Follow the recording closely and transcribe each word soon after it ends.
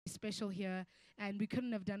special here, and we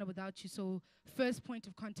couldn't have done it without you. So, first point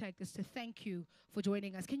of contact is to thank you for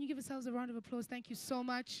joining us. Can you give yourselves a round of applause? Thank you so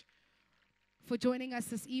much for joining us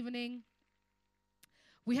this evening.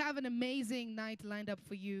 We have an amazing night lined up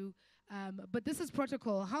for you, but this is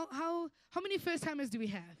protocol. How many first timers do we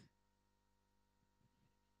have?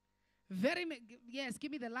 Yes.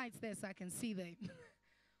 Give me the lights there so I can see them.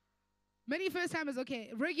 Many first timers.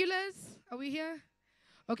 Okay, regulars, are we here?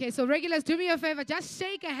 Okay, so regulars, do me a favor. Just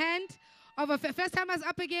shake a hand of a first timers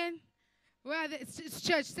up again. Well, it's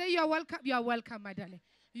church. Say you are welcome. You are welcome, my darling.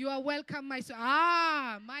 You are welcome, my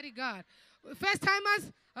son. Mighty God. First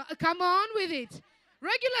timers, come on with it.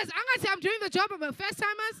 Regulars, I'm gonna say I'm doing the job of a first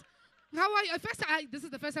timers. How are you? This is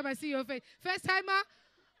the first time I see your face. First timer,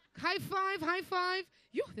 high five, high five.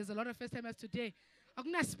 There's a lot of first timers today. I'm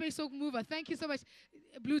gonna space oak mover. Thank you so much.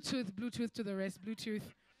 Bluetooth to the rest. Bluetooth.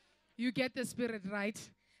 You get the spirit right.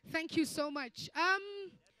 Thank you so much.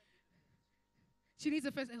 She needs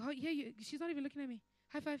a first. She's not even looking at me.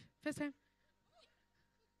 High five. First time.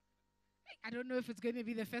 I don't know if it's going to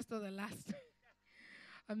be the first or the last.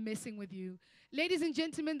 I'm messing with you, ladies and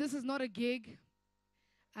gentlemen. This is not a gig.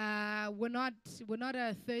 We're not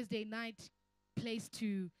a Thursday night place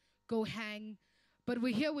to go hang, but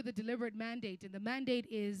we're here with a deliberate mandate, and the mandate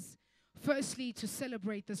is, firstly, to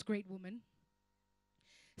celebrate this great woman.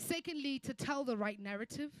 Secondly, to tell the right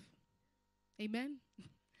narrative. Amen.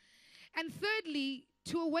 And thirdly,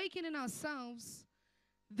 to awaken in ourselves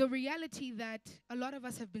the reality that a lot of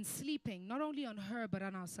us have been sleeping, not only on her, but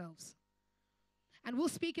on ourselves. And we'll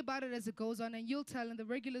speak about it as it goes on, and you'll tell, and the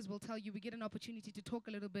regulars will tell you. We get an opportunity to talk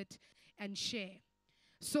a little bit and share.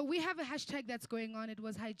 So we have a hashtag that's going on. It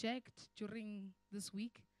was hijacked during this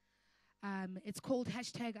week. It's called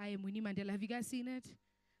hashtag I am Winnie Mandela. Have you guys seen it?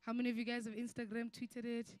 How many of you guys have Instagram, tweeted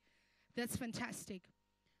it? That's fantastic.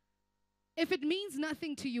 If it means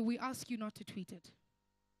nothing to you, we ask you not to tweet it.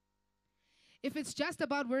 If it's just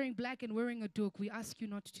about wearing black and wearing a doek, we ask you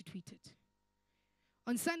not to tweet it.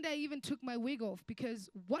 On Sunday, I even took my wig off because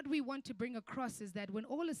what we want to bring across is that when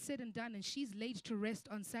all is said and done and she's laid to rest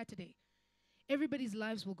on Saturday, everybody's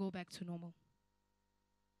lives will go back to normal.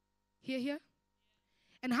 Hear?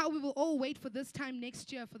 And how we will all wait for this time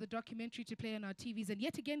next year for the documentary to play on our TVs. And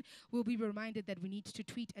yet again, we'll be reminded that we need to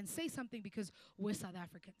tweet and say something because we're South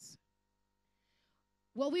Africans.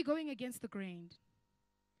 Well, we're going against the grain.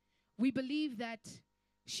 We believe that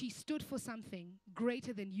she stood for something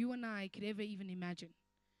greater than you and I could ever even imagine.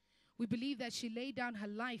 We believe that she laid down her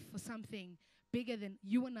life for something bigger than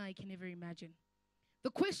you and I can ever imagine.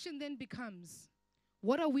 The question then becomes,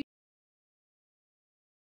 what are we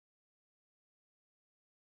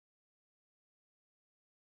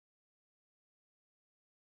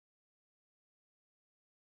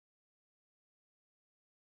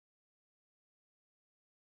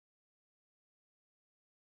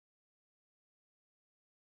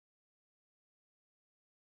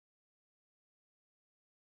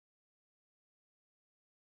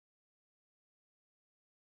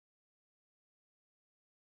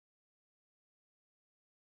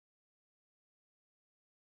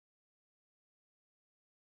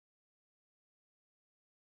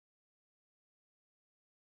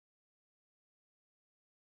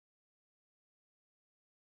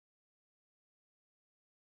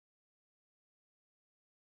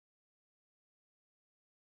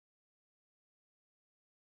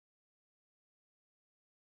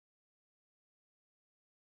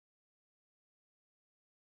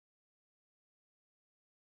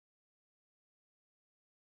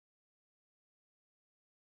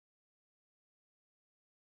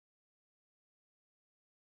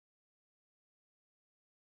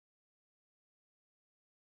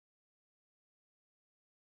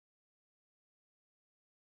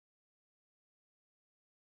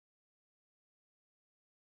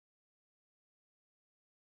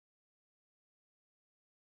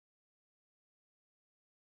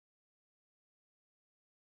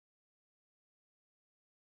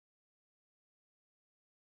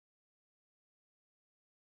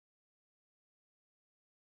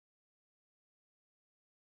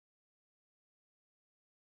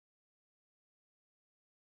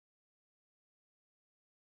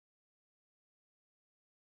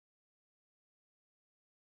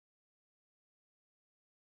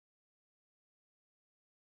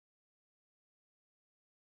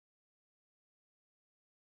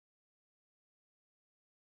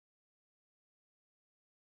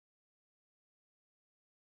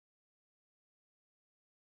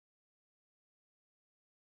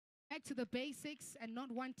back to the basics and not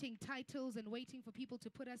wanting titles and waiting for people to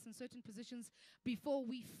put us in certain positions before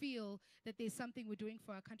we feel that there's something we're doing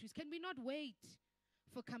for our countries? Can we not wait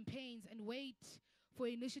for campaigns and wait for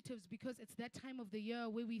initiatives, because it's that time of the year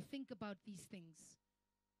where we think about these things.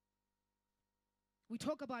 We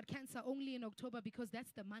talk about cancer only in October because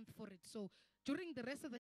that's the month for it. So during the rest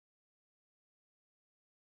of the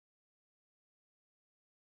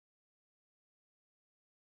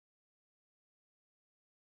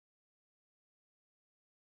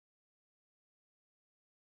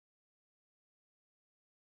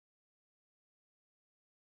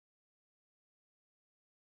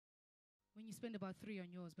when you spend about 3 on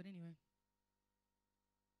yours, but anyway.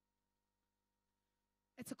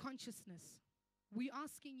 It's a consciousness. We're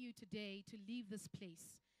asking you today to leave this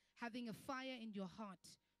place having a fire in your heart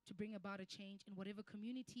to bring about a change in whatever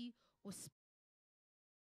community or space.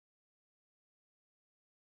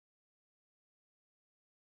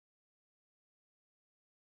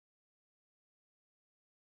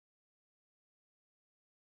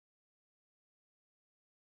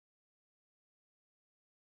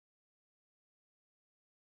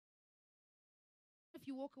 If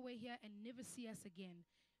you walk away here and never see us again,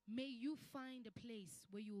 may you find a place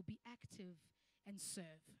where you will be active and serve.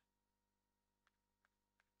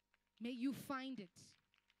 May you find it.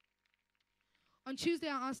 On Tuesday,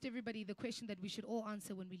 I asked everybody the question that we should all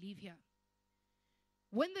answer when we leave here.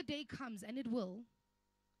 When the day comes, and it will,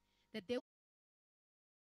 that there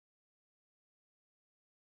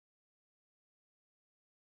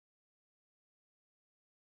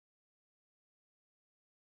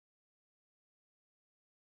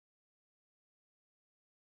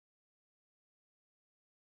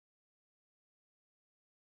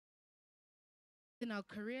in our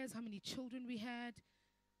careers, how many children we had.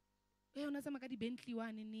 We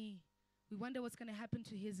wonder what's going to happen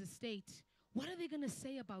to his estate. What are they going to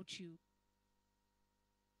say about you?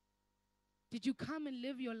 Did you come and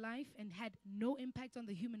live your life and had no impact on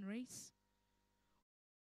the human race?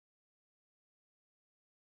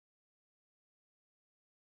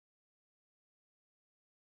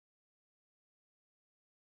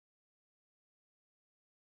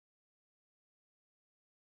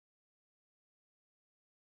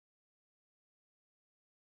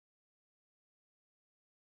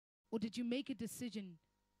 Or did you make a decision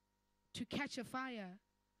to catch a fire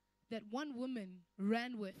that one woman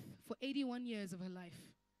ran with for 81 years of her life?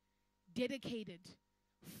 Dedicated,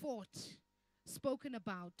 fought, spoken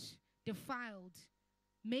about, defiled,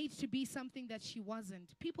 made to be something that she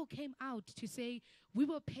wasn't. People came out to say, we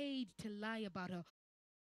were paid to lie about her.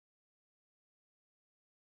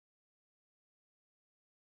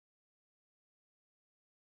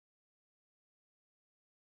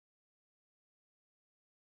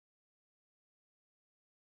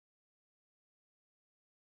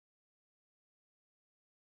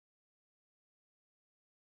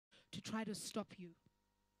 To try to stop you.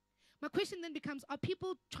 My question then becomes, are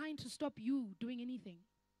people trying to stop you doing anything?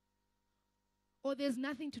 Or there's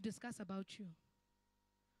nothing to discuss about you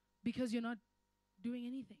because you're not doing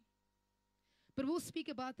anything? But we'll speak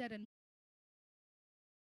about that. And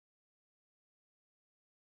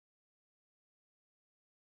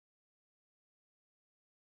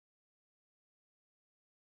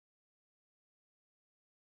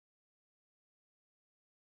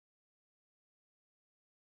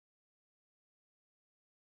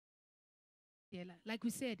like we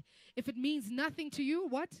said, if it means nothing to you,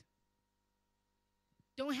 what?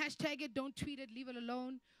 Don't hashtag it, don't tweet it, leave it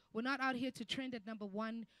alone. We're not out here to trend at number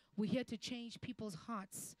one. We're here to change people's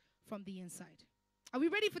hearts from the inside. Are we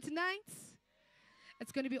ready for tonight?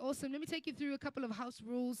 It's going to be awesome. Let me take you through a couple of house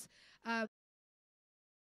rules.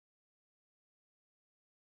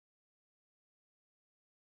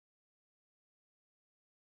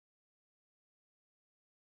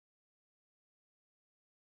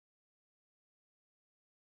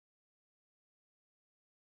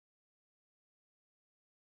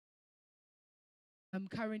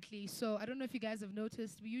 Currently. So I don't know if you guys have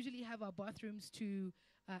noticed, we usually have our bathrooms to,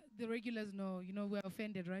 the regulars know, we're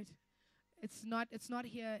offended, right? It's not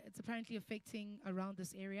here. It's apparently affecting around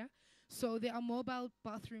this area. So there are mobile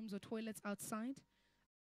bathrooms or toilets outside.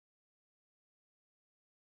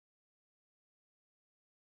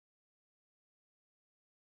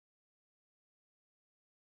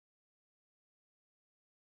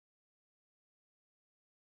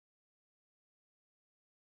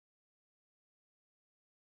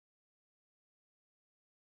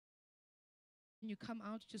 When you come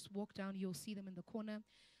out, just walk down, you'll see them in the corner.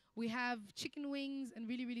 We have chicken wings and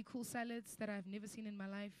really, really cool salads that I've never seen in my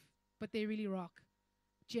life, but they really rock.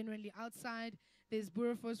 Generally outside, there's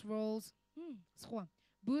boerewors rolls.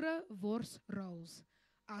 Boerewors rolls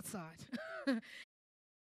outside.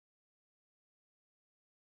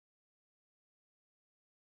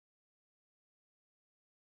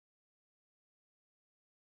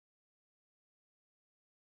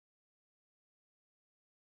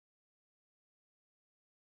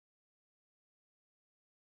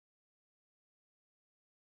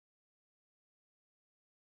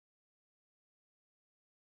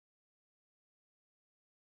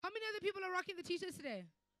 How many other people are rocking the t-shirts today?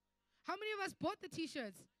 How many of us bought the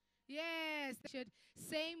t-shirts? Yes,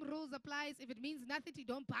 same rules applies. If it means nothing to you,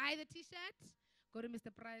 don't buy the t-shirt. Go to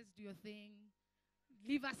Mr. Price, do your thing.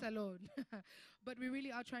 Leave us alone. But we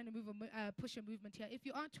really are trying to push a movement here. If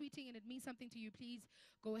you are tweeting and it means something to you, please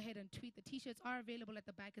go ahead and tweet. The t-shirts are available at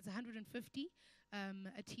the back. It's 150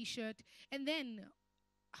 a t-shirt. And then,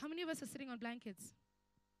 how many of us are sitting on blankets?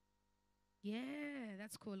 Yeah,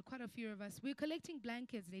 that's cool. Quite a few of us. We're collecting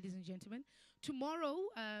blankets, ladies and gentlemen. Tomorrow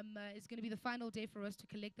is going to be the final day for us to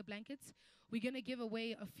collect the blankets. We're going to give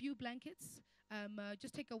away a few blankets.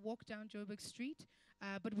 Just take a walk down Joburg Street.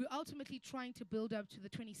 But we're ultimately trying to build up to the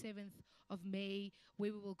 27th of May,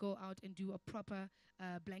 where we will go out and do a proper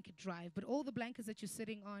blanket drive. But all the blankets that you're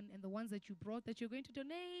sitting on and the ones that you brought that you're going to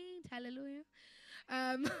donate, hallelujah,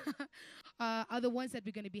 are the ones that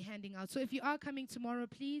we're going to be handing out. So if you are coming tomorrow,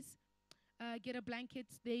 please get a blanket.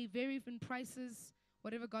 They vary in prices,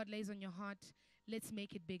 whatever God lays on your heart. Let's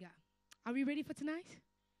make it bigger. Are we ready for tonight?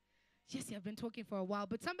 Yes, I've been talking for a while.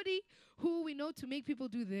 But somebody who we know to make people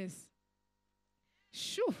do this,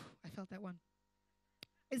 shoo, I felt that one,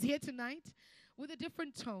 is here tonight with a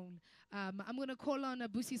different tone. I'm going to call on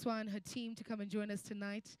Busiswa and her team to come and join us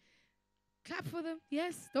tonight. Clap for them.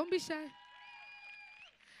 Yes, don't be shy.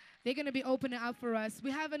 They're going to be opening up for us. We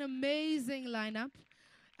have an amazing lineup.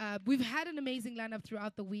 We've had an amazing lineup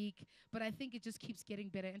throughout the week, but I think it just keeps getting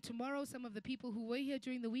better. And tomorrow, some of the people who were here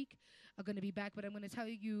during the week are going to be back, but I'm going to tell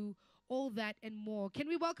you all that and more. Can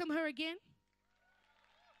we welcome her again?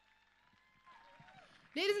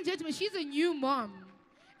 Ladies and gentlemen, she's a new mom,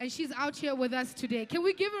 and she's out here with us today. Can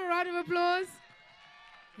we give her a round of applause?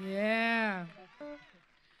 Yeah.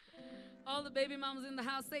 All the baby moms in the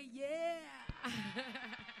house say, yeah.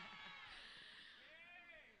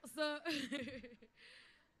 So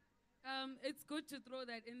it's good to throw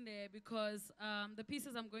that in there because the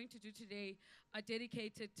pieces I'm going to do today are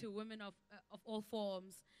dedicated to women of all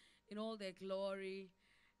forms in all their glory.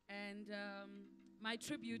 And my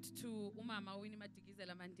tribute to Mama Winnie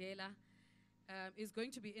Makizela-Mandela is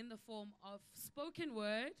going to be in the form of spoken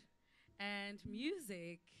word and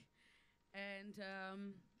music. And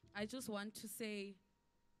I just want to say,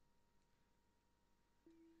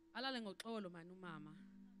 alale ngoxolo manu mama.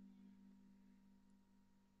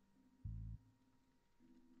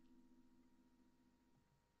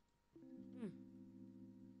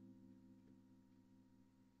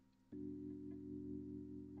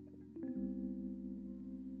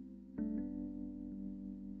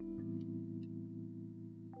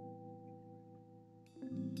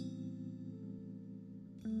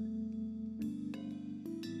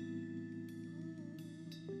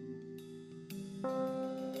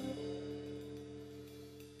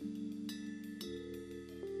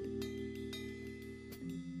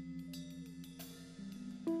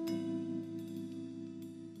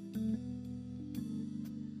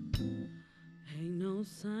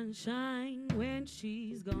 Sunshine when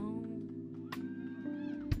she's gone.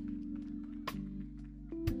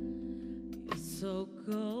 It's so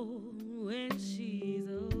cold when she's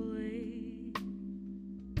away.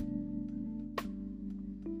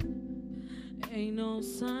 Ain't no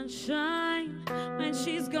sunshine when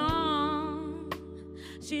she's gone.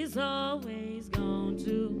 She's always gone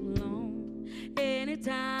too long.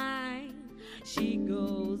 Anytime she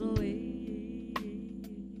goes away.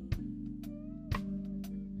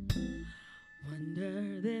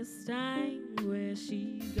 This time where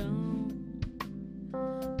she's gone,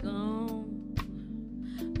 gone,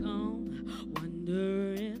 gone.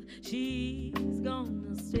 Wonder if she's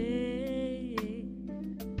gonna stay.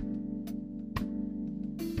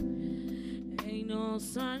 Ain't no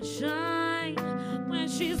sunshine when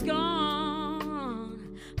she's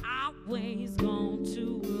gone. Always gone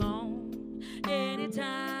too long.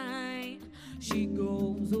 Anytime she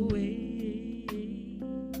goes away.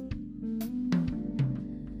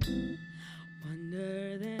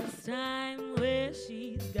 Time where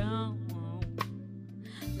she's gone,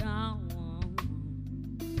 gone.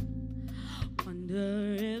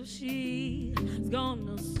 Wonder if she's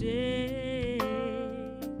gonna stay.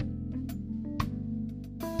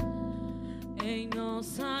 Ain't no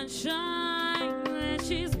sunshine when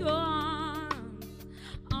she's gone.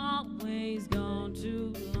 Always gone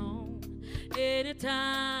too long.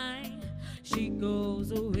 Anytime she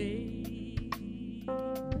goes away.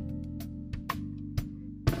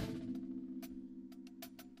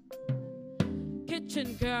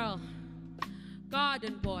 Kitchen girl,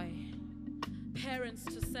 garden boy, parents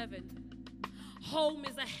to 7. Home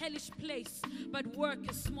is a hellish place, but work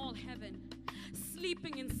is small heaven.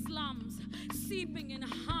 Sleeping in slums, seeping in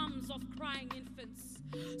hums of crying infants.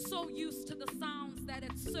 So used to the sounds that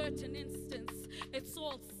at certain instance, it's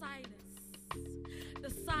all silence. The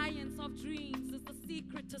science of dreams is the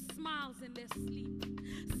secret to smiles in their sleep.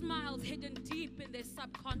 Smiles hidden deep in their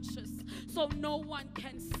subconscious, so no one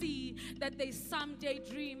can see that they someday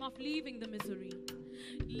dream of leaving the misery.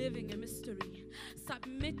 Living a mystery,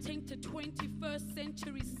 submitting to 21st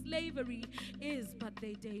century slavery is but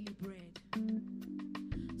their daily bread.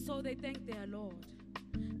 So they thank their Lord,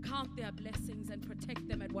 count their blessings and protect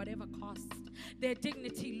them at whatever cost. Their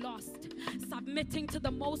dignity lost, submitting to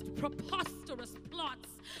the most preposterous plots,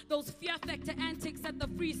 those fear factor antics at the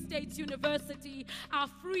Free States University, our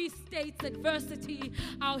Free States adversity,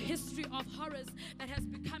 our history of horrors that has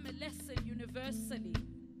become a lesson universally.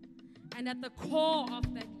 And at the core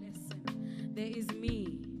of that lesson, there is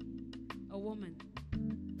me, a woman.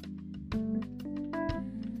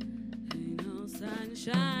 Ain't no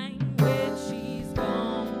sunshine when she's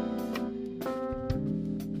gone.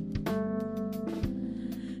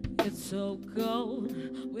 It's so cold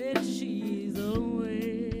when she's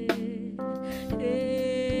away.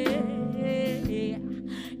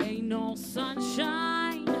 Ain't no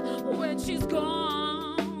sunshine when she's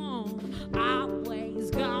gone. Always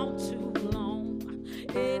gone too long.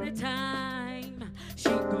 Anytime she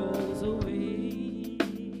goes away.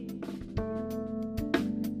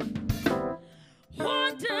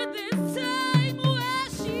 Wonder this time where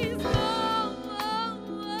she's gone.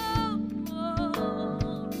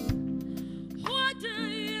 Wonder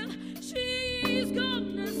if she's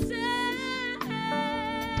gonna say,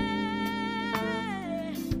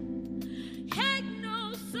 ain't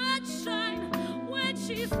no sunshine when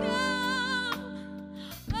she's gone.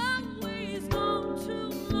 Always gone too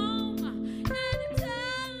long.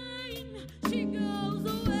 Anytime she goes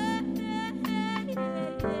away.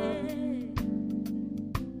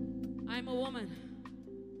 I'm a woman.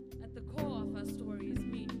 At the core of our story is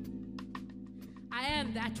me. I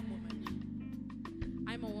am that woman.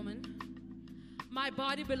 I'm a woman. My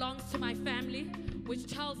body belongs to my family, which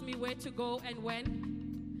tells me where to go and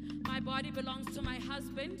when. My body belongs to my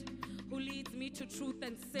husband, who leads me to truth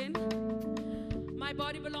and sin. My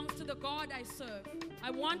body belongs to the God I serve.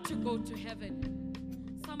 I want to go to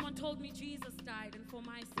heaven. Someone told me Jesus died and for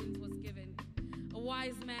my sins was given. A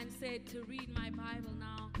wise man said to read my Bible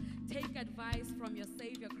now. Take advice from your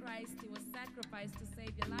Savior Christ. He was sacrificed to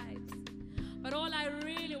save your lives. But all I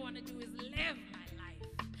really want to do is live my life.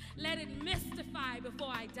 Let it mystify before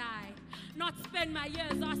I die. Not spend my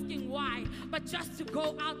years asking why, but just to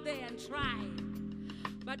go out there and try.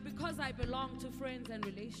 But because I belong to friends and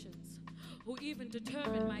relations who even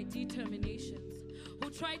determine my determinations, who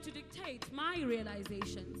try to dictate my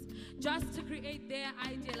realizations just to create their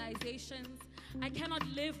idealizations, I cannot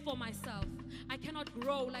live for myself. I cannot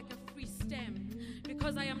grow like a free stem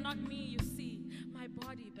because I am not me, you see. My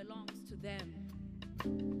body belongs to them.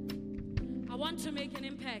 I want to make an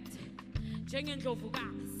impact.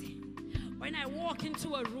 When I walk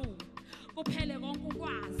into a room, but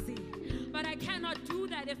I cannot do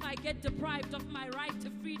that if I get deprived of my right to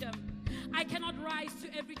freedom. I cannot rise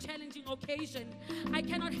to every challenging occasion. I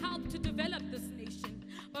cannot help to develop this nation.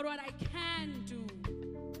 But what I can do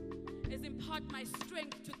is impart my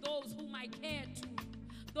strength to those whom I care to,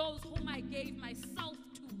 those whom I gave myself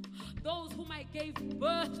to, those whom I gave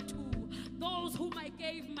birth to, those whom I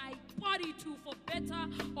gave my body to for better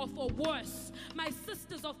or for worse. My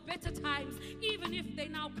sisters of better times, even if they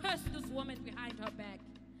now curse this woman behind her back,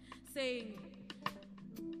 saying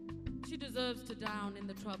she deserves to drown in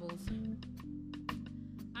the troubles.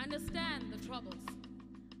 I understand the troubles,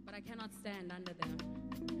 but I cannot stand under them.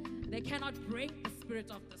 They cannot break the spirit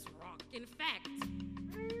of this rock. In fact,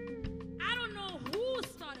 I don't know who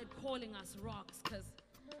started calling us rocks, because,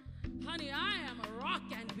 honey, I am a rock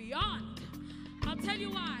and beyond. I'll tell you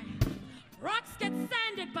why. Rocks get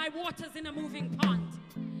sanded by waters in a moving pond.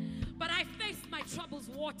 But I face my troubles,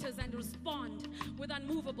 waters, and respond with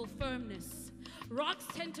unmovable firmness. Rocks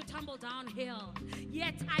tend to tumble downhill,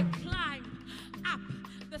 yet I climb up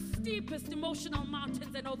the steepest emotional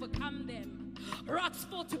mountains and overcome them. Rocks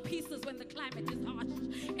fall to pieces when the climate is harsh.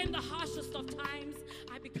 In the harshest of times,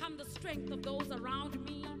 I become the strength of those around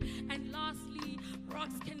me. And lastly,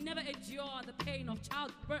 rocks can never endure the pain of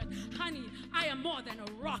childbirth. Honey, I am more than a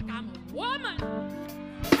rock, I'm a woman.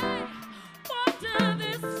 Hey, wonder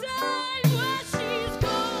this time where she's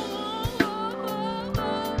gone.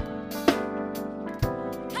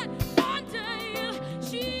 Hey, wonder if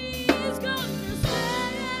she's gonna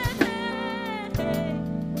stay.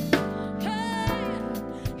 Hey,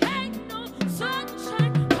 ain't no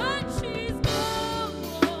sunshine when she's gone.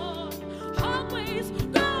 Always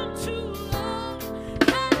gone too long.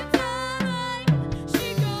 Anytime she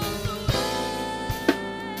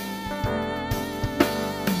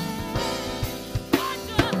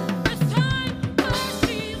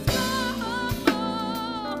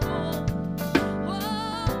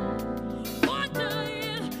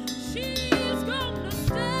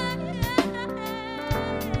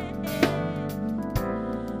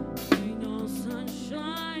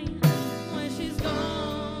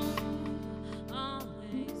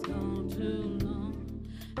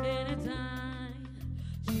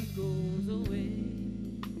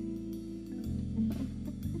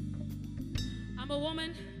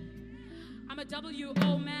woman. I'm a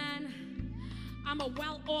WO man. I'm a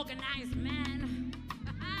well-organized man.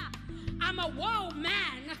 I'm a whoa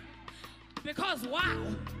man. Because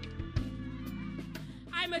wow.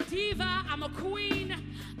 I'm a diva. I'm a queen.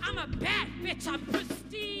 I'm a bad bitch. I'm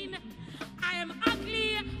pristine. I am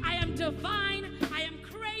ugly. I am divine. I am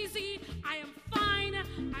crazy. I am fine.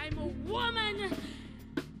 I'm a woman.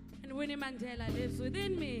 And Winnie Mandela lives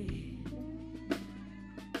within me.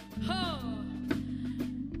 Oh.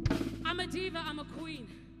 I'm a diva. I'm a queen.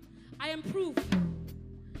 I am proof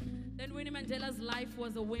that Winnie Mandela's life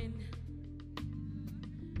was a win.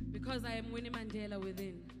 Because I am Winnie Mandela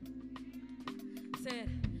within. Said,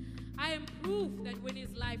 I am proof that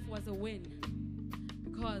Winnie's life was a win.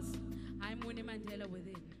 Because I'm Winnie Mandela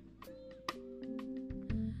within.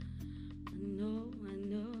 I know, I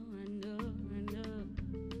know, I know, I know.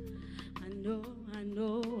 I know, I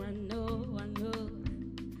know, I know, I know.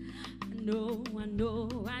 I know, I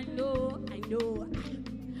know, I know, I know.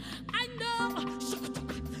 I know.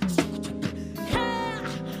 Yeah,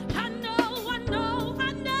 I know, I know,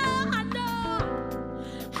 I know, I know.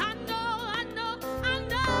 I know, I know, I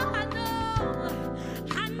know, I know.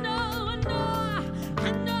 I know, I know,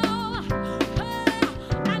 I know.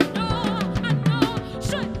 I know, I know.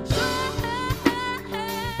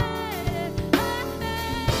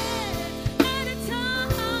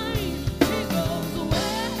 Anytime she goes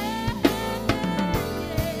away.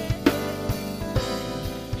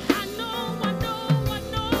 I know, I know, I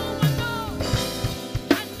know, I know.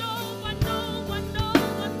 I know, I know, I know,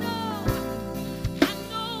 I know. I know,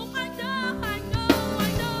 I know, I know, I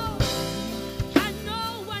know. I know,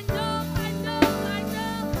 I know, I know, I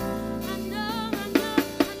know. I know,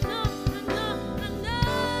 I know, I know,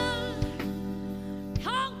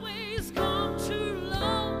 always come too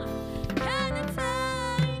long.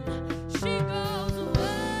 Anytime she goes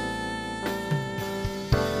away.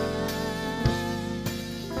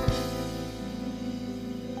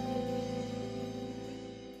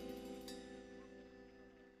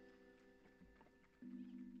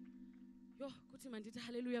 Yo, kuthi mandithi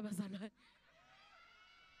hallelujah bazalwane.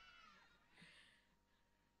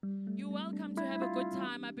 You're welcome to have a good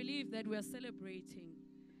time. I believe that we are celebrating.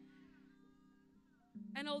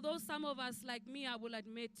 And although some of us, like me, I will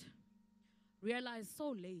admit, realized so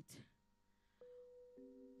late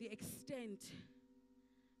the extent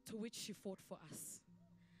to which she fought for us.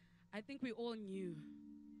 I think we all knew,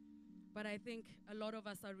 but I think a lot of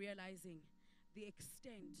us are realizing the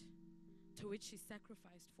extent to which she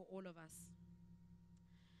sacrificed for all of us.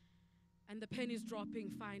 And the pen is dropping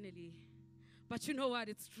finally. But you know what?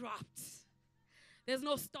 It's dropped. There's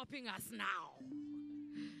no stopping us now.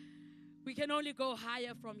 We can only go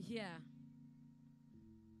higher from here.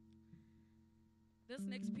 This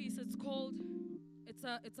next piece, it's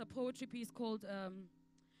a poetry piece called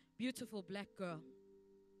Beautiful Black Girl.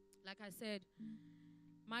 Like I said,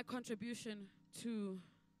 my contribution to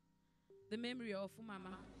the memory of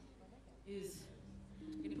Umama is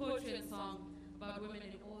in poetry and song about women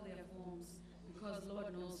in all their forms, because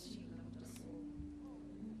Lord knows she loved us all.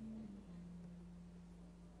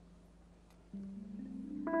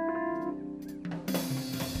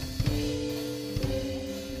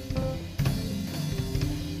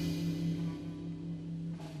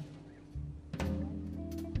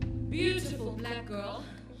 Beautiful black girl,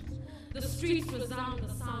 the streets resound the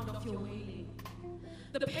sound of your wailing.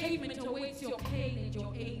 The pavement awaits your pain and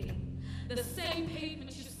your ailing. The same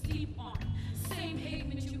pavement you sleep on, same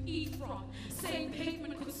pavement you eat from, same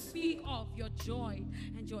pavement could speak of your joy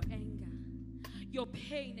and your anger, your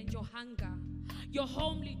pain and your hunger, your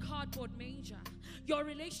homely cardboard manger, your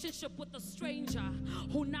relationship with a stranger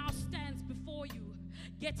who now stands before you,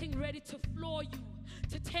 getting ready to floor you,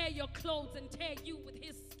 to tear your clothes and tear you with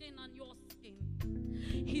his skin on your skin.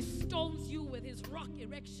 He stones you with his rock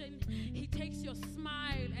erection. He takes your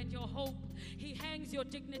smile and your hope. He hangs your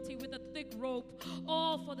dignity with a thick rope,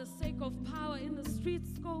 all for the sake of power in the street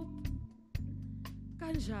scope.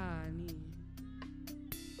 Kanjani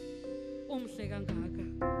umhle kangaka?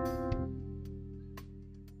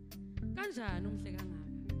 Kanjani umhle kangaka?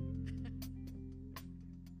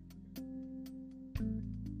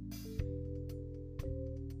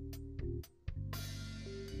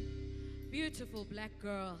 Beautiful black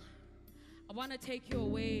girl, I want to take you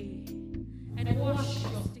away and wash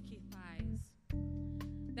your sticky thighs.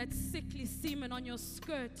 That sickly semen on your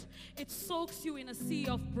skirt, it soaks you in a sea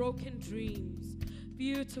of broken dreams.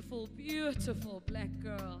 Beautiful, beautiful black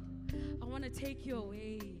girl, I want to take you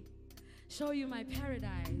away, show you my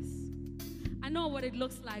paradise. I know what it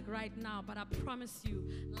looks like right now, but I promise you,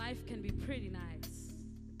 life can be pretty nice.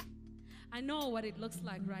 I know what it looks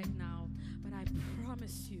like right now, but I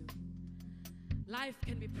promise you, life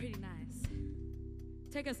can be pretty nice.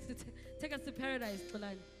 Take us to paradise,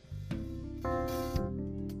 Bulan.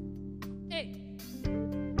 Hey.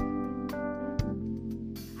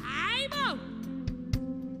 Aibo.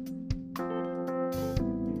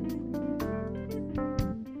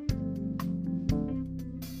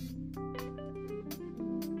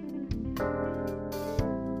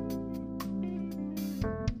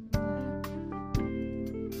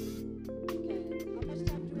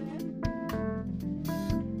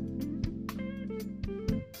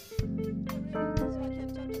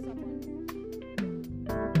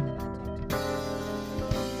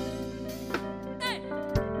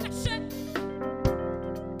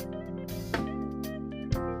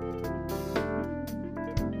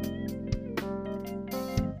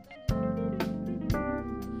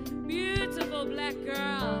 Black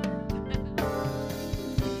girl.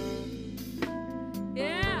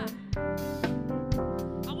 Yeah.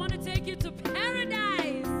 I want to take you to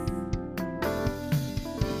paradise.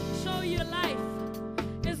 Show you life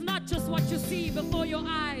is not just what you see before your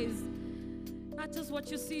eyes. Not just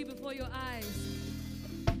what you see before your eyes.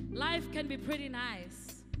 Life can be pretty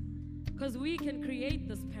nice because we can create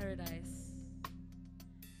this paradise.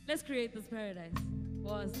 Let's create this paradise.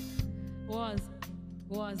 Was.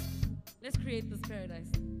 Let's create this paradise.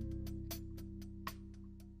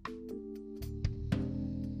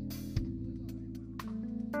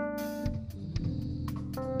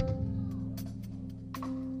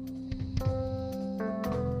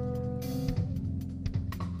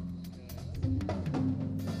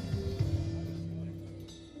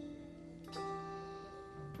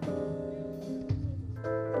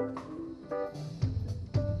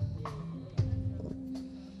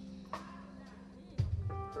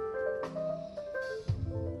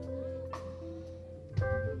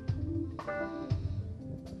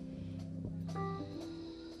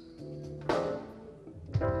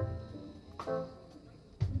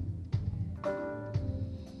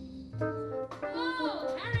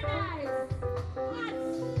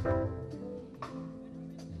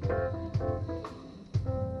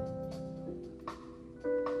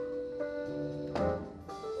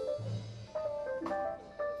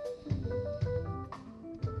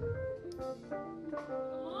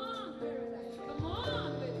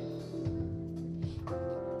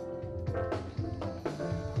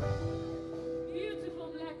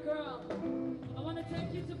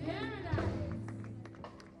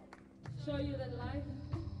 Show you that life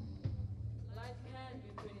can be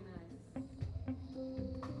pretty nice.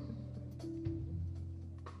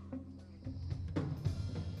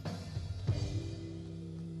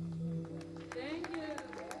 Thank you.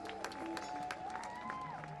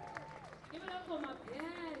 Give it up for my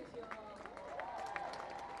band, y'all.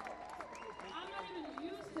 I'm not even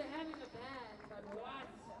used to having a band, but what?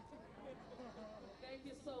 Thank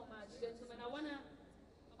you so much, gentlemen. I wanna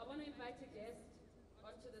invite a guest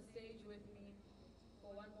onto the stage with me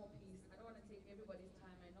for one more piece. I don't want to take everybody's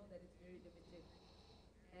time. I know that it's very limited.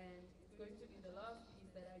 And it's going to be the last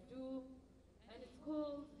piece that I do. And it's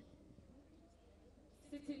called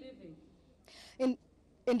City Living.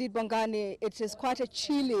 Indeed, Bongani, it is quite a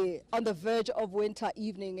chilly, on the verge of winter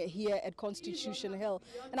evening here at Constitution Hill.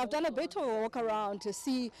 And I've done a bit of a walk around to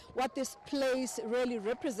see what this place really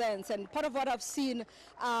represents. And part of what I've seen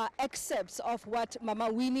are excerpts of what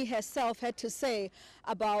Mama Winnie herself had to say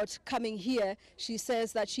about coming here. She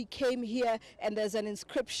says that she came here and there's an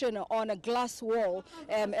inscription on a glass wall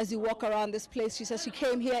as you walk around this place. She says she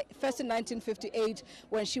came here first in 1958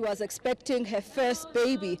 when she was expecting her first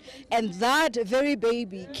baby. And that very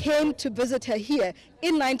baby came to visit her here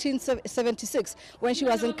in 1976 when she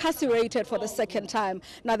was incarcerated for the second time.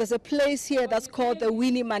 Now there's a place here that's called the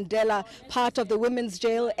Winnie-Mandela, part of the women's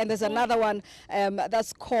jail, and there's another one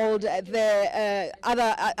that's called the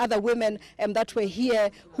other women that were here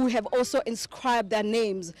who have also inscribed their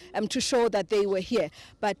names to show that they were here.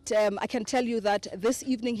 But I can tell you that this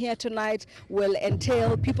evening here tonight will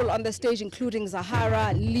entail people on the stage including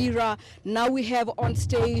Zahara, Lira. Now we have on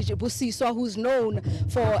stage Busiswa, who's known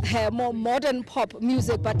for her more modern pop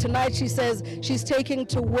music, but tonight she says she's taking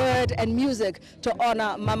to word and music to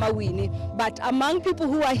honor Mama Winnie. But among people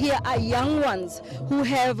who are here are young ones who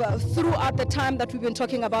have, throughout the time that we've been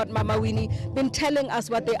talking about Mama Winnie, been telling us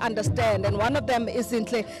what they understand. And one of them is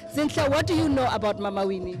Zinhle. Zinhle, what do you know about Mama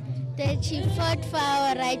Winnie? That she fought for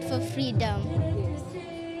our right for freedom. Yes.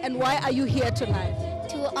 And why are you here tonight?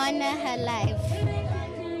 To honor her life.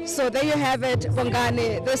 So there you have it,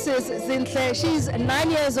 Bongani. This is Zinhle. She's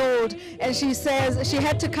 9 years old, and she says she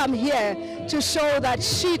had to come here to show that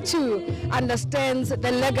she too understands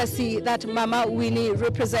the legacy that Mama Winnie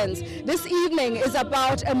represents. This evening is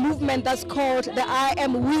about a movement that's called the I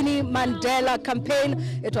Am Winnie Mandela campaign.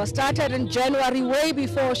 It was started in January, way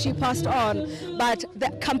before she passed on. But the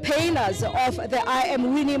campaigners of the I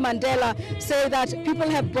Am Winnie Mandela say that people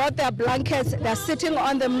have brought their blankets, they're sitting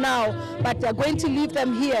on them now, but they're going to leave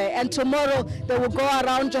them here, and tomorrow they will go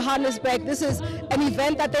around Johannesburg. This is an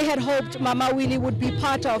event that they had hoped Mama Winnie would be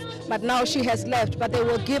part of, but now she has left. But they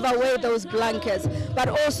will give away those blankets. But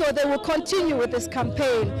also they will continue with this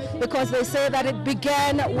campaign because they say that it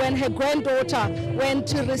began when her granddaughter went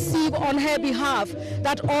to receive on her behalf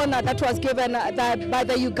that honor that was given by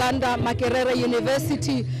the Uganda Makerere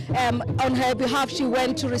University. On her behalf, she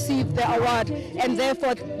went to receive the award, and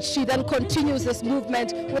therefore she then continues this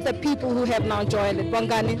movement with the people who have now joined it.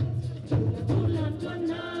 Bongani.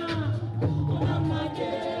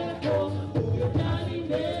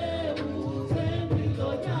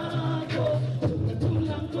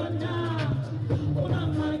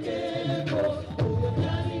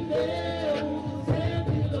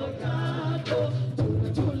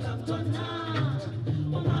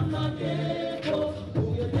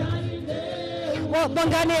 Well,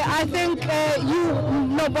 Bongani, I think you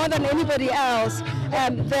know more than anybody else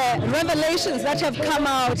the revelations that have come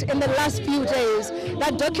out in the last few days,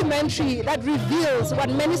 that documentary that reveals what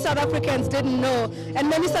many South Africans didn't know, and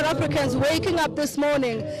many South Africans waking up this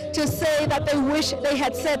morning to say that they wish they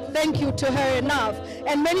had said thank you to her enough.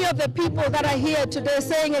 And many of the people that are here today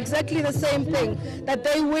saying exactly the same thing, that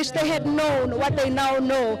they wish they had known what they now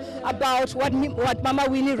know about what Mama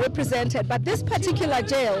Winnie represented. But this particular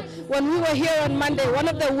jail, when we were here on Monday, one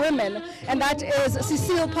of the women, and that is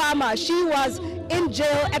Cecile Palmer, she was in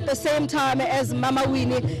jail at the same time as Mama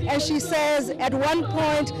Winnie, and she says at one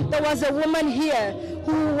point there was a woman here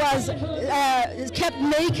who was kept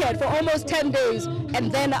naked for almost 10 days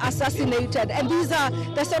and then assassinated. And these are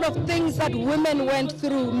the sort of things that women went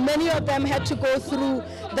through. Many of them had to go through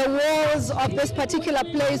the walls of this particular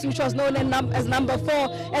place, which was known as number 4,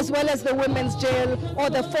 as well as the women's jail, or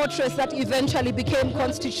the fortress that eventually became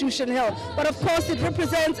Constitution Hill. But of course it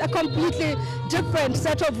represents a completely different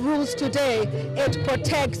set of rules today. It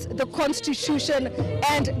protects the Constitution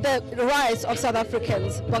and the rights of South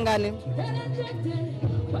Africans. Bongani.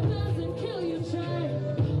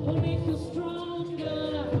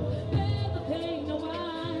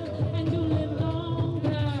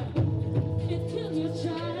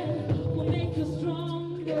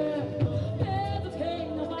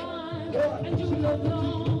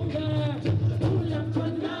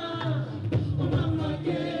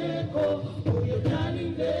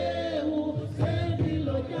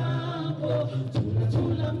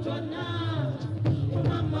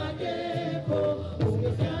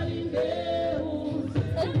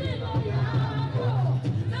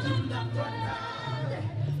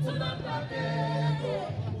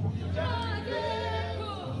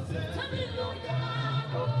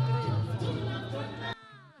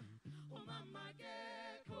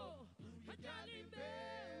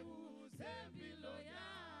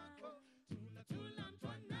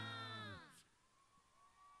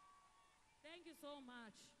 Thank you so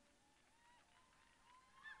much.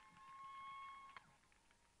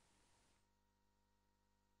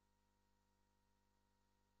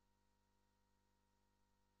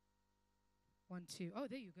 One, two. Oh,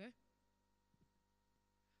 there you go.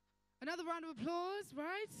 Another round of applause,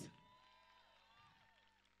 right?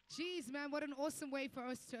 Jeez, man, what an awesome way for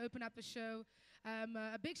us to open up the show.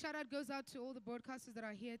 A big shout out goes out to all the broadcasters that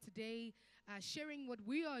are here today, sharing what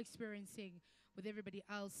we are experiencing with everybody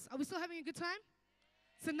else. Are we still having a good time?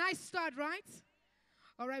 It's a nice start, right?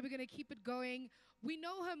 All right, we're going to keep it going. We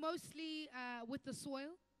know her mostly with the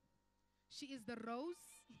soil. She is the rose.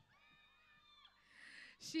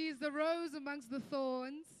 She is the rose amongst the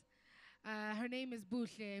thorns. Her name is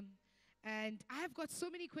Buhle. And I have got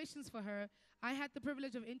so many questions for her. I had the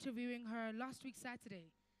privilege of interviewing her last week,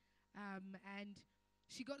 Saturday. And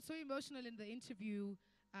she got so emotional in the interview,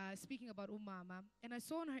 speaking about Umama. And I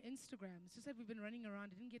saw on her Instagram, it's just that we've been running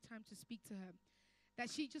around, I didn't get time to speak to her, that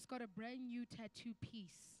she just got a brand new tattoo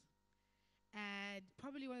piece. And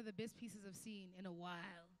probably one of the best pieces I've seen in a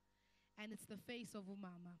while. And it's the face of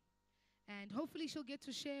Umama. And hopefully she'll get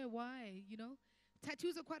to share why, you know.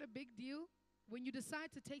 Tattoos are quite a big deal. When you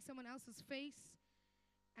decide to take someone else's face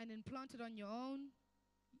and implant it on your own,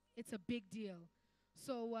 it's a big deal.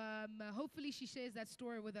 So hopefully she shares that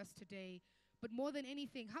story with us today. But more than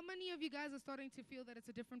anything, how many of you guys are starting to feel that it's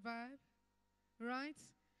a different vibe? Right?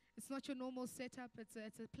 It's not your normal setup. It's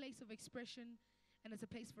a place of expression, and it's a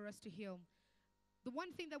place for us to heal. The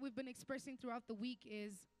one thing that we've been expressing throughout the week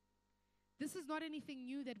is this is not anything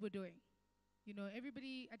new that we're doing. You know,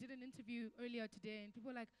 everybody, I did an interview earlier today, and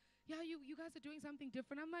people were like, yeah, you guys are doing something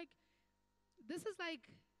different. I'm like, this is like,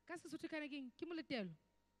 kimuletelo.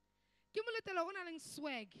 Kimuletelo onaling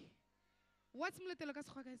swag. What's muletelo ka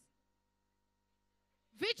Sekgowa, guys?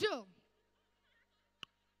 Vigil.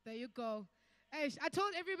 There you go. I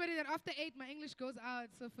told everybody that after 8, my English goes out,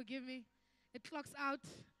 so forgive me. It clocks out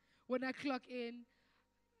when I clock in.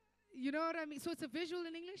 You know what I mean? So it's a visual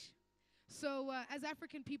in English. So as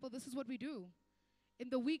African people, this is what we do. In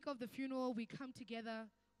the week of the funeral, we come together,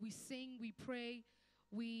 we sing, we pray,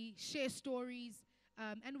 we share stories,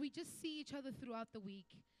 and we just see each other throughout the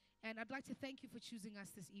week. And I'd like to thank you for choosing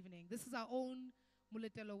us this evening. This is our own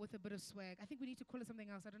muletelo with a bit of swag. I think we need to call it something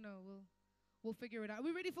else. I don't know. We'll figure it out. Are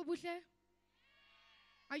we ready for Buhle?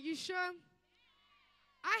 Are you sure?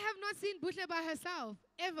 I have not seen Buhle by herself,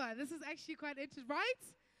 ever. This is actually quite interesting, right?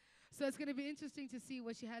 So it's going to be interesting to see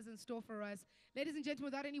what she has in store for us. Ladies and gentlemen,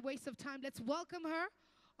 without any waste of time, let's welcome her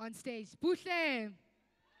on stage. Buhle.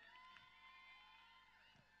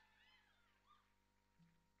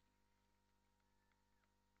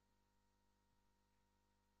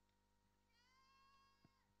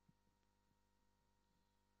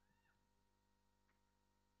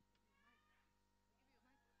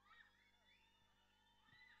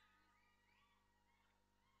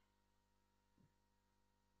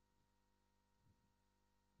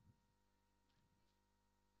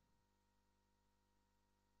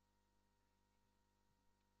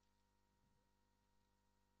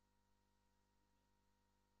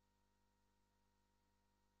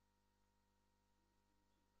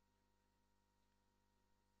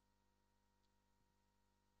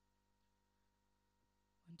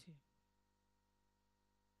 One, two.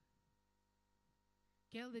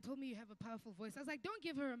 Gail, they told me you have a powerful voice. I was like, don't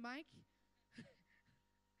give her a mic.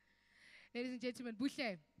 Ladies and gentlemen,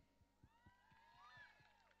 Buhle.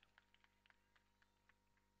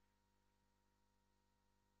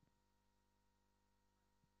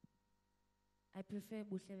 I prefer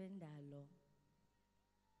Buhle-Mandela.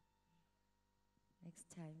 Next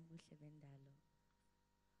time, Buhle-Mandela.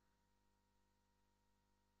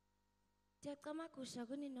 Ndiyacama kusha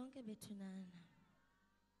kuni nonke bethunana.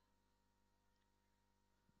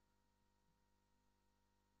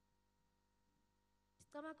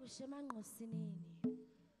 Ndicama kusha emanqosinini.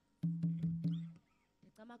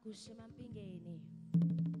 Ndicama kusha emampingeni.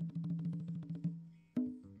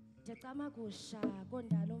 Ndiyacama kusha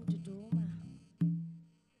kondalo umduduma.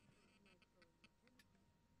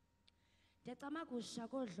 Ndiyacama kusha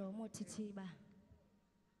kodlomo thithiba.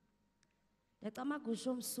 Ndiyacama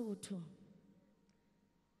kusha umsuthu.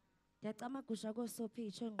 Ndiyacama kusha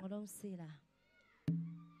kosophitsho engqolomsila.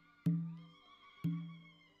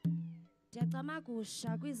 Ndiyacama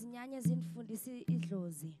kusha kwizinyanya ezindifundisa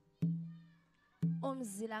idlozi.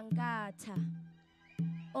 Omzila nkatha.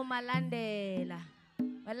 Omalandela.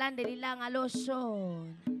 Walandela ilanga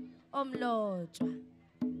loshona. Omlotshwa.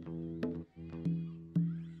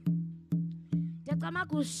 Ndiyacama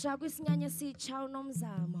kusha kwisinyanya esitsha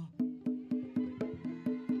unomzamo.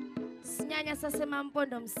 Sinyanya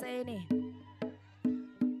sasemampondomsene.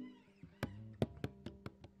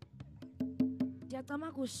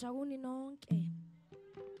 Ndiyacama kusha kuni nonke.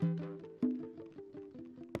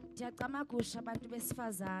 Ndiyacama kusha abantu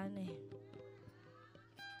besifazane.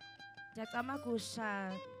 Ndiyacama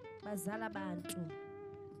kusha bazala bantu.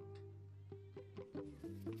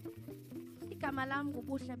 Igama lam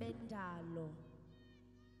nguBuhle-Mandela.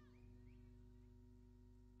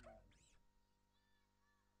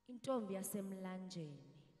 Intombi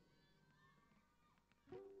yasemlanjeni.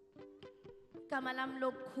 Igama lam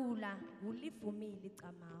lokukhula nguLivumile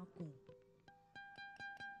Camagu.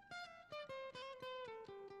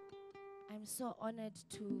 I'm so honored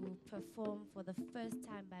to perform for the first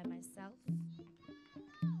time by myself.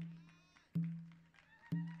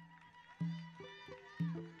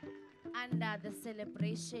 Under the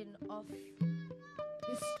celebration of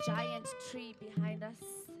this giant tree behind us.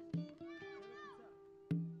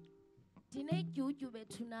 Dinekyutyu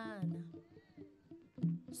bethunana.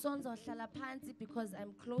 Sonzohlala phansi because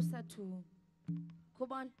I'm closer to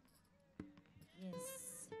Kubon.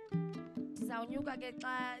 Yes. Ndizawunyuka ke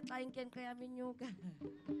xa inkenkce yami inyuka.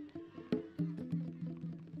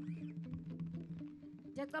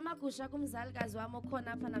 Ndiyacama kusha kumzalikazi wami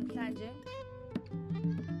okhona apha namhlanje.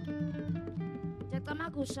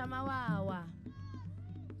 Ndiyacama kusha mawawa.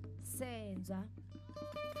 Senza.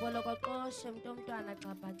 Bolokoqoshe mntomntwana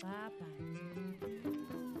xabha xabha.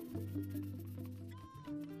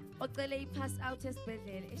 ocele i-pass out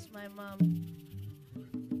esibhedlele. Ish, my mom.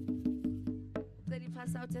 Ocele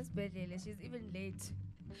i-pass out esibhedlele. She's even late.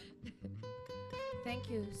 Thank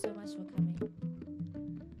you so much for coming.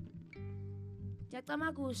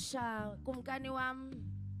 Ndiyacama kusha kumkani wam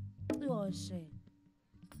Ciyoshe.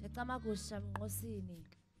 Ndiyacama kusha Mnqosini.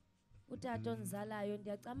 Utata onzalayo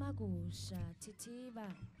ndiyacama kusha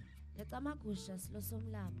Thithiba. Ndiyacama kusha Silo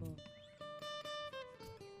Somlambo.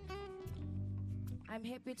 I'm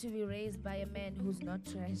happy to be raised by a man who's not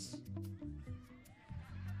trash.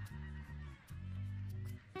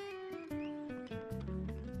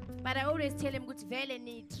 But I always tell him, "Good vele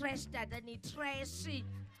ni trash tata ni trashy."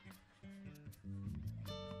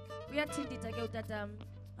 Uyathindita ke utata.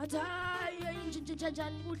 Athi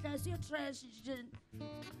njani kudla siyo trash.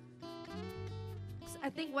 I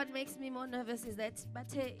think what makes me more nervous is that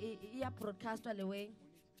bathe iya broadcast all the way.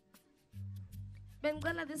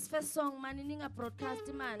 Bengicela this first song man ninga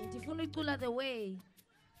broadcast man. Ndifuna icula the way.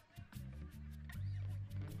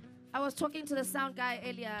 I was talking to the sound guy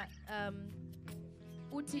earlier.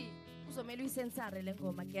 Uti uzomela uyisensare le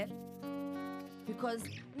ngoma girl. Because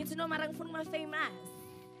ngithi no mara ngifuna uma famous.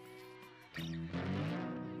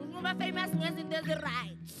 Ngifuna famous ngezinto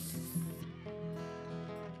ezi-right.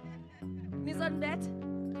 Nizon bet?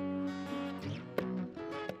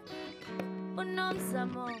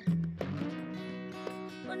 Unomzamo.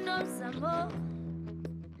 Unomzamo.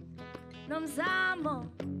 Nomzamo.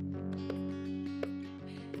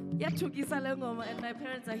 Yathukisa le ngoma and my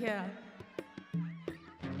parents are here.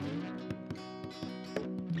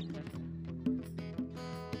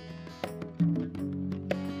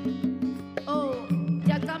 Oh,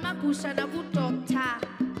 ndiyacama kusha naku-Dr.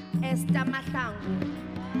 Esther Mahlangu.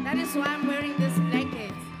 That is why I'm wearing this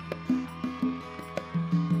blanket.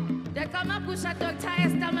 Ndiyacama kusha Dr.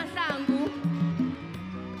 Esther Mahlangu.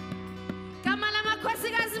 Gama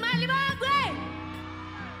lamakhosikazi Malibongwe.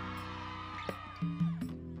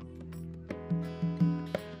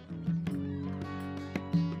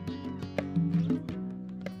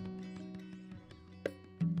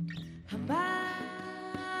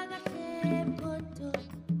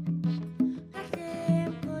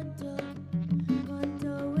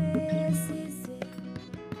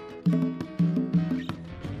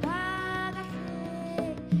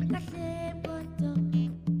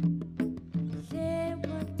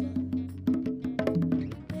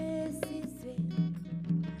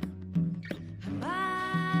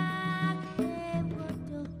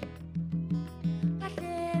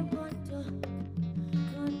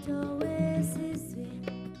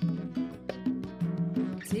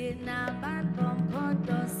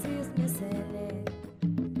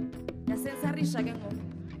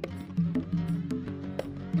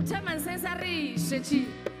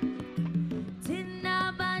 Tina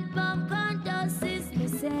ban bom kondo sis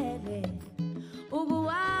misele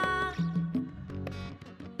uguwa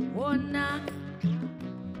wona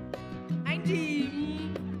aindi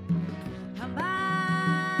hamba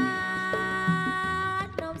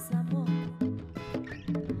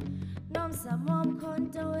nom samo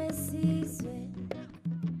kondo esizwe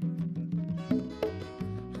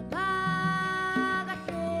hamba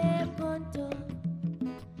kahle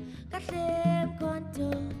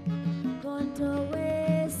konto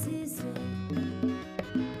wesizwe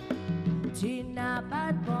Tina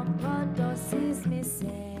bad bom konto sis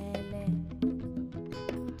misele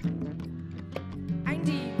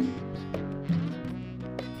Aindi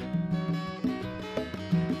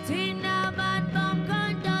Tina bad bom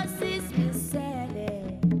konto sis misele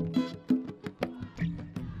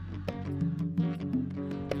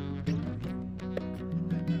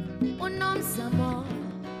Unomzamo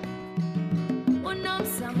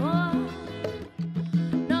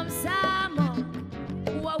Nomzamo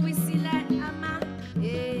Wawisila ama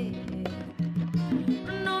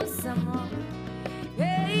Nomzamo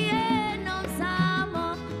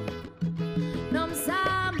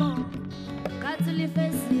Nomzamo Katuli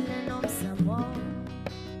fezile nomzamo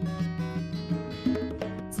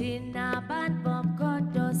Tina ban bom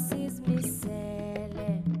kondo sis misele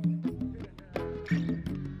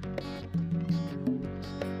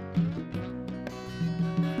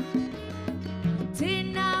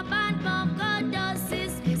Tina ban bom kondo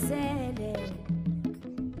sis misele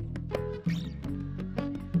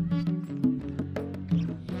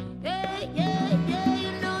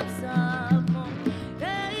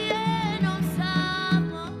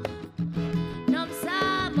Nomzamo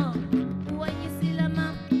Nomzamo Wanyisila ma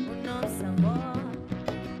Nomzamo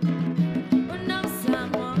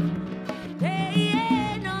Nomzamo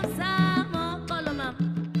Nomzamo Koloma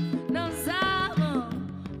Nomzamo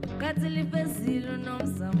Katili fezilo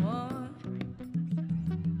nomzamo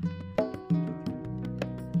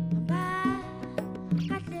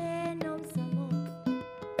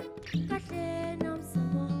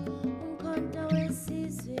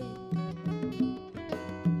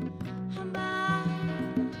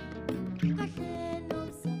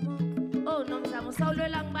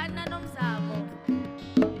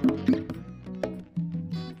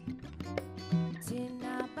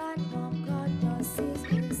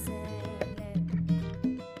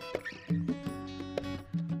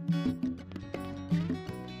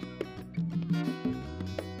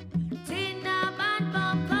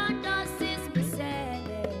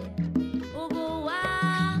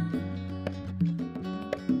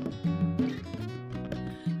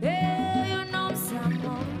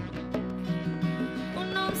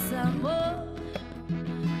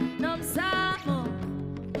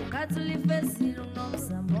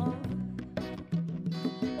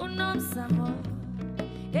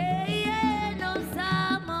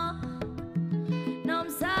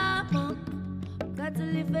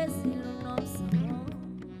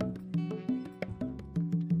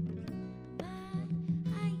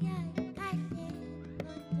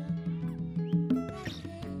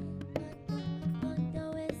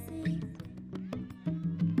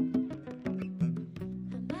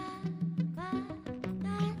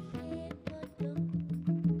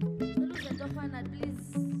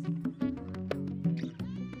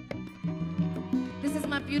This is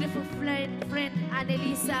my beautiful friend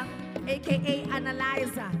Annalisa, aka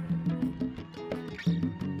Analyzer.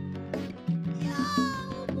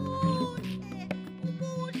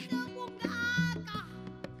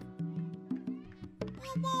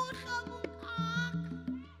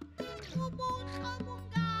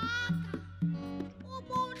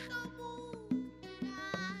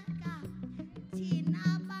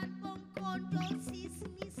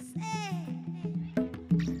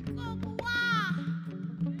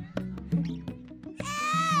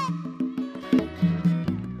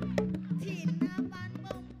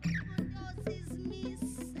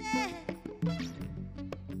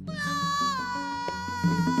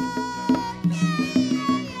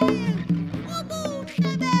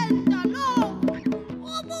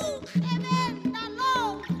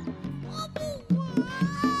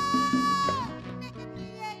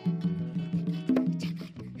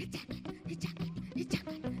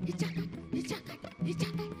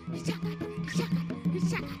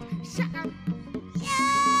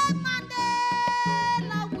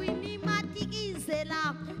 Mandela Winnie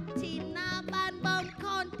Makizela Tina ban bom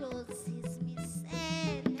konto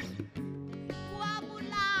sismisele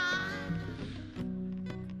wabula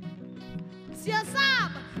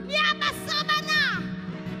siyasaba niyabasaba na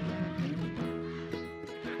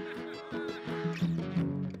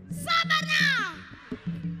saba na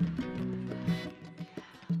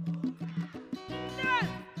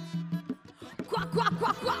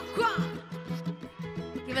Kwa.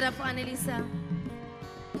 Give it up for Annalisa.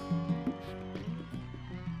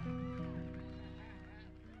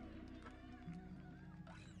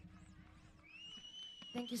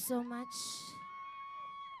 Thank you so much.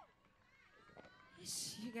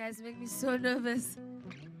 You guys make me so nervous.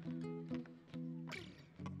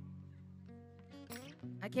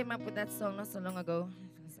 I came up with that song not so long ago.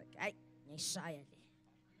 I was like, "Ay, shy."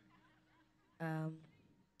 And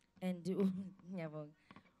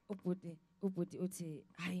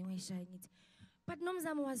but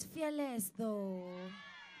Nomzamo was fearless though.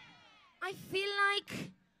 I feel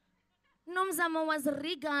like Nomzamo was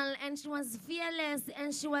regal and she was fearless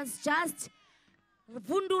and she was just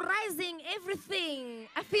vundurizing everything.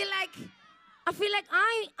 I feel like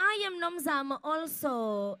I am Nomzamo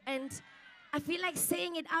also, and I feel like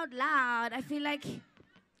saying it out loud. I feel like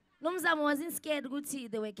Nomzamo wasn't scared, Guti.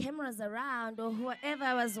 There were cameras around or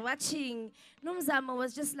whoever was watching. Nomzamo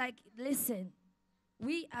was just like, listen,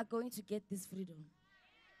 we are going to get this freedom.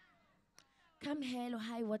 Come hell or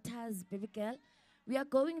high waters, baby girl. We are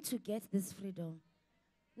going to get this freedom.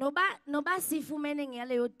 Noba sifu meneng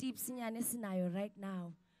yale yo tips nyane sinayo right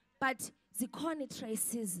now. But zikhona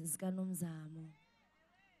traces zika Nomzamo.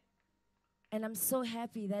 And I'm so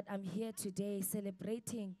happy that I'm here today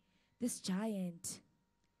celebrating this giant.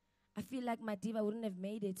 I feel like Madiba wouldn't have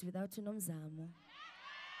made it without Nomzamo.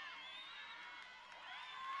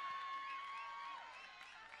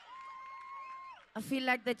 I feel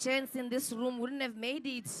like the chance in this room wouldn't have made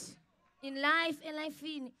it in life and life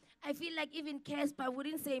in. I feel like even Casper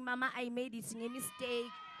wouldn't say, Mama, I made it, a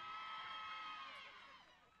mistake.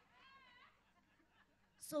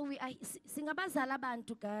 So we are Singabazala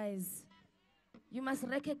Bantu, guys. You must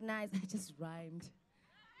recognize, I just rhymed.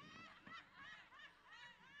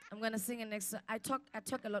 I'm gonna sing a next song. I talk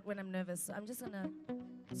a lot when I'm nervous, so I'm just gonna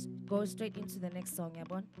go straight into the next song,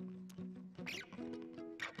 Yabon.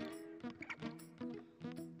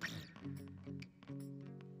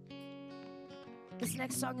 This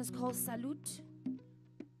next song is called Salute.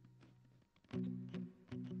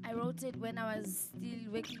 I wrote it when I was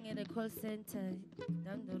still working at a call center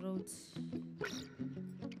down the road.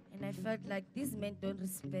 And I felt like these men don't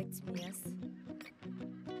respect me, yes?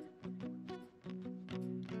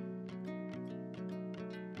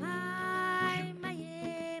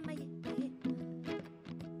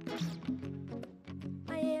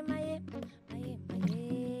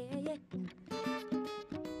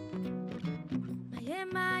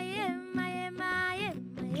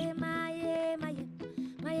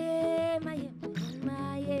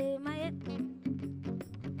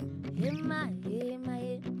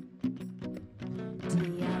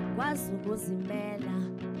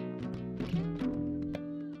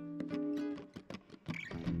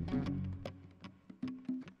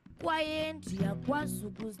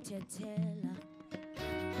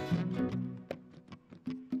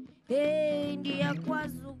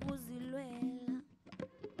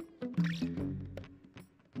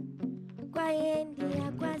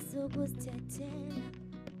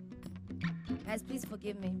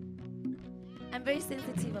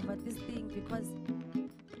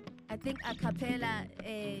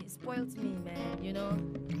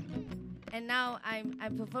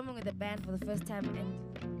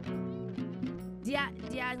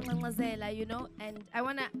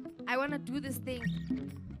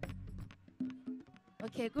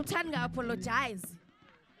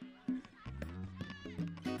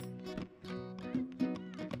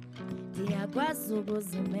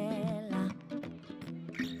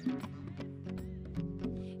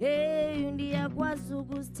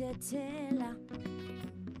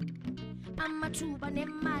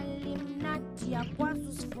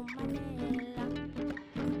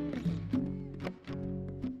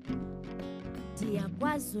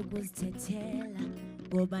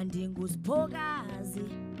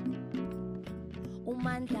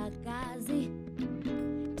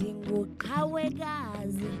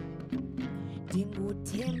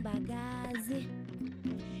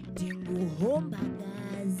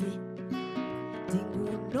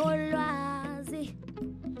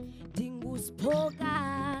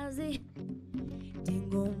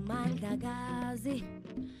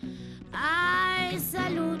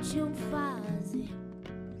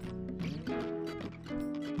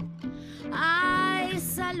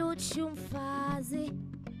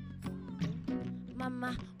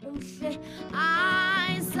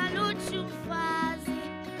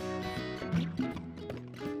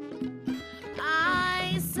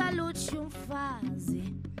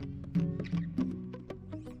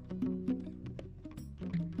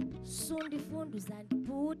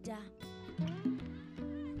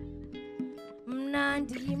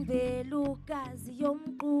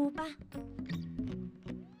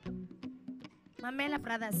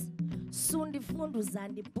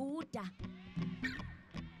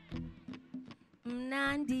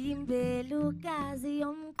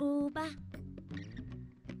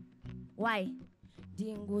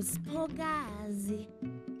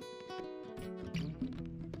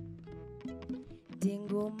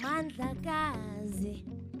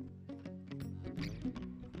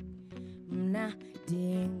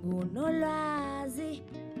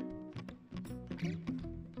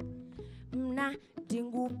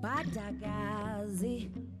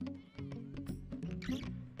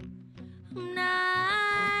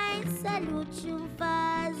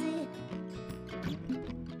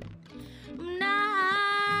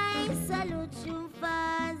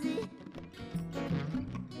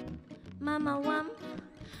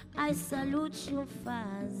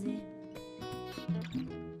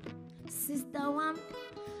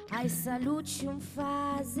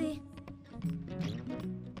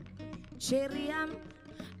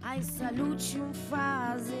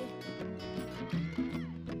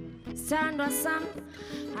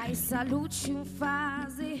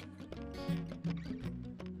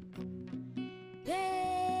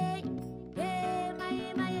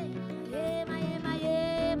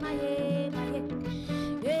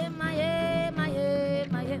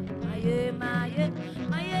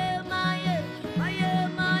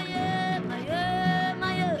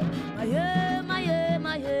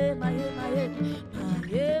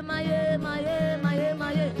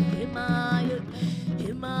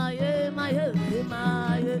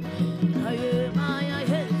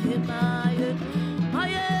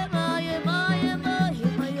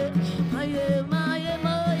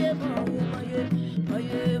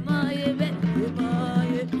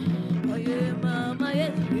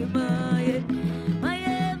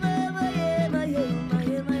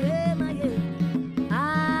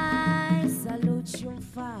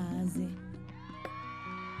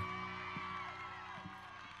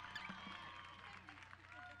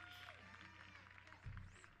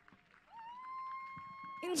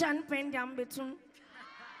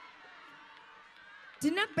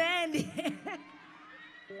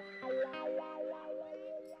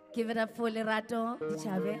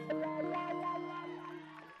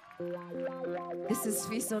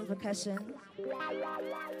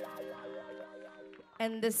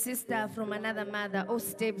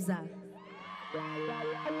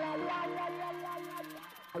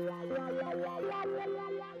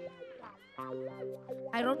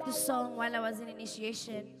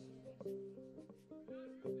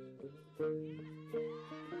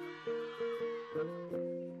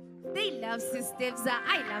 love systems.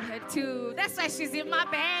 I love her too. That's why she's in my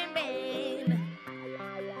band, babe.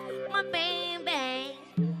 My band, babe.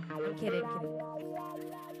 I'm kidding, I'm kidding.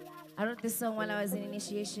 I wrote this song while I was in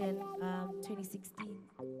initiation, 2016.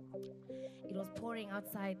 It was pouring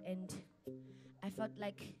outside and I felt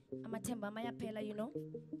like I'm a temba maya pela, you know?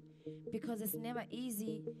 Because it's never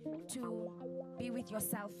easy to be with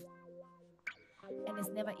yourself. And it's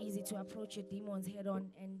never easy to approach your demons head on.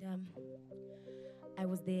 And I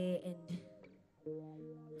was there and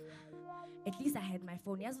at least I had my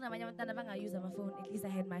phone. I use my phone. At least I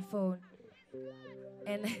had my phone.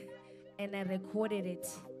 And I recorded it.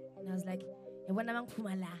 And I was like,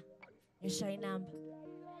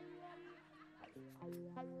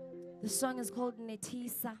 the song is called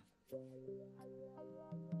Netisa.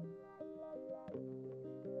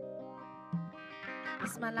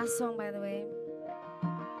 It's my last song, by the way.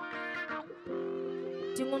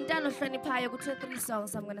 Tingumntana ohloniphayo kuthiwe 3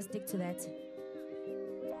 songs, so I'm gonna stick to that.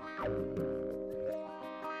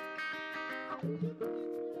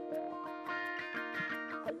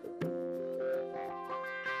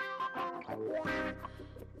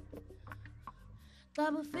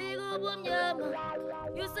 Xa bufika ubumnyama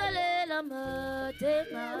yuselela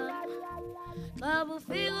matema. Xa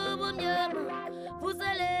bufika ubumnyama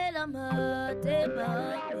vuselela matema.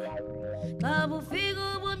 Xa bufika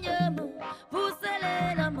ubumnyama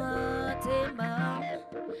vuselela matema.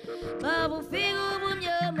 Xa bufika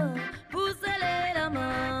ubumnyama vuselela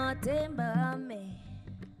matema me.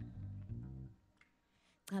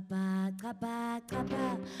 Kaba, kaba, kaba,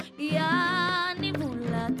 yani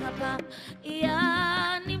bula kaba,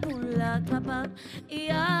 yani bula kaba,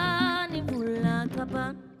 yani bula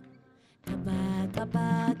kaba, kaba,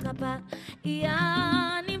 kaba, kaba,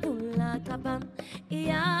 yani bula kaba,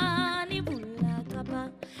 yani bula kaba,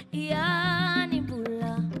 yani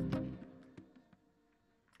bula.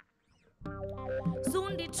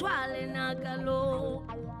 Sundi twale nagalo,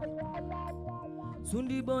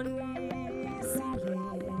 sundi bonisile.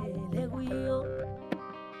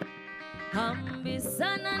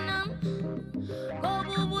 Hambisana nam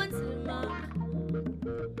kobu bunzima,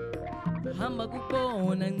 hamba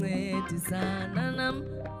kupona ncedisana nam.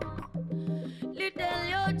 Little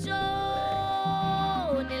yocho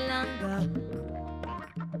nilanga,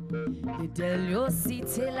 little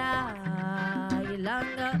yositela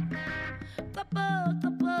ilanga. Kapa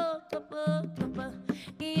kapa kapa kapa,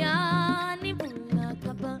 yani bula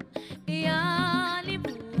kapa, yani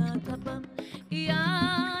bula kapa,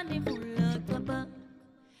 yani bula kapa,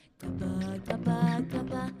 kapa kapa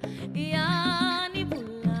kapa, yani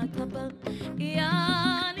bula kapa,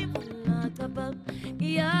 yani bula kapa,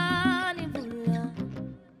 yani bula.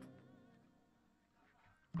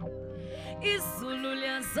 Izulu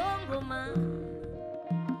liyazongoma,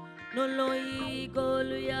 noloyiko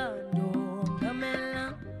luyandongamela.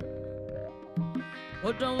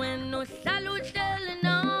 Kodwa wena uhlala uhleli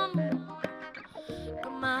nami,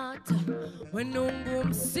 kamata wena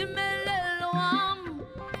ungumsimelelo wami.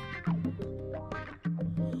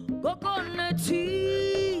 Kokona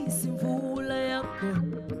chisi imvula yakho,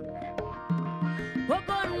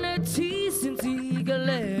 kokona chisi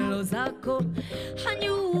intsikelelo zakho.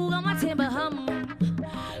 Hanyuka mathemba ham,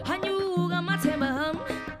 hanyuka mathemba ham,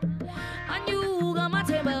 hanyuka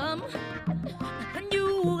mathemba ham,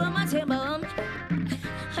 hanyuka mathemba ham.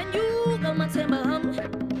 Hanyuka mathemba ham,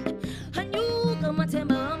 hanyuka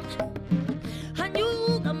mathemba ham,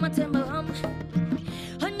 hanyuka mathemba ham,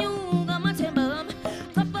 hanyuka mathemba ham.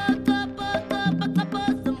 Kapa kapa kapa kapa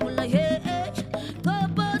zambula he,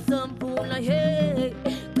 kapa zambula he,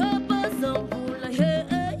 kapa zambula he,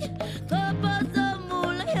 kapa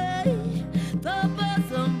zambula he, kapa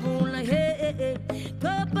zambula he,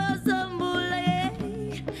 kapa zambula he,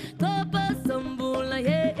 kapa zambula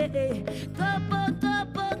he,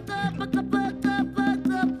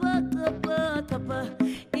 kapa.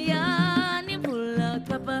 Yani bula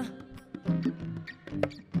kapa,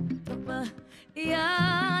 kapa,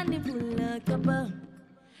 yani bula kapa,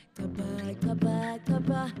 kapa, kapa,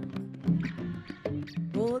 kapa,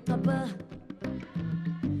 oh kapa,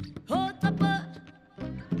 oh kapa,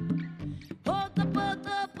 oh kapa,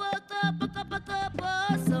 kapa, kapa, kapa, kapa,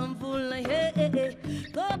 sambula he,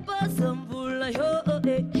 kapa sambula yo,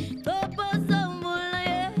 kapa sambula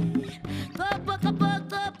ye, kapa, kapa,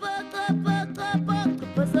 kapa, kapa, kapa,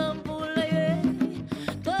 kapa sambula ye,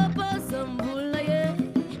 kapa sambula ye,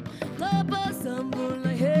 kapa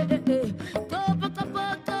sambula ye, kapa, kapa,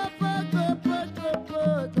 kapa, kapa, kapa,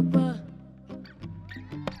 kapa.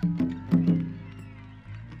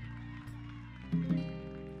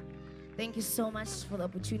 Thank you so much for the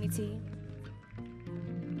opportunity.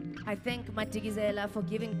 I thank Makizela for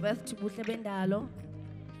giving birth to Buhle Bendalo.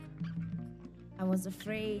 I was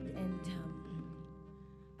afraid and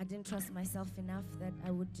I didn't trust myself enough that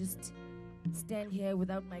I would just stand here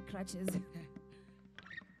without my crutches.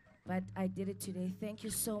 But I did it today. Thank you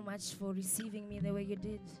so much for receiving me the way you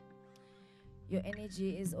did. Your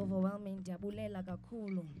energy is overwhelming. Ndiyabulela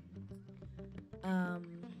kakhulu. I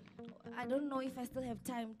don't know if I still have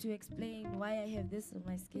time to explain why I have this on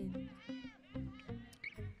my skin.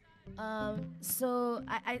 So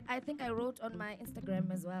I think I wrote on my Instagram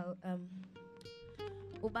as well.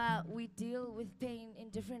 Uba, we deal with pain in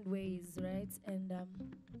different ways, right? And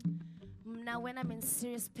now when I'm in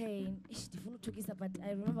serious pain, but I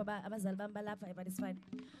remember abazali bami balapha, but it's fine.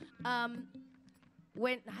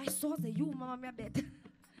 When I saw the you, mama, me bed.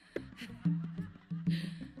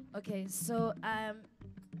 Okay, so I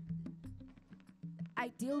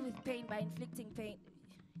deal with pain by inflicting pain.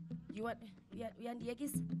 You want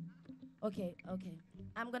Yandiyekis? Okay.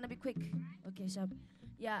 I'm gonna be quick. Okay, sharp.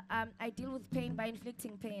 Yeah, I deal with pain by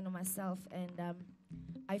inflicting pain on myself, and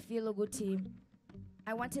I feel a good team.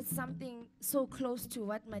 I wanted something so close to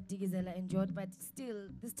what Makizela enjoyed, but still,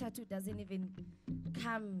 this tattoo doesn't even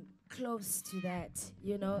come close to that,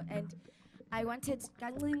 you know. And I wanted,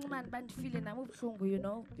 you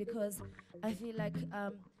know, because I feel like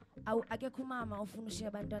akekho umama ofuna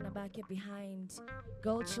ushiya abantwana bakhe behind,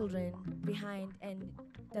 girl children behind, and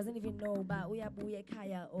doesn't even know ba uyabuya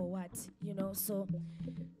ekhaya or what, you know. So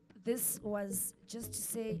this was just to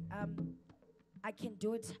say I can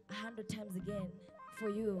do it 100 times again for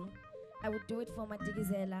you. I would do it for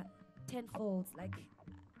Makizela tenfold. Like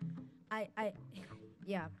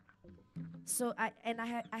yeah. So I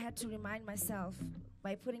had to remind myself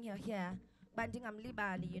by putting her here, banding am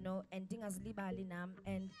libali, you know, and ding as libali nam.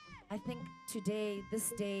 And I think today,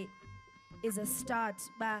 this day, is a start.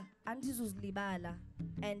 Ba andizuz libala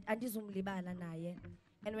and andizum libala naye.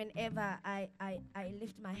 And whenever I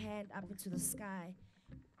lift my hand up into the sky,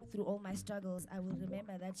 through all my struggles, I will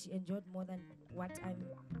remember that she enjoyed more than what I'm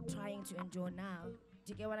trying to enjoy now.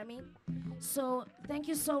 Do you get what I mean? So thank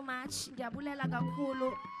you so much. Ndiyabulela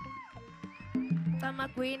kakhulu. Mama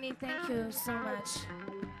Winnie, thank you so much.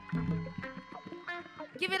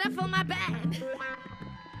 Give it up for my band.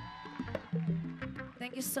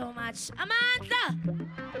 Thank you so much. Amanda!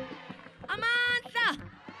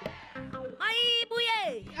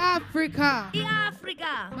 Maibuye! Africa!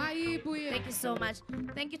 Africa! Maibuye! Thank you so much.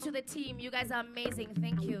 Thank you to the team. You guys are amazing.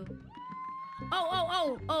 Thank you.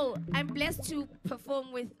 Oh, I'm blessed to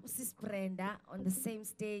perform with Sis Brenda on the same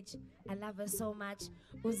stage. I love her so much.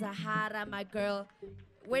 Zahara, my girl.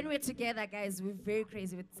 When we're together, guys, we're very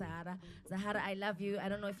crazy with Zahara. Zahara, I love you. I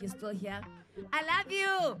don't know if you're still here. I love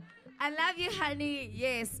you. I love you, honey.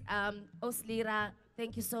 Yes. Oslira,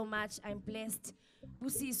 thank you so much. I'm blessed.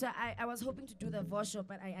 Busi, so I was hoping to do the voice show,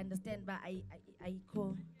 but I understand, but I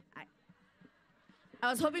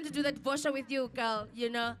was hoping to do that voice show with you, girl, you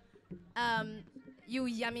know. You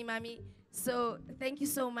yummy mommy. So thank you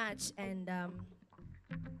so much, and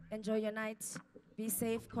enjoy your night. Be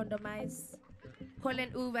safe, condomize. Call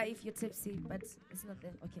an Uber if you're tipsy, but it's not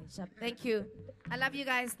there. Okay, sharp. Thank you. I love you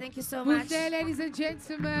guys. Thank you so much. Good day, ladies and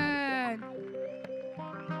gentlemen.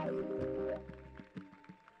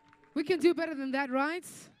 We can do better than that, right?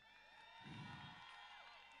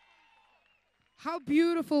 How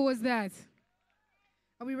beautiful was that?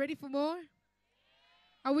 Are we ready for more?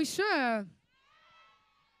 Are we sure?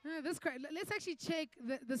 Let's actually check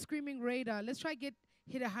the screaming radar. Let's try hit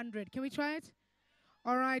 100. Can we try it?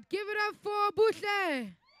 All right, give it up for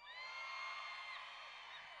Buhle.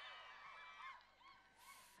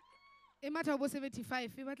 Imata was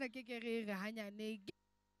 75.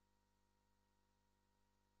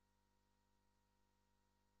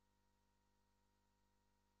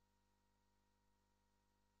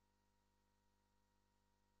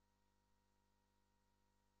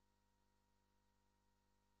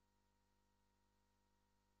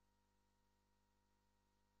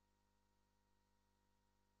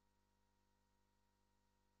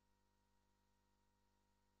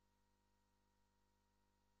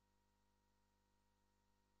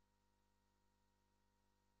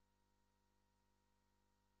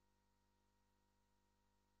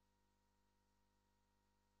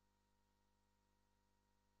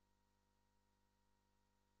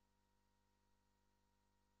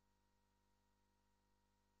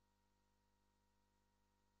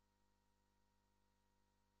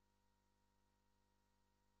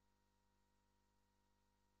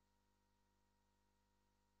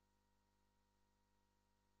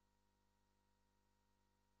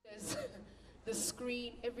 The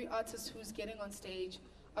screen, every artist who's getting on stage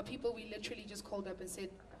are people we literally just called up and said,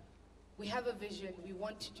 we have a vision, we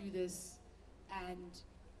want to do this, and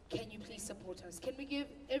can you please support us? Can we give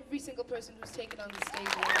every single person who's taken on the stage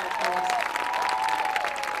a round of applause?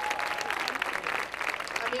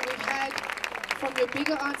 I mean, we've had, from your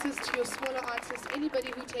bigger artists to your smaller artists,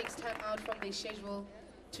 anybody who takes time out from their schedule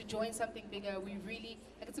to join something bigger, we really,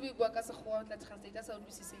 I can say we work as a whole, let's translate, that's how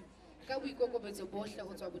we say. Ka we go go betso bohle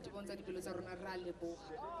go tswa botebong tsa dipelo tsa rona ra leboga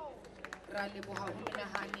ho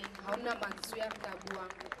menahane ha ona mantswe ya ka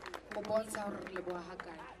buang go bontsha hore re leboga ha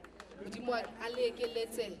kae modimo a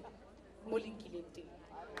lekeletse mo linkileng teng.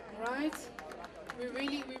 Right, we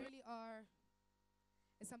really are.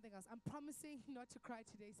 It's something else. I'm promising not to cry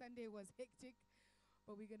today. Sunday was hectic,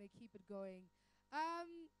 but we're gonna keep it going.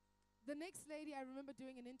 The next lady, I remember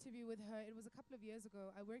doing an interview with her. It was a couple of years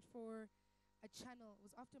ago. I worked for a channel. It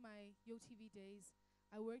was after my YoTV days.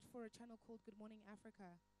 I worked for a channel called Good Morning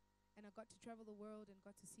Africa, and I got to travel the world and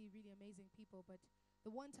got to see really amazing people. But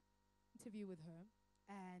the one time interview with her,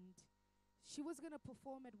 and she was going to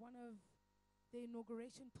perform at one of the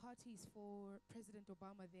inauguration parties for President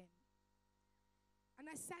Obama then. And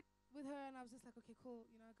I sat with her and I was just like, okay, cool,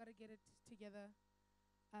 you know, I got to get it together.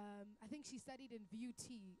 I think she studied in VUT,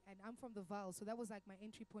 and I'm from the Val, so that was like my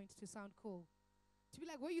entry point to sound cool. To be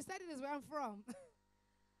like, where you studied is where I'm from.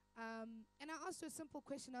 And I asked her a simple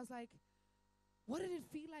question. I was like, what did it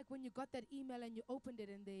feel like when you got that email and you opened it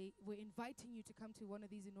and they were inviting you to come to one of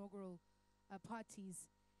these inaugural parties?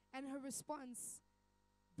 And her response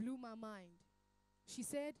blew my mind. She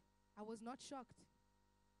said, I was not shocked.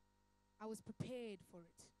 I was prepared for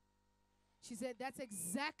it. She said, that's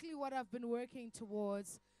exactly what I've been working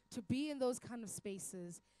towards, to be in those kind of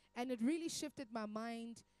spaces. And it really shifted my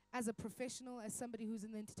mind as a professional, as somebody who's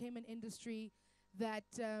in the entertainment industry, that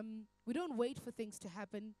we don't wait for things to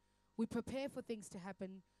happen. We prepare for things to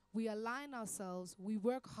happen. We align ourselves. We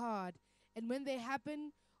work hard. And when they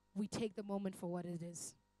happen, we take the moment for what it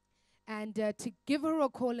is. And to give her a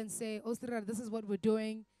call and say, Ostara, this is what we're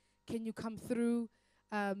doing. Can you come through?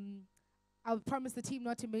 I promised the team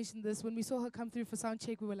not to mention this. When we saw her come through for sound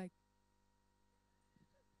check, we were like,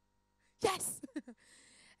 yes!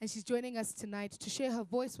 And she's joining us tonight to share her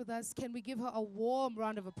voice with us. Can we give her a warm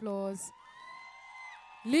round of applause?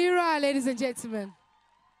 Lyra, ladies and gentlemen.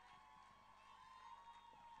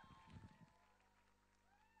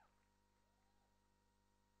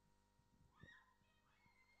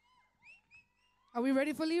 Are we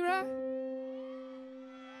ready for Lyra?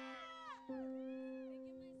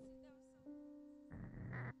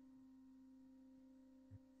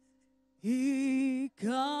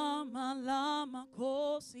 Igama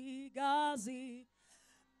lamakosigazi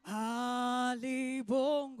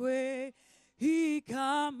alibongwe.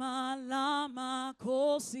 Igama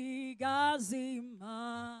lamakosigazi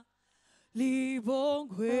ma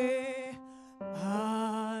libongwe.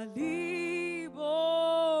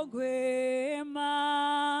 Alibongwe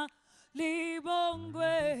ma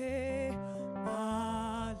libongwe.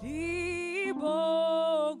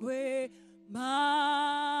 Alibongwe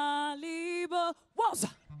ma libo. Woza.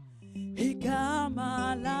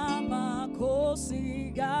 Igama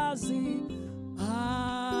lamakosigazi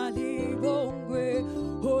alibongwe.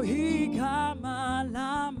 Oh, igama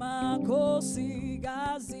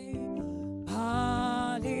lamakosigazi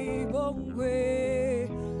alibongwe.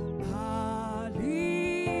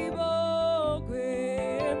 Alibongwe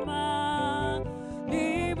ma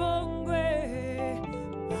libongwe.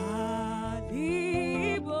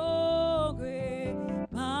 Alibongwe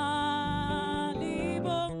ma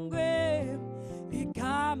libongwe.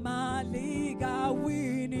 Igama liga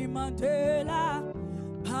Winnie Mandela.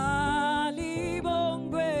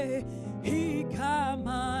 Alibongwe.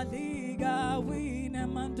 Igama liga Winnie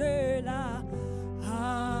Mandela.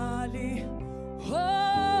 Ali,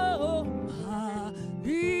 oh,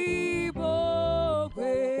 alibongwe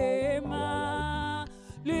ma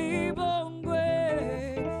libongwe.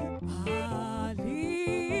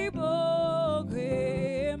 Alibongwe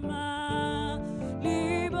ma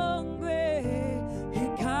libongwe.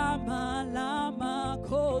 Igama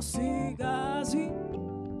lamakosigazi.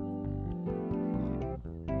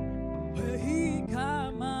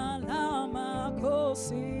 Igama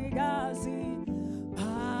lamakosigazi.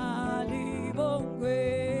 Alibongwe,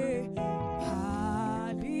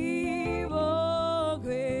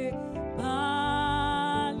 alibongwe,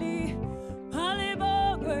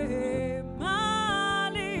 alibongwe,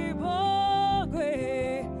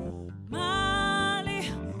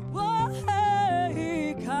 malibongwe,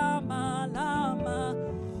 kamalama,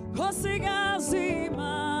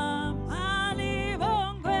 kosigazima,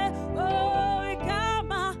 alibongwe, oh,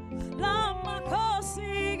 kamalama,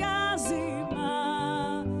 kosigazima.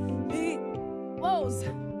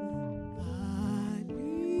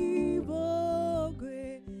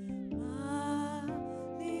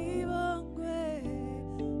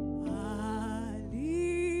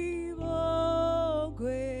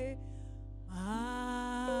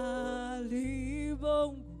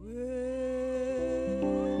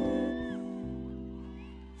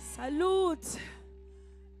 Salute.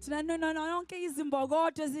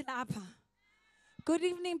 Good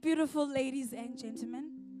evening, beautiful ladies and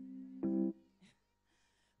gentlemen.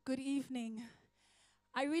 Good evening.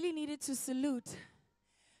 I really needed to salute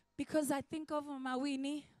because I think of Mama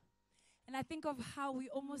Winnie and I think of how we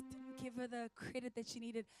almost didn't give her the credit that she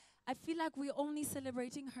needed. I feel like we're only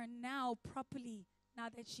celebrating her now properly now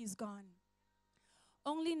that she's gone.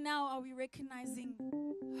 Only now are we recognizing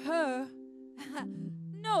her.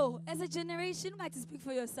 No, as a generation, you might speak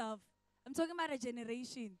for yourself. I'm talking about a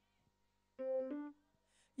generation.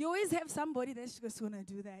 You always have somebody that's just going to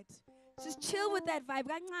do that. Just chill with that vibe.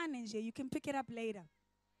 You can pick it up later.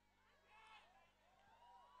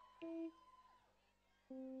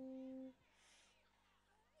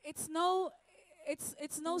 It's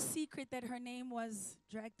no secret that her name was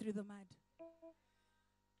dragged through the mud.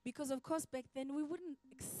 Because of course back then we wouldn't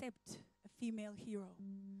accept a female hero.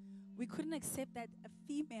 We couldn't accept that a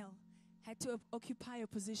female had to occupy a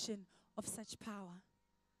position of such power.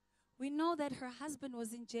 We know that her husband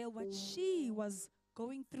was in jail, but she was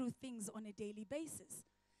going through things on a daily basis.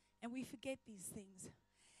 And we forget these things.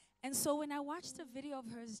 And so when I watched a video of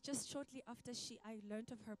hers just shortly after I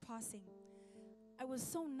learned of her passing, I was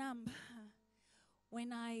so numb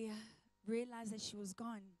when I realized that she was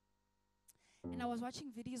gone. And I was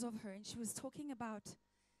watching videos of her, and she was talking about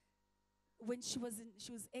when she was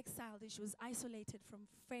exiled and she was isolated from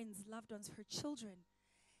friends, loved ones, her children,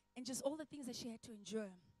 and just all the things that she had to endure.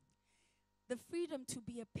 The freedom to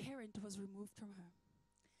be a parent was removed from her.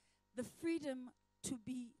 The freedom to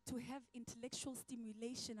have intellectual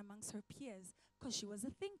stimulation amongst her peers, because she was a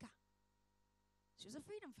thinker. She was a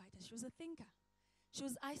freedom fighter. She was a thinker. She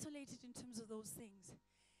was isolated in terms of those things.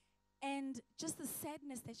 And just the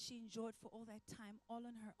sadness that she endured for all that time, all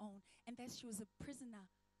on her own, and that she was a prisoner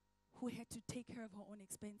who had to take care of her own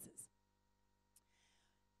expenses.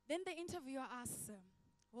 Then the interviewer asks her,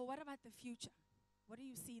 well, what about the future? What do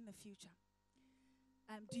you see in the future?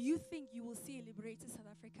 Do you think you will see a liberated South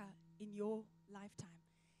Africa in your lifetime?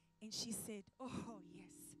 And she said, oh,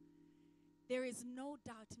 yes. There is no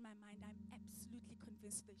doubt in my mind. I'm absolutely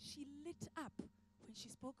convinced that she lit up when she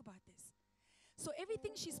spoke about this. So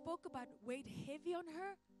everything she spoke about weighed heavy on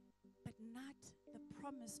her, but not the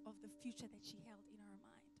promise of the future that she held in her mind.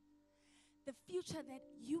 The future that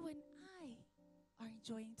you and I are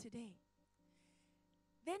enjoying today.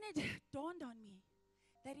 Then it dawned on me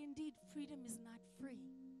that indeed freedom is not free.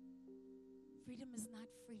 Freedom is not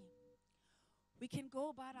free. We can go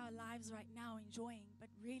about our lives right now enjoying, but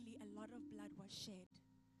really a lot of blood was shed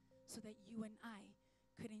so that you and I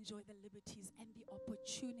could enjoy the liberties and the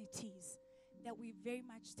opportunities that we very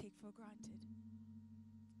much take for granted.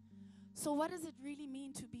 So what does it really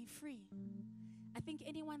mean to be free? I think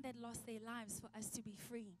anyone that lost their lives for us to be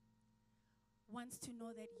free wants to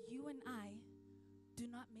know that you and I do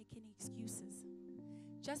not make any excuses.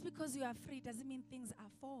 Just because you are free doesn't mean things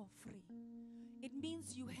are for free. It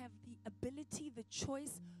means you have the ability, the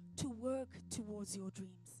choice to work towards your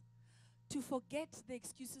dreams, to forget the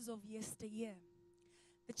excuses of yesteryear.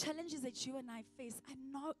 The challenges that you and I face are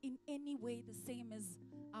not in any way the same as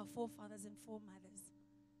our forefathers and foremothers.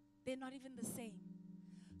 They're not even the same.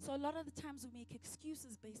 So a lot of the times we make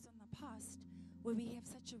excuses based on the past where we have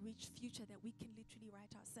such a rich future that we can literally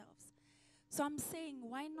write ourselves. So I'm saying,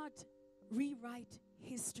 why not rewrite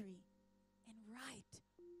history and write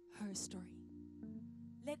her story?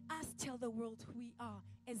 Let us tell the world who we are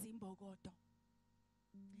as Imbogodo.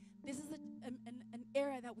 This is an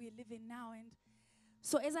era that we live in now, and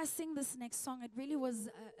so as I sing this next song, it really was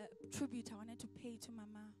a tribute I wanted to pay to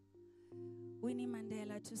Mama Winnie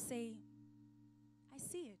Mandela, to say, I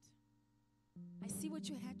see it. I see what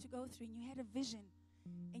you had to go through, and you had a vision,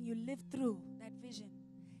 and you lived through that vision.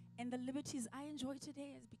 And the liberties I enjoy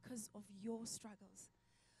today is because of your struggles.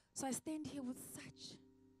 So I stand here with such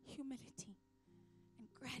humility and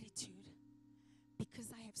gratitude because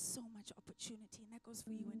I have so much opportunity, and that goes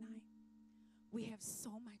for you and I. We have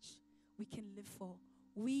so much we can live for.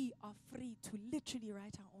 We are free to literally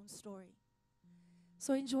write our own story.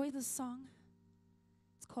 So enjoy this song.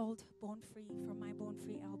 It's called Born Free from my Born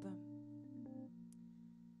Free album.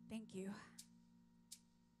 Thank you.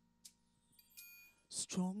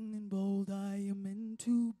 Strong and bold I am meant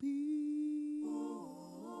to be.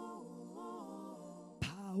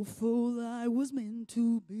 Powerful I was meant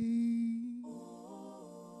to be.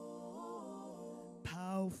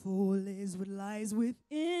 Powerful is what lies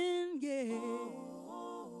within, yeah.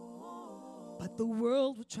 But the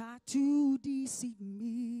world will try to deceive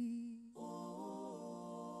me.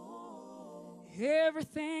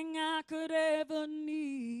 Everything I could ever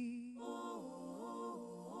need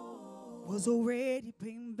was already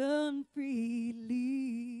being burned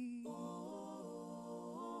freely.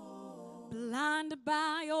 Blinded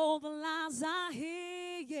by all the lies I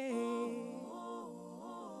hear, yeah.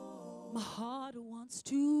 My heart wants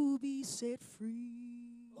to be set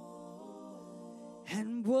free.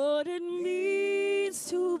 And what it means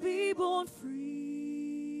to be born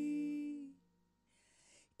free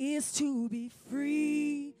is to be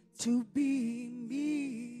free, to be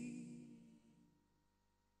me.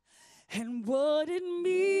 And what it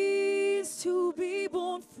means to be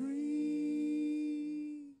born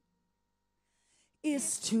free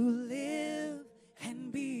is to live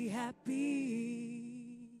and be happy.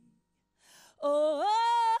 Oh,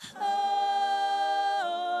 oh,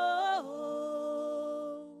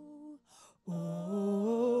 oh,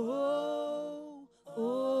 oh, oh,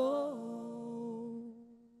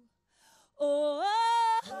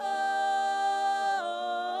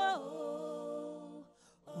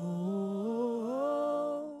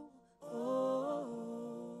 oh,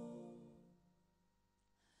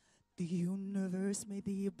 the universe made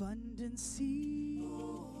the abundant sea.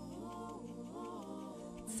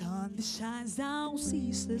 Sun that shines down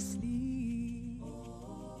ceaselessly.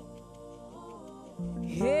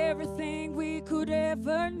 Everything we could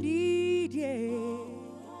ever need, yeah,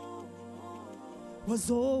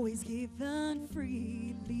 was always given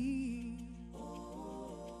freely.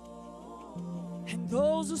 And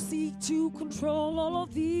those who seek to control all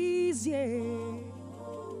of these, yeah,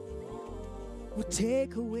 will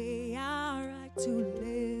take away our right to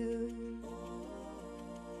live.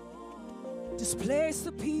 Displace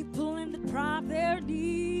the people and deprive their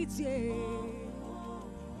needs, yeah.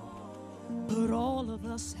 But all of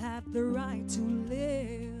us have the right to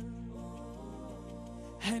live.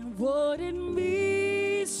 And what it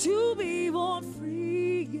means to be born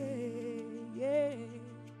free, yeah, yeah,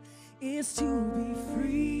 is to be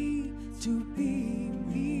free, to be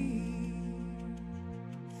me.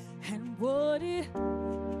 And what it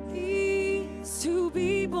means to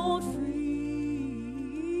be born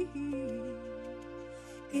free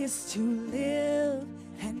is to live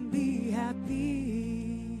and be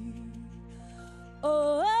happy.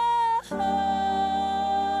 Oh, oh,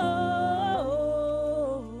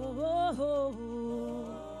 oh, oh,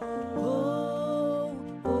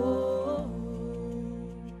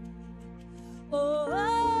 oh,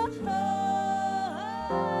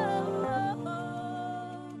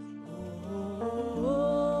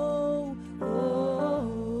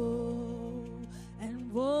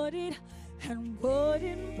 and what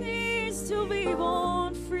it means to be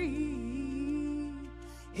born free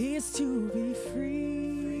is to be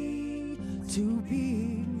free, to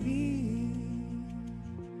be me.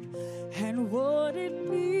 And what it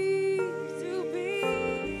means to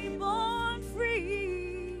be born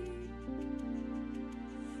free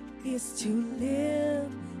is to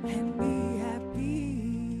live and be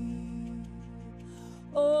happy.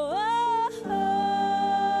 Oh,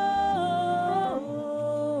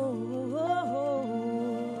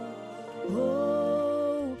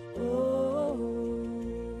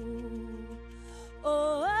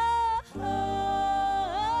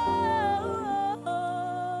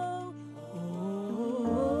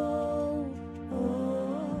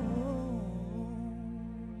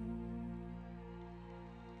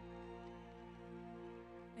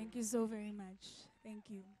 Thank you so very much. Thank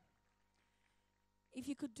you. If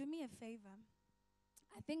you could do me a favor,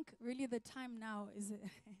 I think really the time now is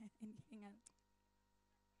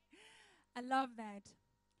I love that.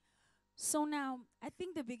 So now, I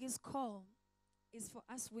think the biggest call is for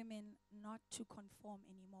us women not to conform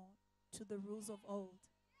anymore to the rules of old.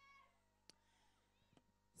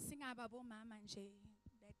 Singababo mama nje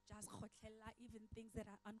that just khotlela even things that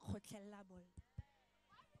are unkhotellable.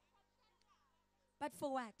 But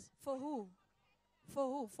for what? For who? For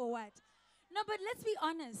who? For what? No, but let's be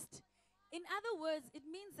honest. In other words, it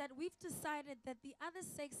means that we've decided that the other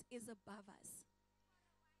sex is above us.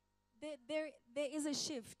 There is a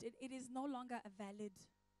shift. It is no longer a valid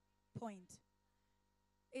point.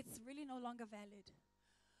 It's really no longer valid.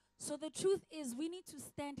 So the truth is, we need to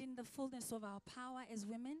stand in the fullness of our power as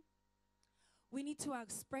women. We need to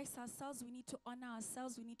express ourselves. We need to honor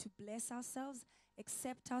ourselves. We need to bless ourselves,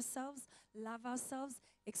 accept ourselves, love ourselves,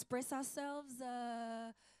 express ourselves,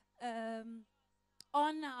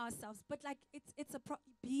 honor ourselves. But like it's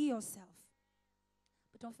be yourself.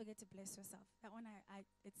 But don't forget to bless yourself. That one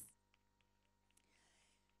it's.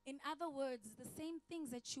 In other words, the same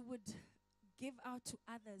things that you would give out to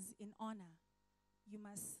others in honor, you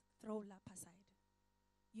must throw lap aside.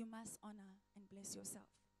 You must honor and bless yourself.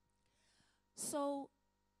 So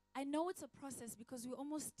I know it's a process because we're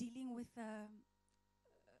almost dealing with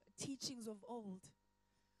teachings of old.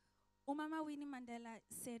 Mama Winnie Mandela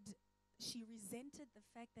said she resented the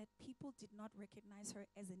fact that people did not recognize her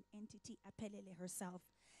as an entity, apelele herself.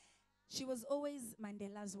 She was always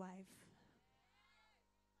Mandela's wife.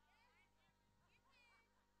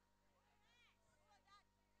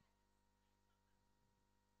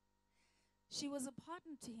 She was a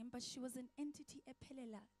partner to him, but she was an entity,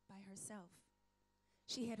 apelele, by herself.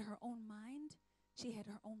 She had her own mind. She had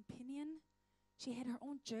her own opinion. She had her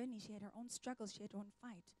own journey. She had her own struggles. She had her own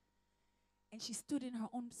fight. And she stood in her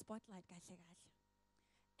own spotlight, kahle kahle.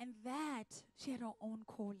 And that, she had her own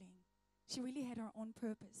calling. She really had her own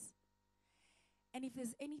purpose. And if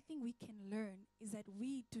there's anything we can learn, is that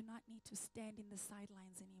we do not need to stand in the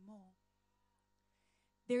sidelines anymore.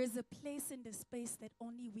 There is a place in the space that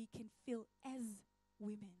only we can fill as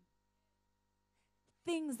women.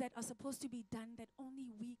 Things that are supposed to be done that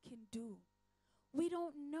only we can do. We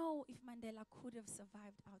don't know if Mandela could have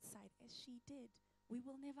survived outside as she did. We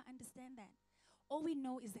will never understand that. All we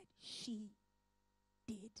know is that she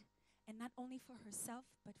did. And not only for herself,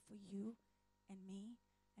 but for you and me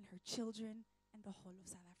and her children and the whole of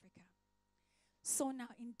South Africa. So now,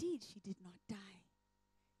 indeed, she did not die.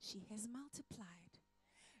 She has multiplied.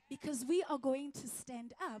 Because we are going to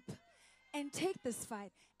stand up and take this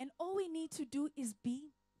fight. And all we need to do is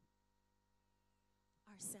be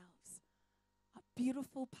ourselves. Our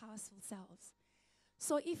beautiful, powerful selves.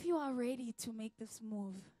 So if you are ready to make this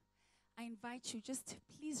move, I invite you just to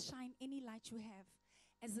please shine any light you have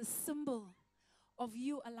as a symbol of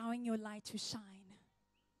you allowing your light to shine.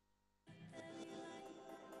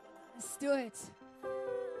 Let's do it.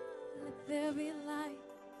 Let there be light.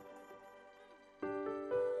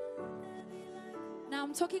 Now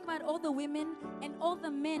I'm talking about all the women and all the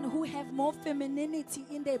men who have more femininity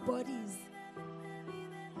in their bodies.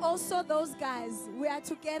 Also those guys, we are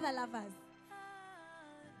together, lovers.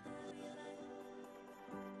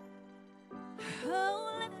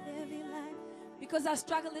 Oh, let there be light. Because our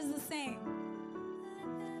struggle is the same.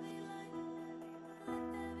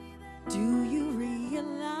 Do you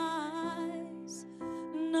realize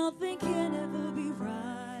nothing can ever be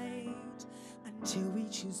right until we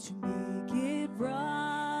choose to make it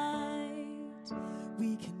right?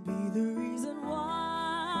 We can be the reason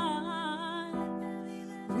why.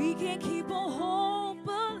 We can keep our hope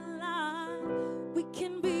alive. We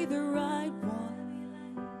can be the right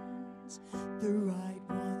ones,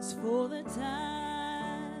 for the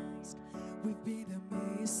task. We've been a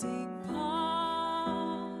missing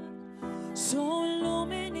part. So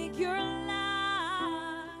illuminate your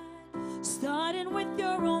light, starting with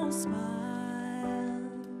your own smile.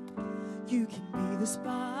 You can be the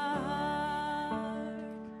spark.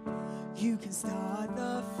 You can start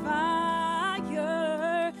the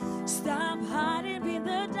fire. Stop hiding in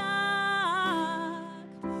the dark.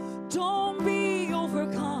 Don't be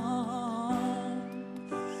overcome.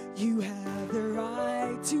 You have the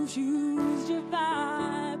right to choose your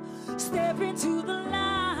vibe. Step into the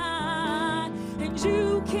light, and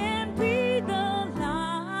you can be the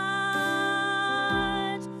light.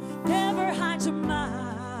 Never hide your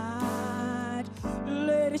mind.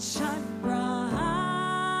 Let it shine bright.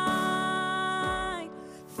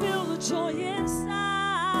 Feel the joy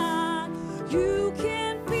inside. You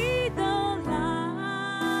can be the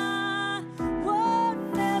light. Whoa,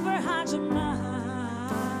 never hide your mind.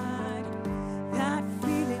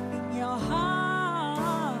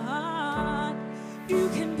 You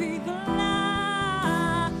can be the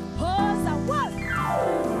light. Oh, so what?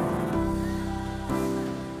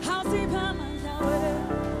 How deep am I now?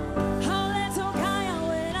 How little can you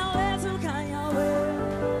wait? How little can you wait?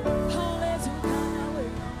 How little can you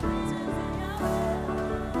wait?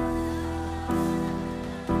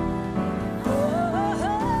 Oh, oh,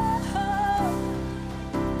 oh,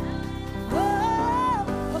 oh, oh, oh.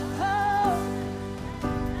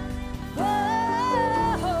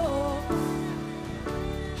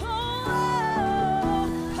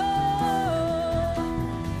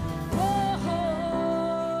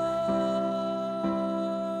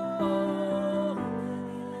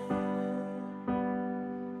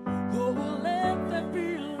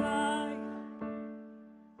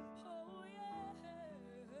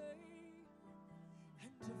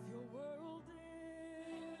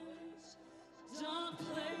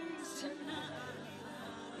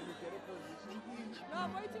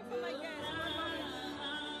 I'm waiting for my guest.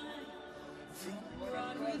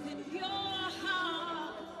 Run within your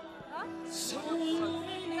heart. Huh? So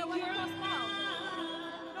Yeah, when it goes now.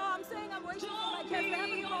 No, I'm saying I'm waiting for my guest. They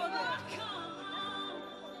haven't called yet.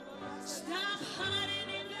 Stop hiding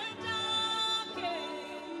in the dark.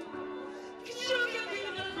 'Cause you can be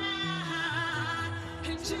the light.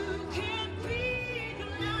 And you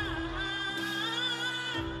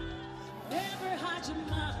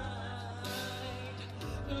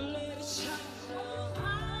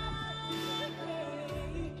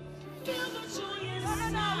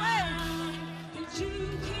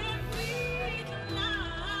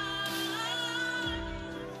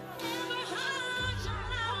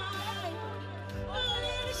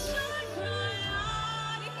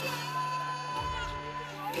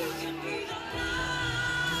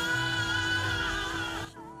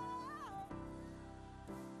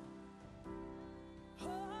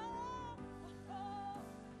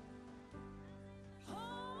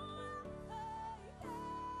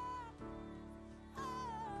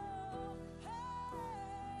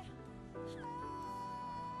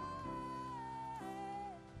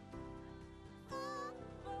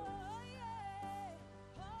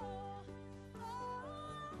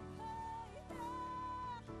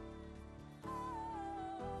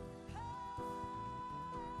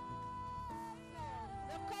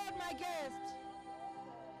my guest.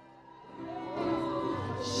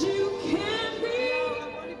 You can be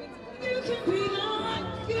like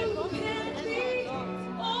you can be,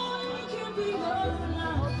 or you can be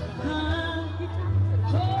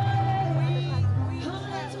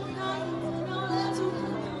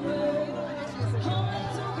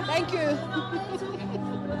Thank you.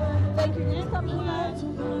 Thank you. Can you come here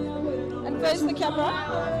and face the camera?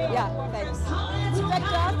 Yeah, thanks. Back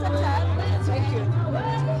just a tad. Thank you.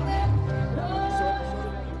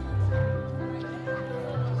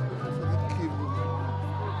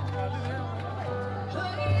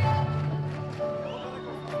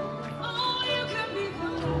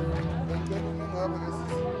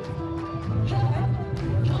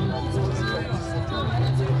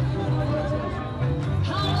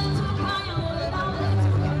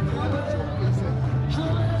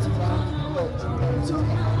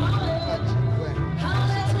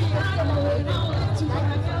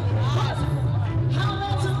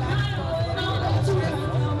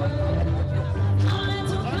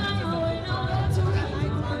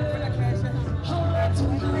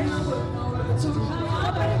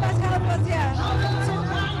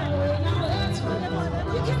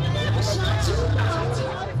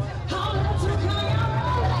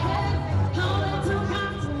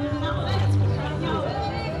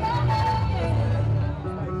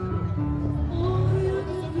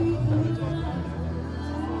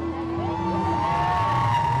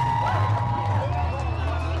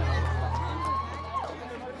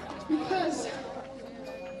 Because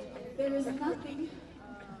there is nothing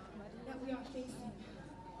that we are facing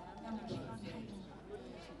that we cannot handle.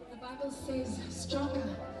 The Bible says stronger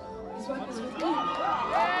is what is within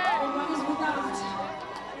than what is without.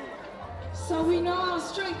 So we know our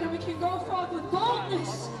strength and we can go forth with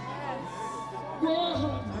boldness. Whoa,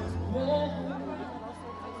 whoa.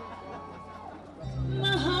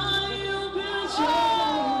 My heart will build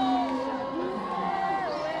you.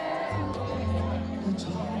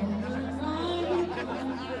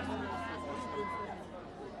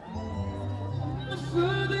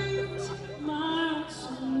 Further you take my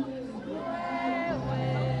soul,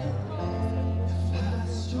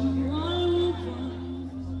 faster I will run.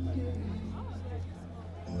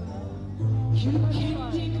 You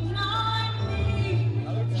can deny me,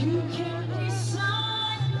 you can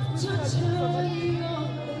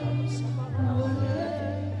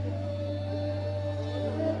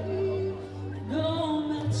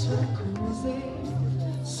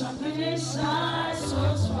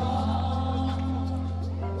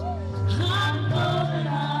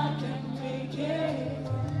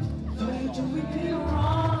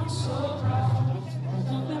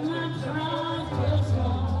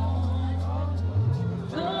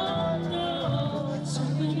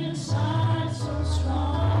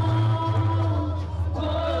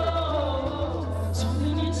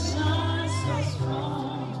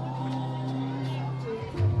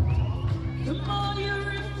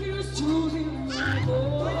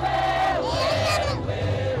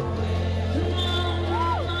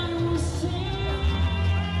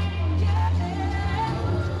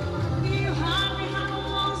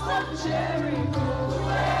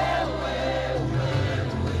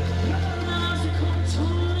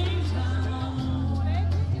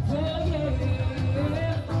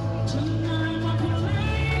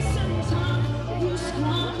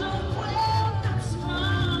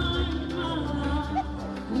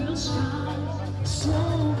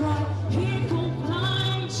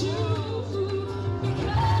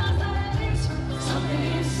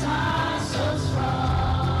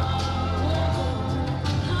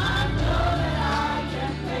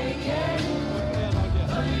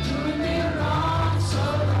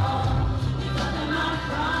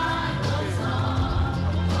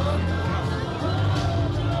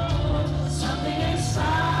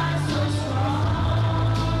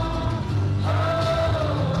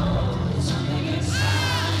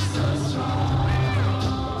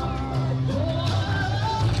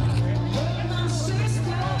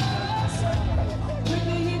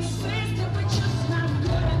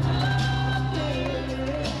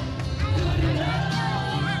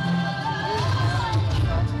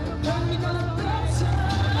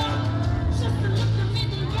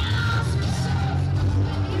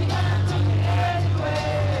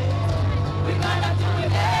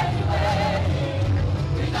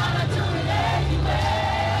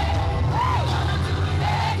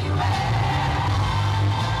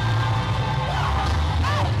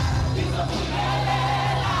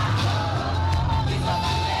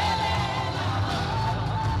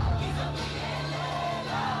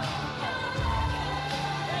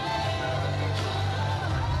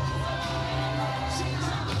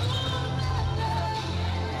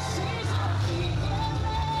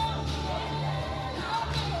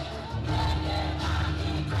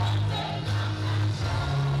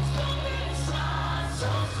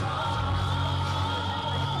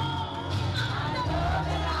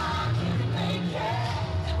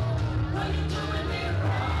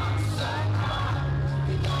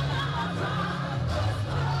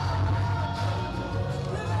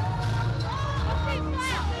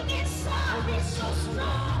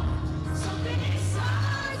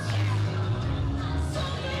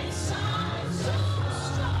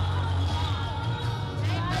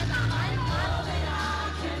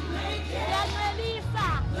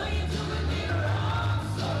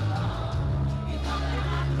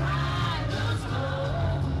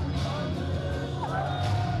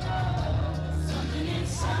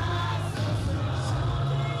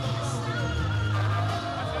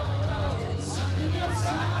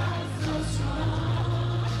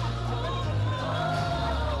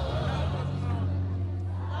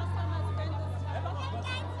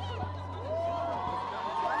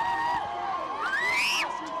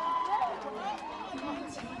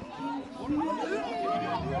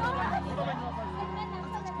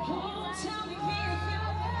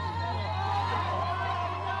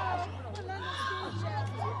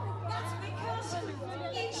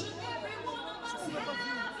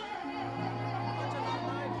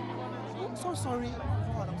So sorry.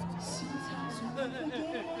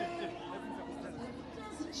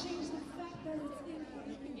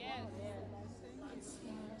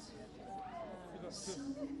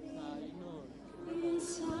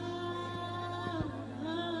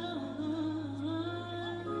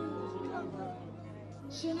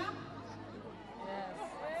 Chin up.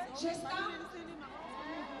 Yes. Chest down.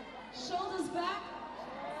 Shoulders back.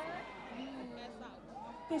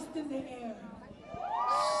 Fist in the air.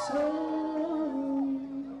 So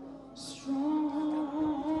strong.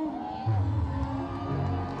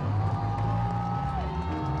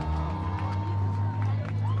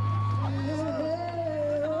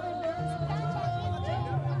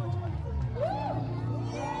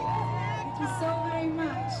 Thank you so very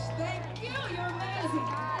much. Thank you. You're amazing.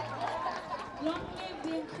 Long live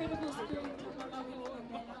the incredible spirit of Mama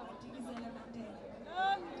Winnie, Makizela-Mandela.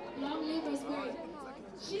 Long live her spirit.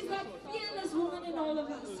 She's that fearless woman in all of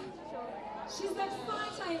us. She's that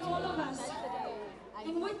fighter in all of us.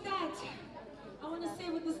 And with that, I want to say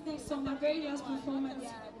with this next song, my very last performance,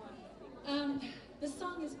 the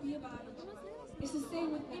song is Be About It. It's to say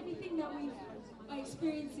with everything that we are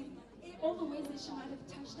experiencing, in all the ways that she might have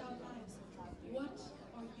touched our lives, what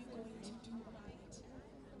are you going to do about it?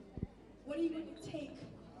 What are you going to take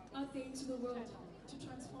out there into the world to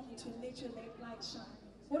transform it, to let your light shine?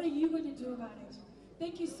 What are you going to do about it?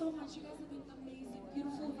 Thank you so much. You guys have been amazing.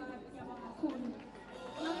 Beautiful vibe.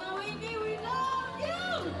 Mama Winnie, we love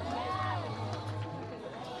you!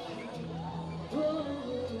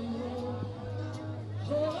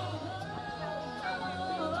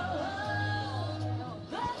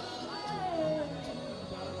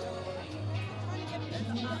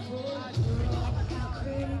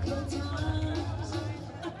 Critical times,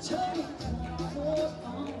 I turn it for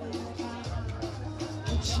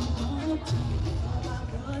what you gonna do about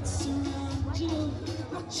what's around you?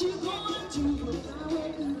 What you gonna do without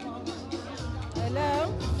waiting on my mind? Hello?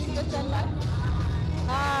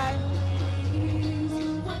 Hi.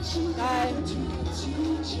 What you Hi. gonna do to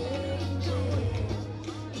change it?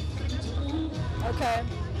 Okay.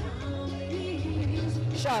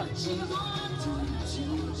 Sure. What you gonna do to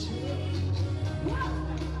change it?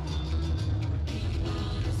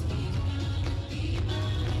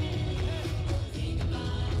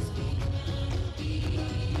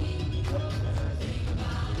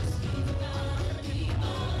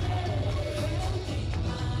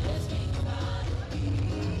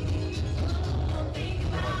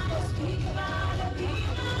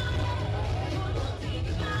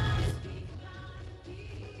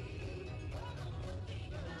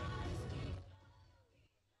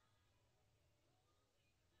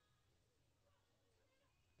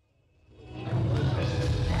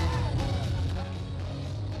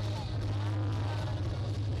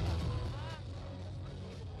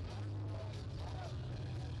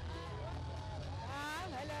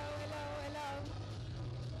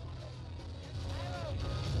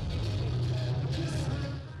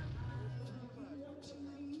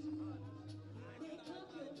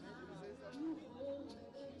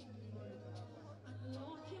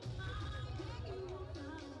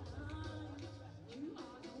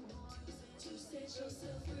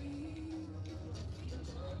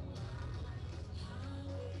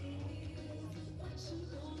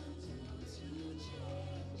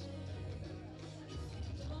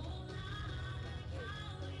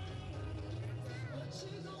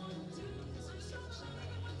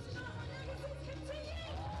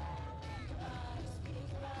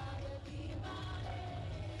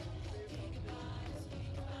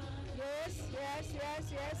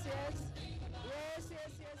 yes, yes. Yes,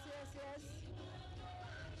 yes, yes, yes, yes.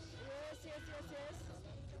 Yes, yes, yes, yes.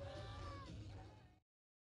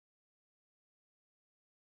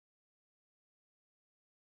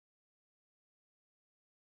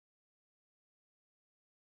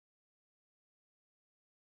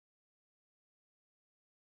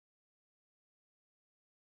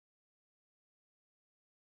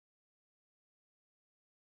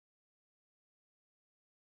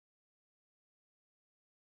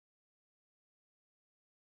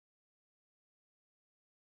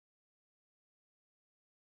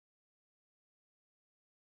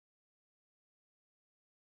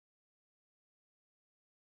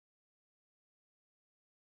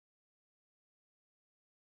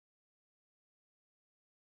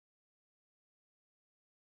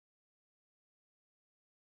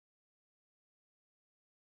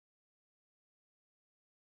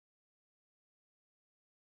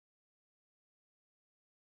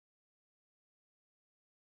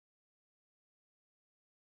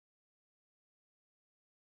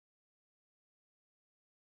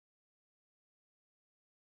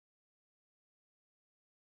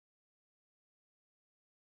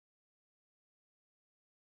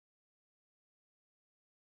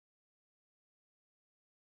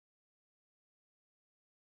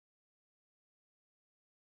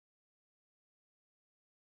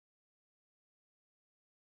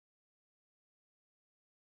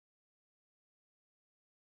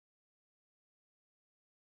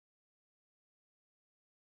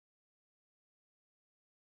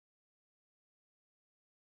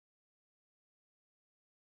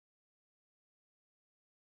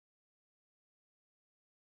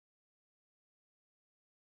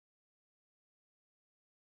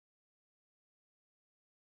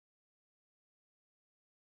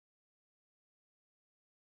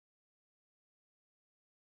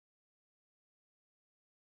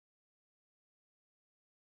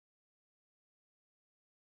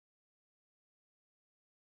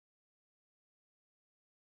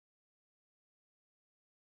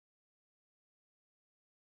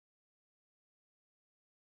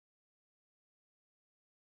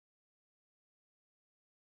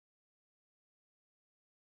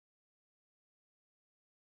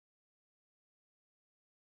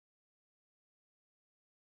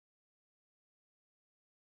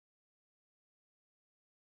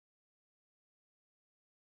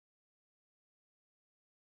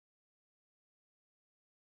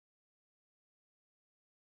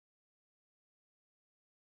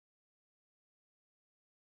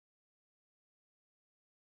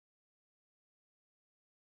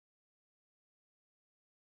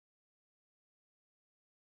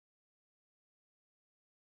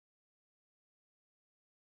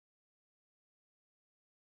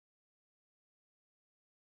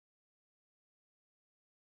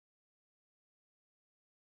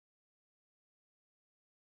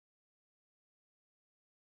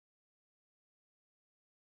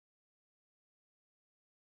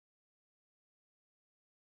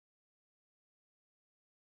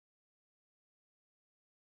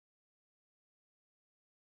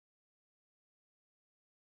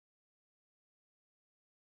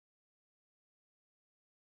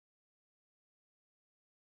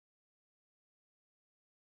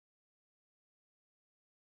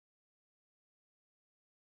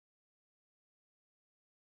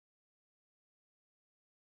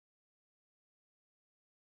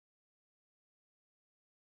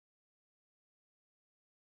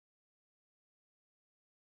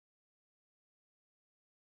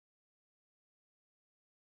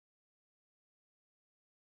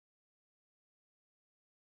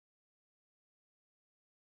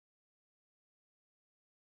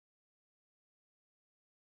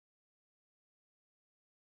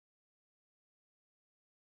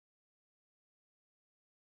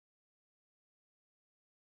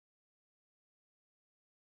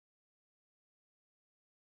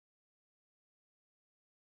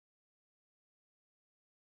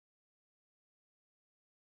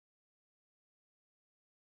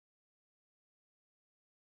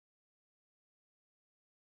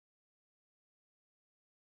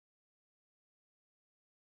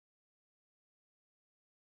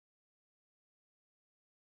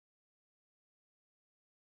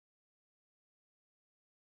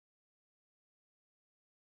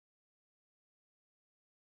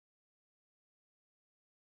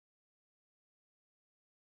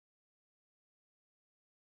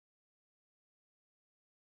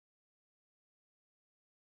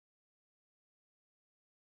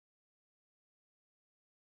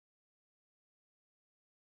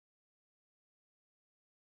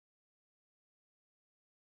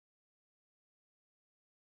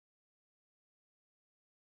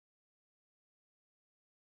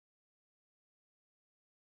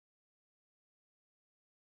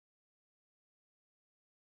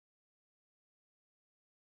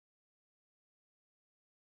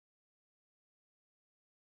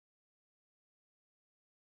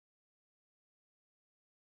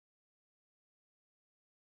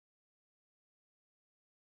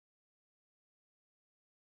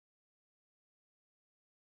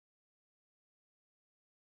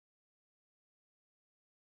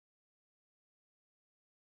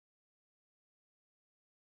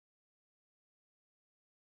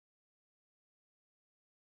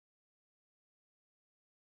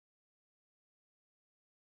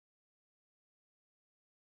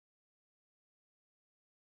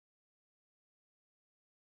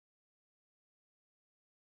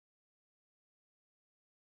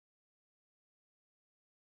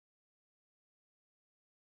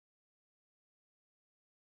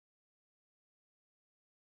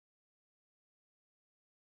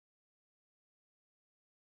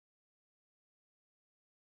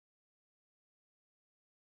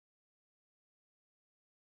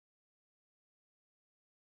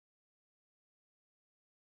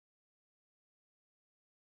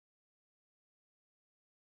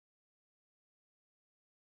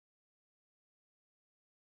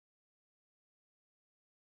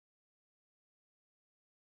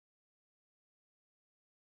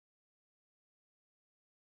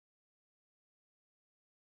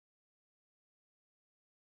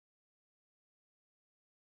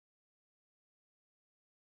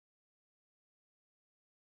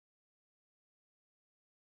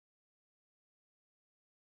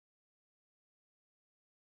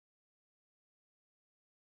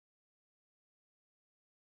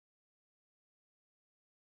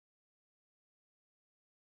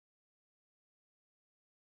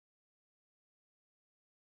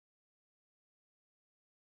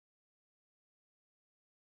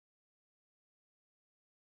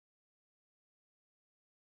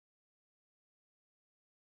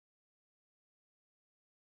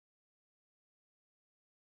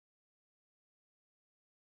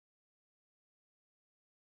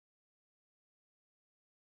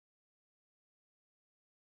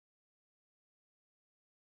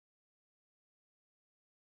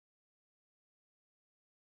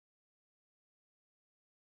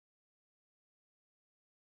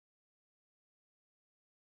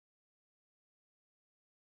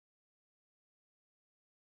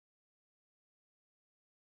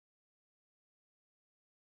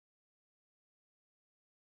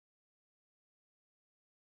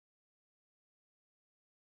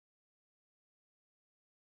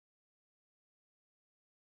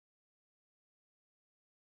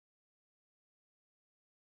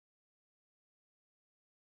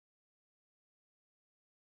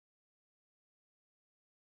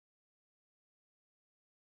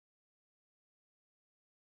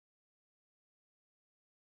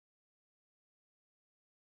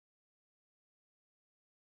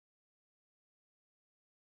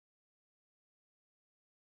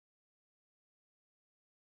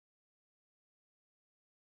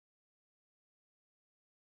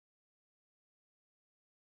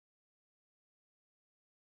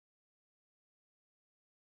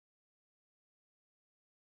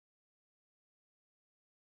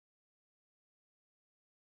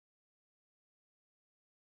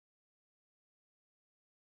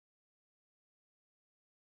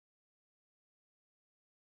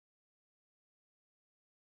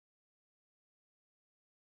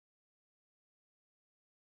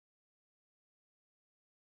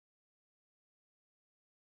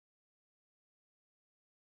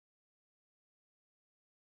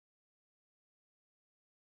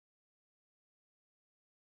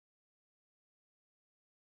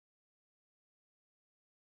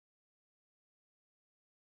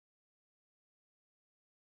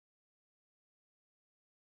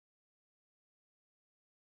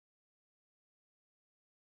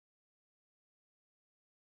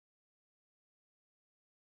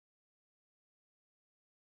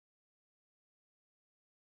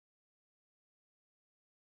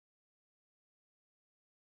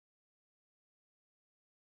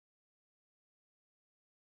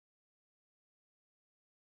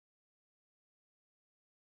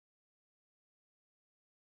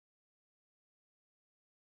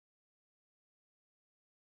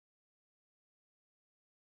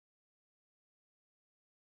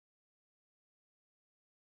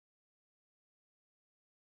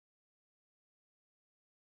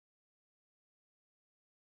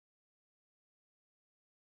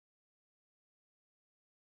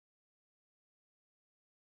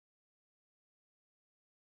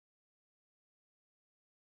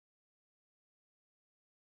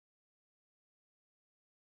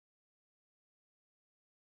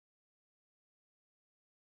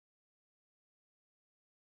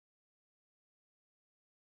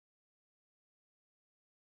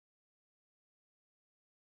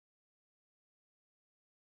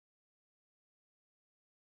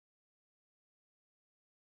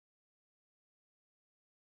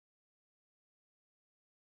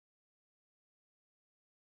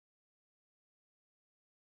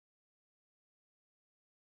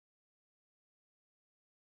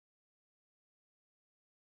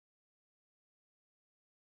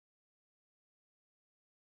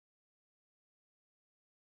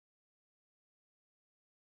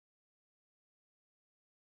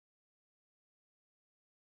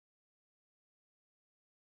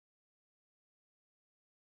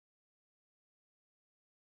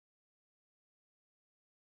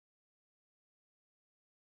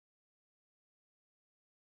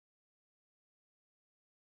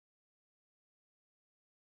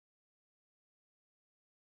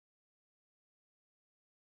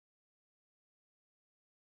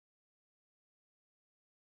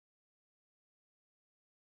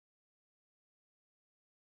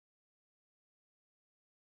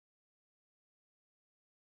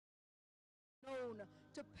 known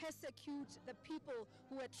to persecute the people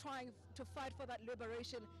who were trying to fight for that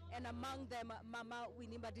liberation, and among them Mama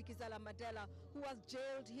Winnie Makizela-Mandela, who was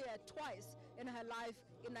jailed here twice in her life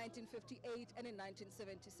in 1958 and in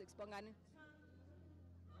 1976. Bongani.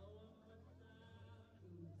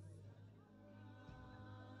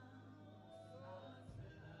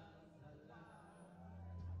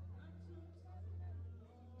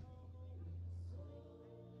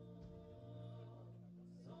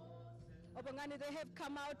 Bongani, they have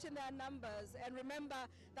come out in their numbers, and remember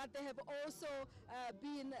that they have also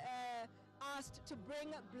been asked to bring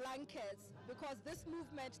blankets, because this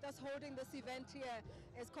movement that's holding this event here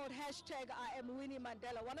is called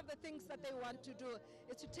 #IamWinnieMandela. One of the things that they want to do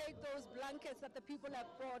is to take those blankets that the people have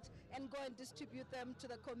brought and go and distribute them to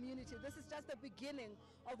the community. This is just the beginning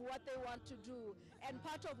of what they want to do, and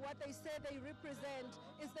part of what they say they represent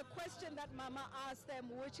is the question that Mama asked them,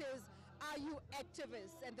 which is, are you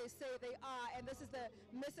activists? And they say they are, and this is the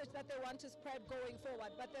message that they want to spread going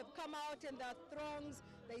forward. But they've come out in their throngs,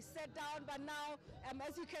 they sat down, but now,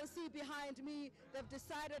 as you can see behind me, they've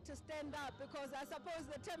decided to stand up, because I suppose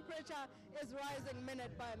the temperature is rising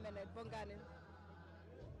minute by minute. Bongani.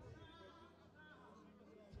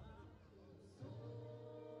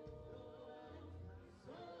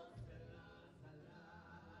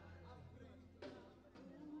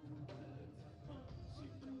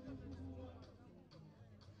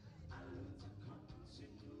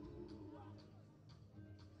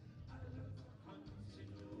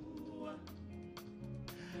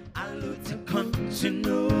 A luta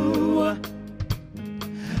continua,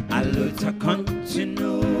 a luta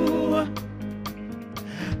continua,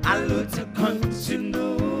 a luta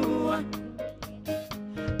continua,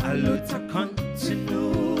 a luta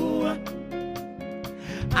continua,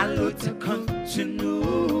 a luta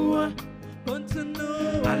continua,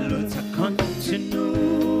 a luta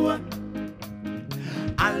continua,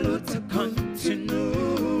 a luta continua,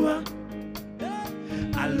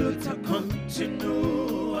 a luta continua.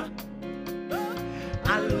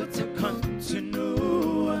 A luta continua,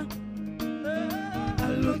 a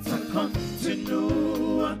luta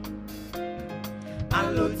continua, a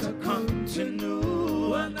luta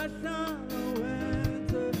continua.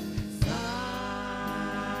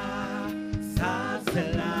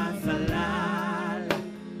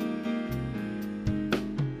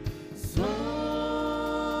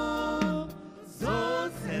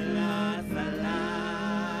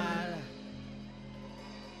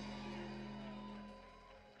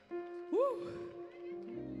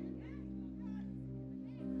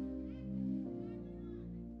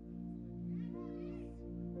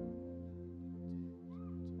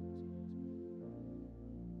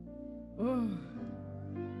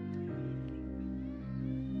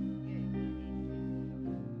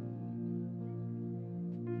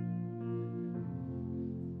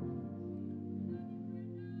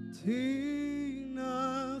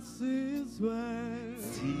 Tina Sizwe,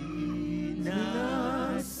 Tina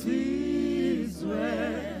Sizwe,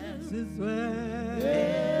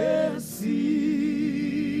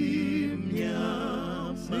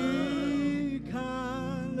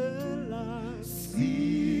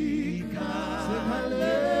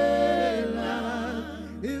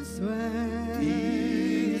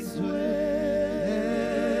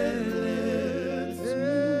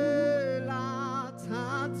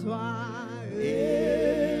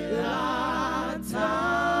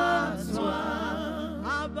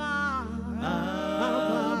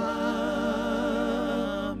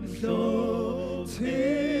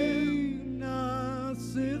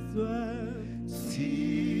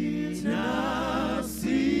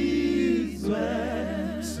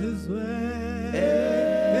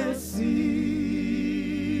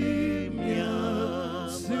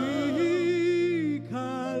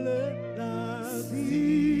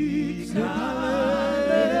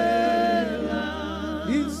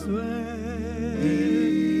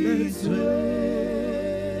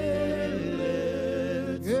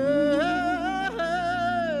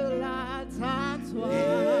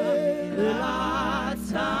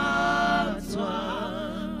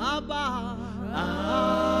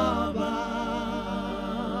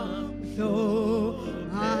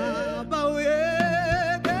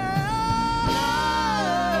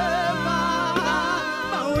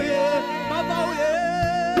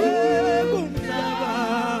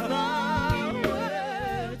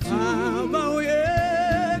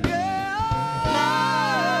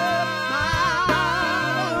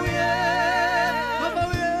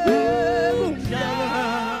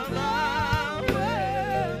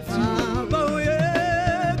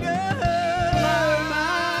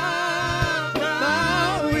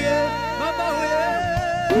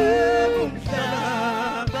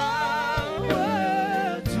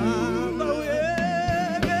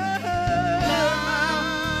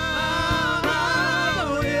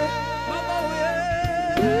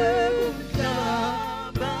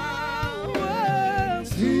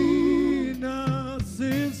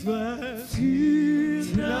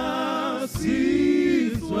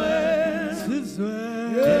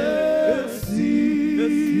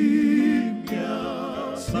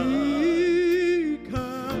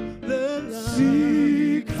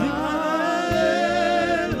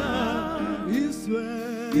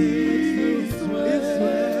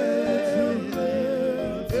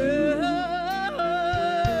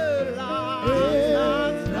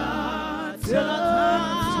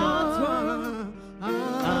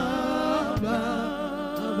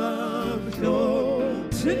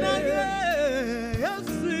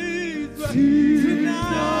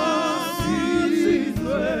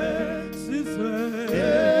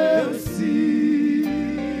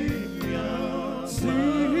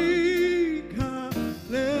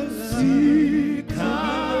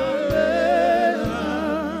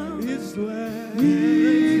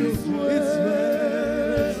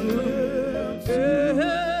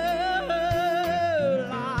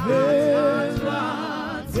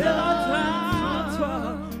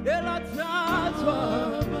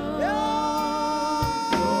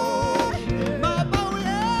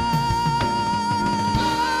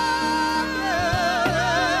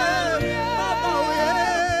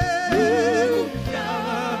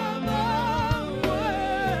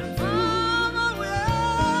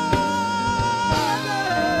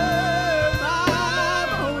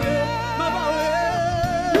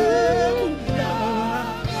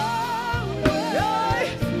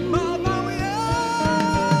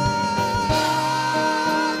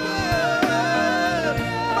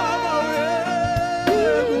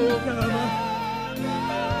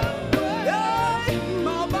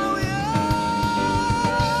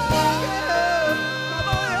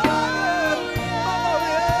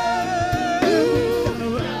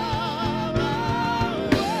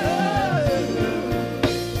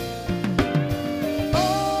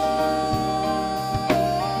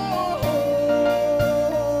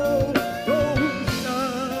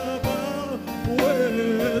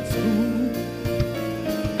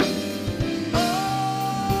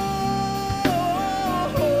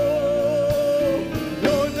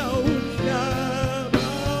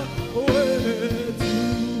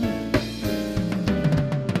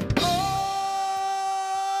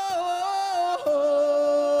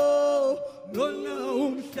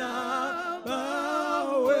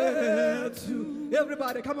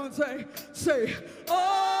 Everybody, come on, say,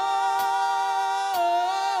 oh,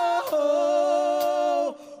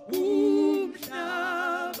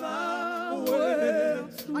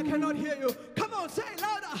 I cannot hear you. Come on, say it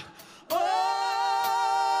louder.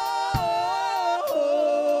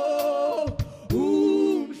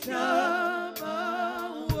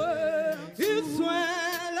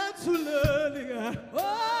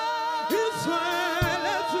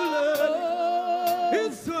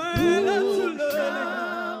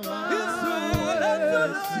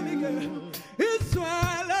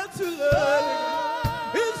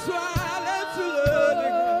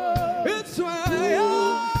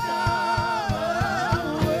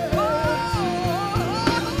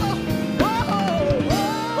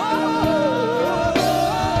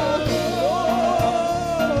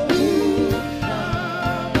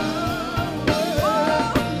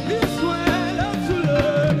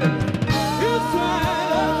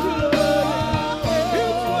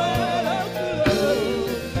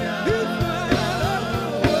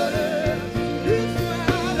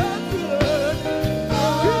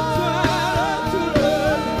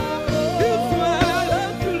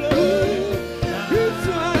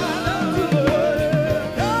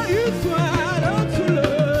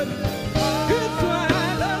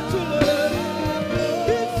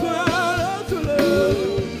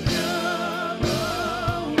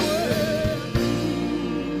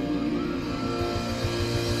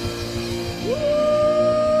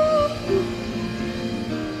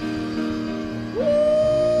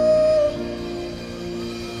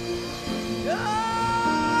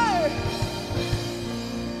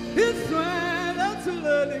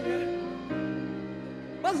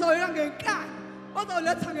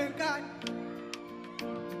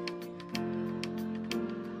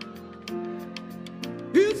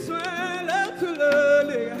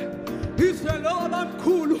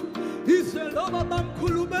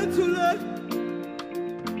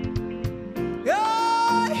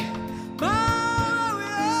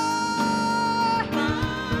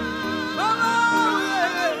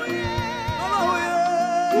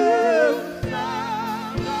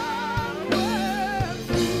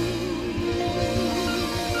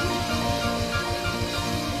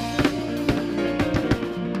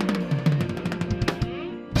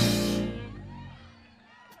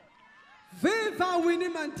 Viva Winnie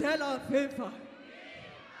Mandela, viva!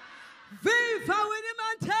 Viva Winnie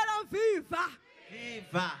Mandela, viva!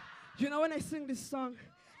 Viva! You know, when I sing this song,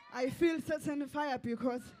 I feel certain fire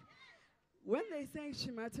because when they say she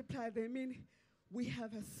multiplied, they mean we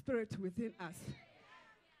have a spirit within us.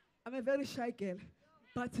 I'm a very shy girl,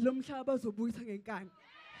 but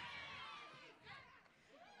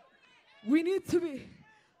we need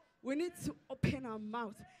to open our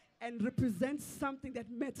mouth and represent something that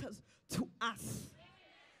matters to us.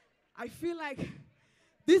 I feel like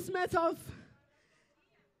this matter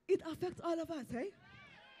it affects all of us, eh?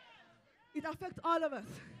 It affects all of us.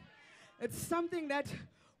 It's something that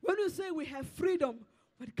when you say we have freedom,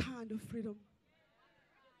 what kind of freedom?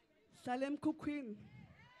 Salem Queen.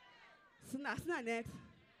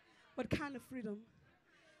 What kind of freedom?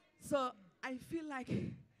 So I feel like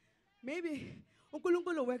maybe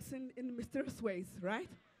uNkulunkulu works in mysterious ways, right?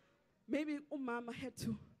 Maybe Mama had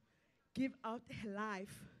to give out her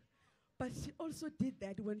life, but she also did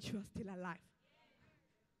that when she was still alive.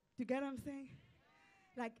 Do you get what I'm saying?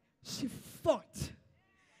 Like, she fought.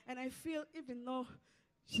 And I feel even though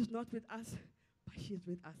she's not with us, but she's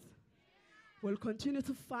with us. We'll continue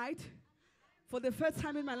to fight. For the first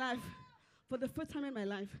time in my life,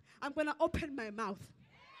 I'm going to open my mouth.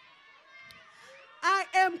 I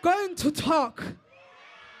am going to talk.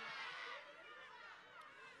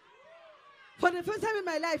 For the first time in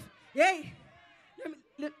my life, yay!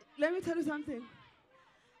 Let me tell you something.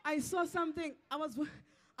 I saw something.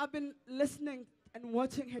 I've been listening and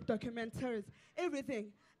watching her documentaries,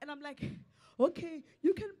 everything. And I'm like, okay,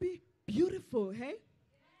 you can be beautiful, hey?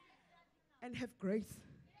 And have grace.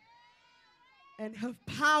 And have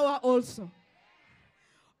power also.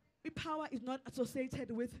 Power is not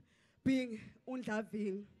associated with being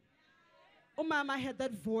undaving. Mama had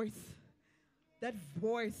that voice.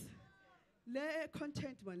 Le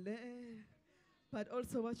content one, but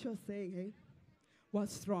also what you're saying, eh,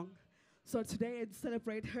 was strong. So today, to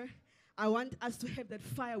celebrate her, I want us to have that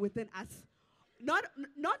fire within us. Not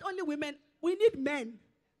only women, we need men.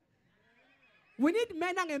 We need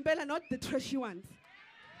men and Bella, not the trashy ones.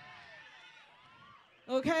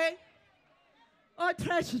 Okay? All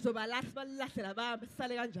trash is over.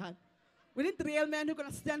 We need real men who are going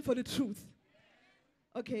to stand for the truth.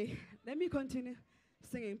 Okay, let me continue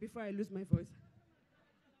singing before I lose my voice.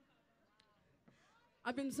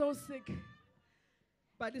 I've been so sick.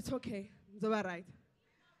 but it's okay. It's all right.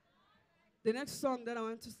 The next song that I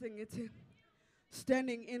want to sing is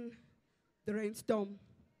Standing in the Rainstorm,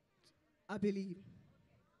 I Believe.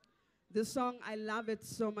 This song, I love it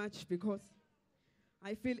so much because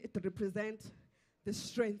I feel it represents the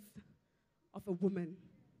strength of a woman.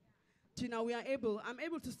 Tina, I'm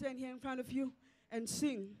able to stand here in front of you and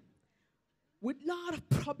sing with a lot of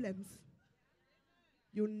problems.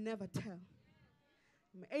 You'll never tell.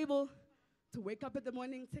 I'm able to wake up in the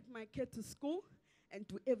morning, take my kid to school, and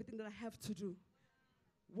do everything that I have to do.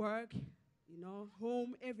 Work,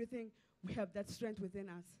 home, everything. We have that strength within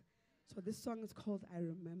us. So this song is called I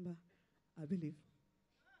Remember, I Believe.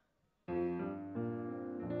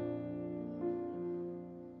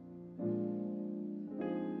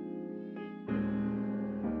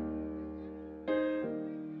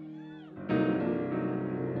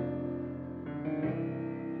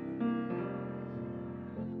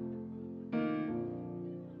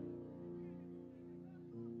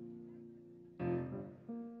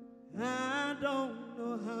 I don't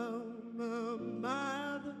know how my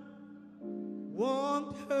mother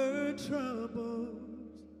walked her troubles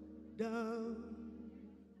down.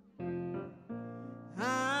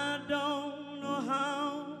 I don't know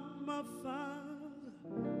how my father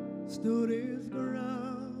stood his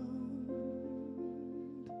ground.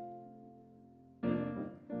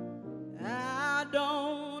 I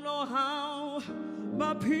don't know how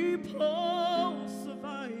my people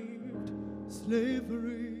survived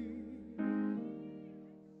slavery.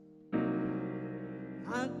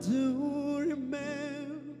 I do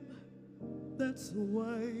remember, that's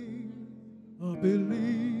why I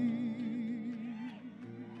believe.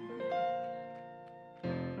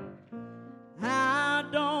 I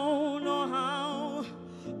don't know how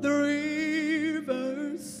the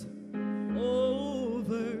rivers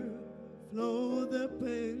overflow the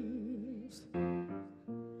plains.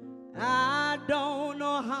 I don't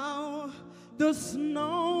know how the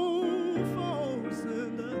snow falls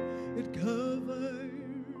and it covers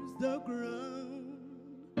the ground.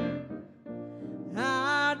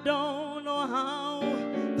 I don't know how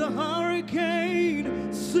the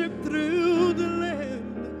hurricane swept through the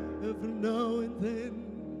land every now and then.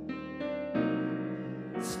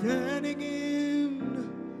 Standing in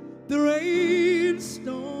the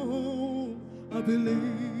rainstorm, I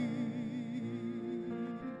believe.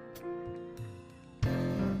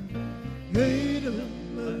 Hey,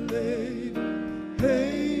 my lady,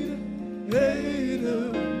 hey, hey,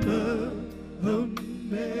 my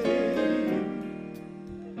man.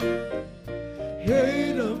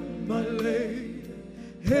 Hey, my lady,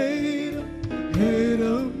 hey, hey,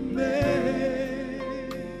 man.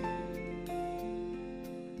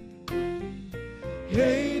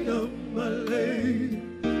 Hey, my lady,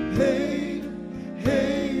 hey,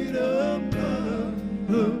 hey,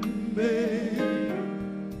 man.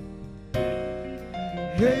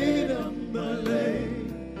 Hey, my lady,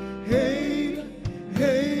 hey,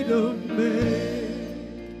 hey, man.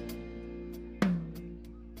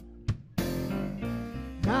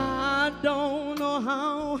 I don't know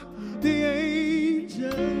how the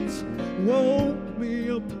angels woke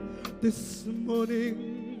me up this morning.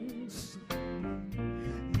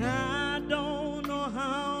 I don't know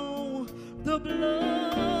how the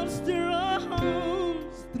blood still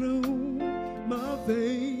runs through my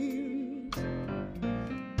veins.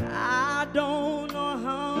 I don't know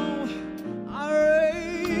how I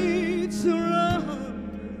ready to run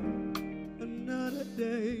another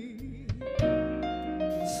day.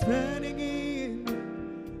 Standing in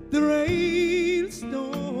the rainstorm,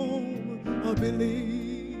 I believe.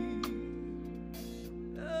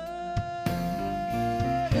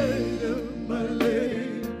 Hey, my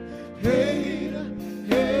lady, hey,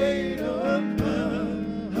 hey, my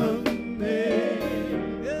man.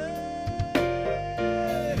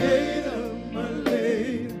 Hey, my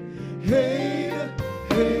lady, hey,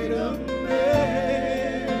 hey, man.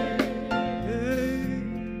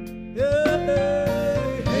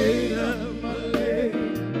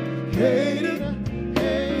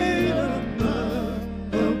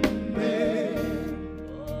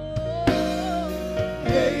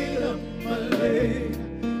 Hey, my lady,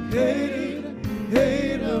 hey,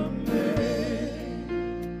 hey,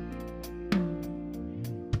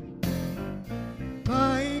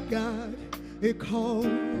 my God, it calls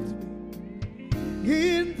me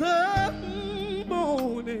in the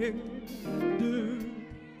morning dew.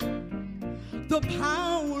 The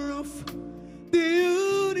power of the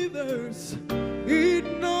universe, it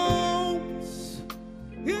knows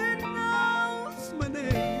my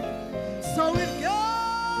name. So it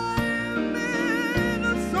gave me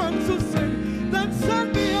the song to sing that send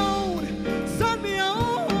me on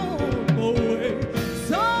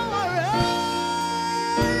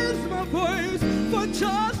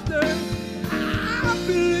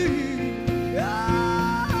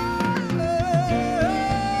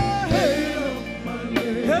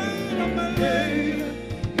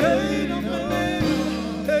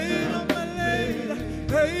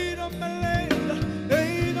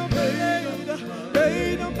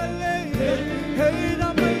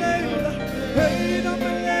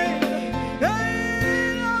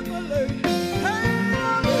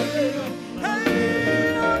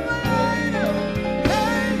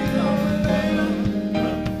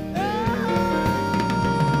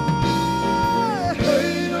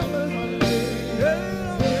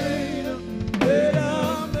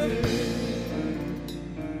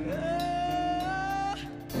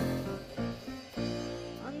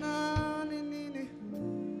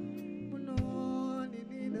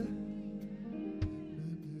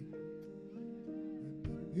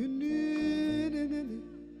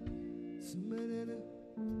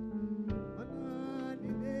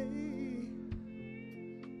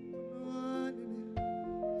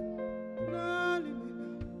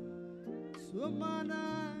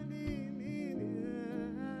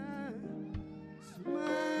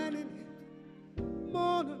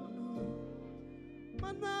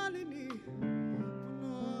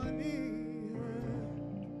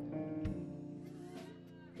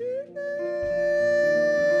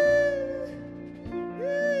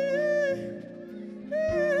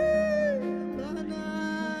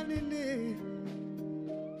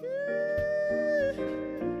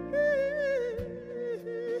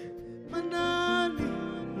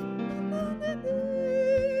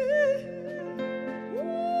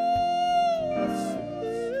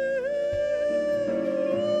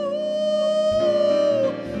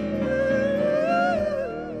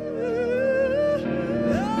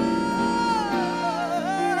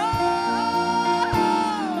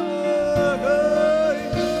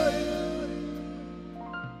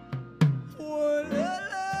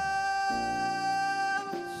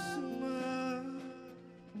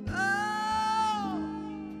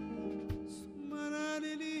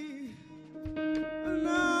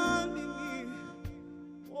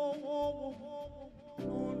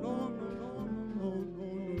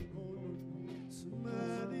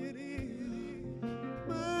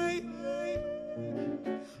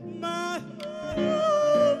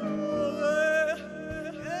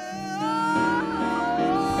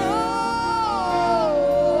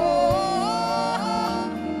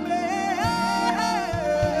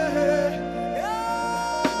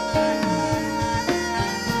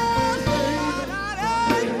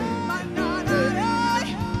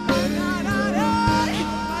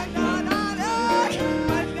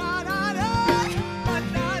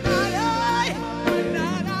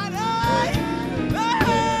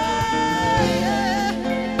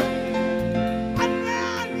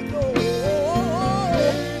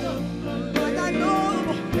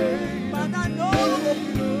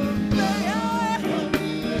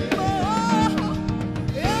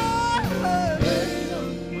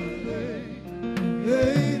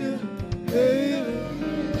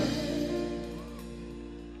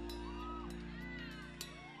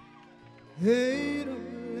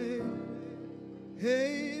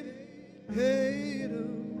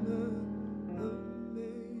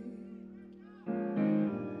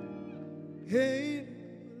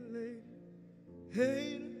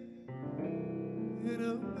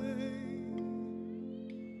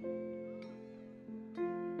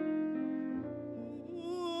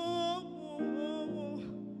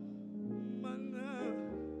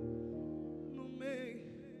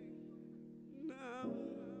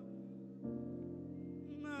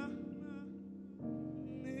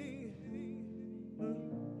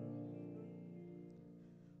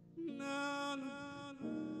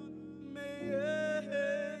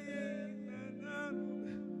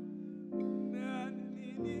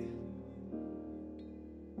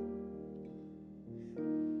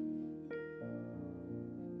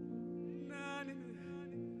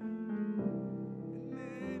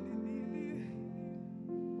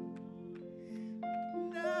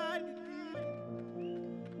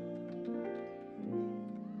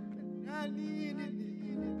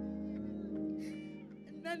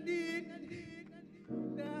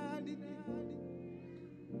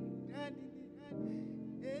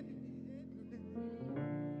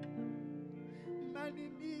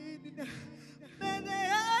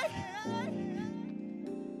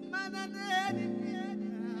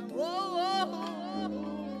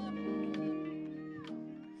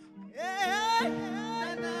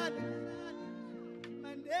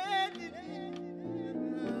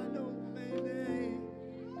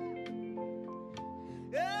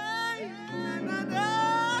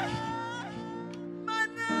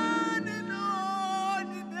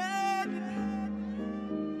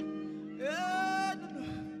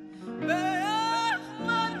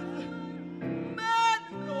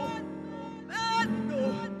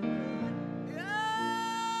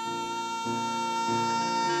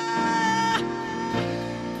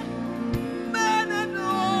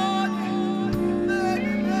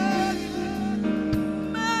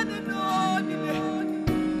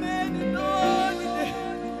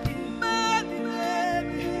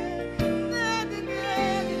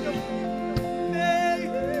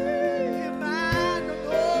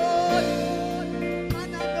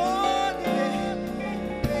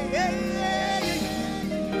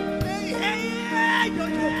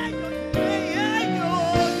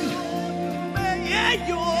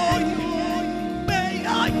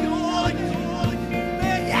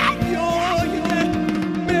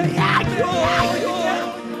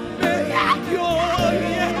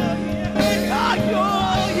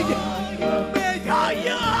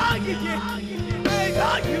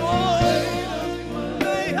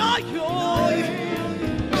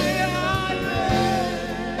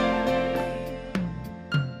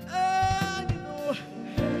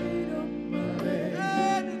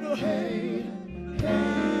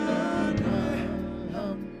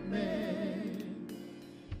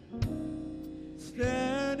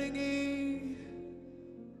standing in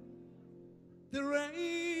the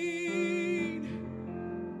rain,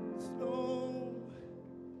 snow,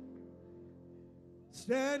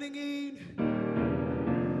 standing in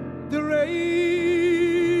the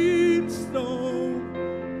rain, snow.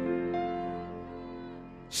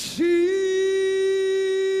 She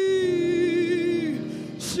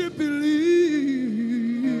believed.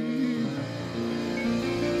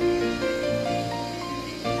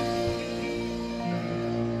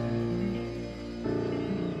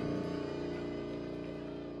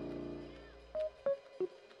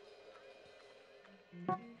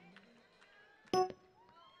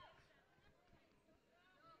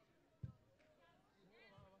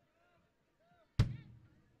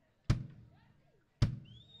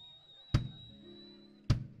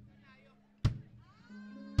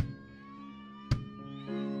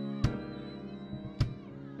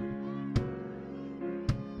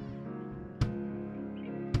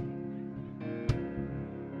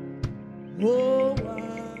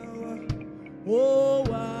 Oh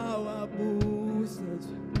wow, boosters,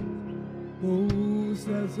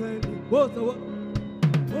 what?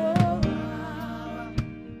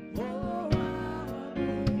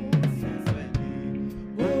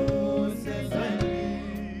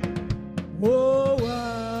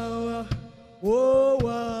 Oh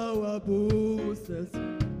wow, boosters,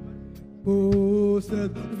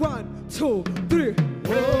 1, 2, 3.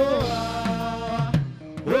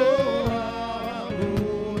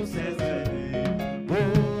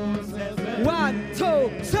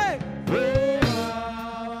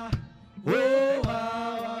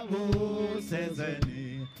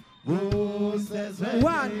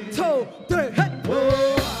 One, two, three, hey!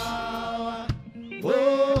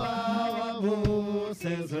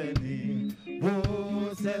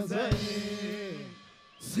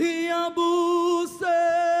 See a boo says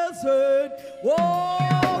it.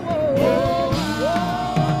 See a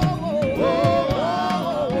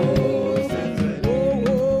boo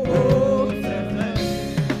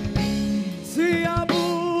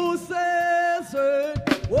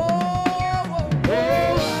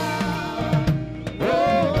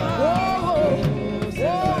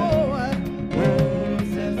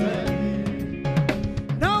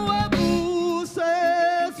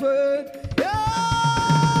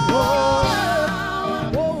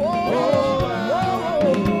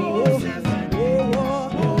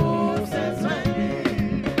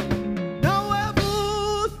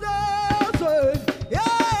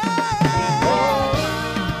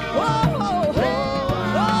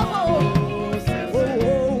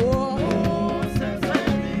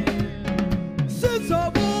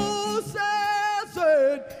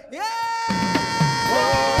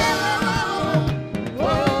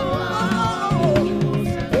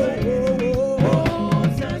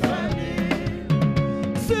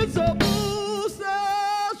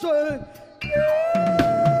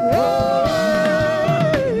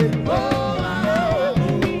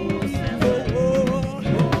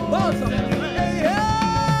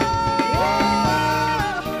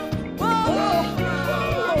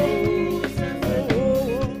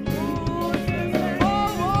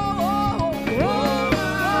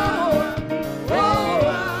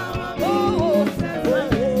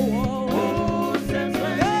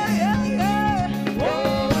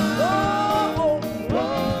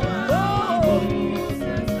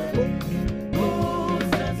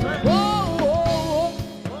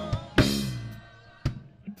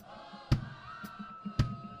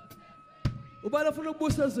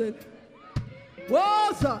says it.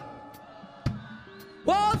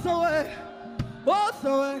 What's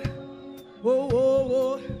away?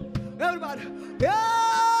 Whoa. Everybody. Yeah.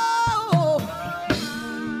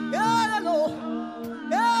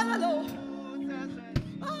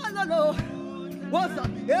 What's up?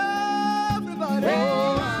 Everybody.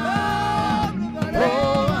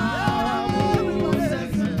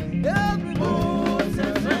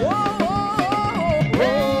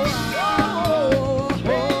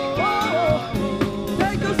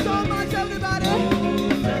 Thank you so much, everybody.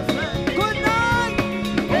 Good night.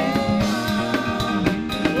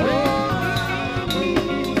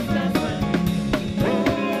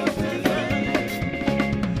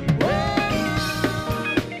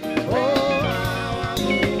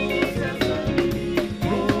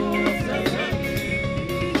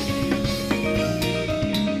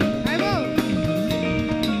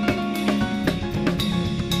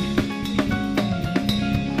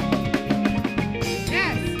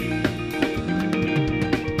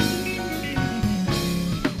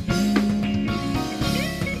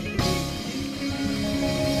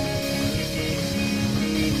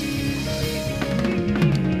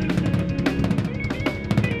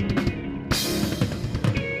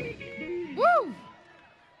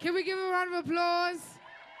 applause.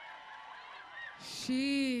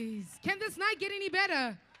 Jeez. Can this night get any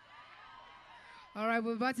better? All right,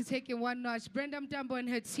 we're about to take it one notch. Brenda Mtambo and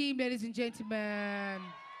her team, ladies and gentlemen.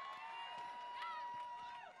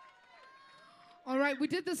 All right, we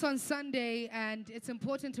did this on Sunday, and it's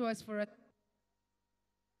important to us for us.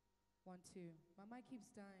 1, 2. My mic keeps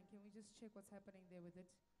dying. Can we just check what's happening there with it?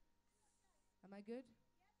 Am I good?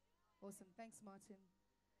 Awesome. Thanks, Martin.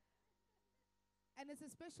 And it's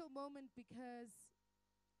a special moment because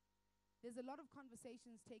there's a lot of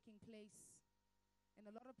conversations taking place and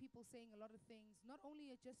a lot of people saying a lot of things, not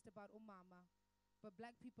only just about Umama, but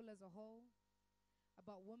black people as a whole,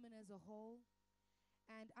 about women as a whole.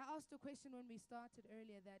 And I asked a question when we started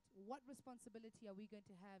earlier that what responsibility are we going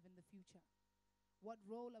to have in the future? What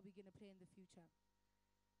role are we going to play in the future?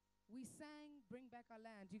 We sang Bring Back Our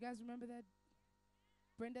Land. You guys remember that?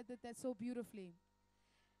 Brenda did that so beautifully.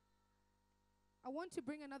 I want to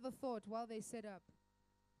bring another thought while they set up.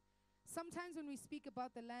 Sometimes when we speak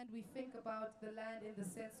about the land, we think about the land in the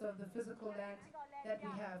sense of the physical land that we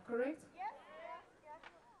have, correct? Yes.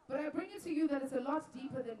 But I bring it to you that it's a lot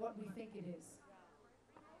deeper than what we think it is.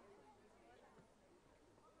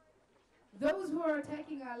 Those who are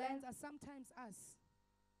attacking our lands are sometimes us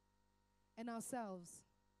and ourselves.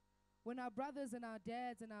 When our brothers and our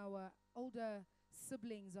dads and our older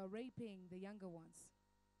siblings are raping the younger ones.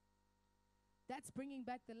 That's bringing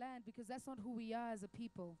back the land because that's not who we are as a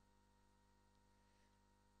people.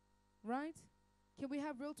 Right? Can we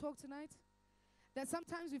have real talk tonight? That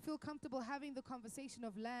sometimes we feel comfortable having the conversation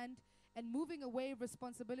of land and moving away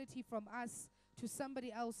responsibility from us to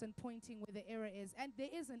somebody else and pointing where the error is. And there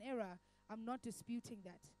is an error. I'm not disputing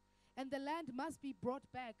that. And the land must be brought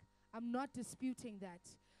back. I'm not disputing that.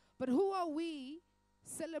 But who are we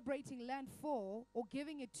celebrating land for or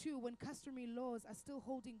giving it to when customary laws are still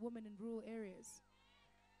holding women in rural areas?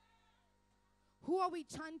 Who are we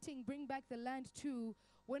chanting bring back the land to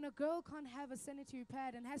when a girl can't have a sanitary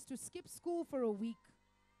pad and has to skip school for a week?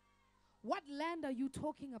 What land are you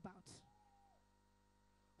talking about?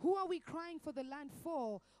 Who are we crying for the land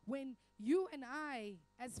for when you and I,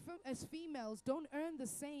 as females, don't earn the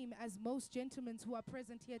same as most gentlemen who are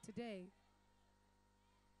present here today?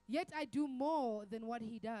 Yet I do more than what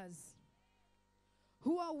he does.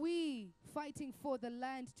 Who are we fighting for the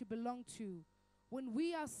land to belong to when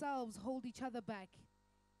we ourselves hold each other back?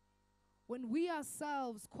 When we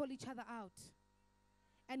ourselves call each other out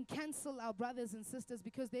and cancel our brothers and sisters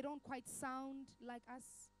because they don't quite sound like us?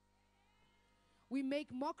 We make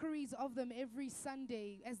mockeries of them every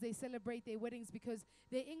Sunday as they celebrate their weddings because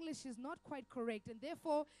their English is not quite correct and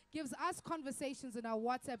therefore gives us conversations in our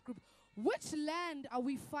WhatsApp group. Which land are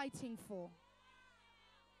we fighting for?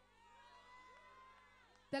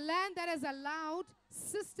 The land that has allowed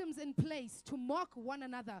systems in place to mock one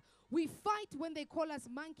another. We fight when they call us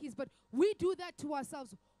monkeys, but we do that to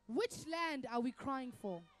ourselves. Which land are we crying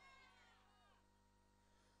for?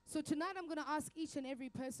 So tonight I'm going to ask each and every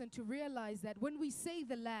person to realize that when we say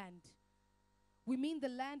the land, we mean the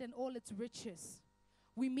land and all its riches.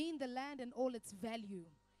 We mean the land and all its value.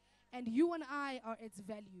 And you and I are its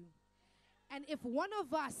value. And if one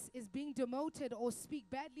of us is being demoted or speak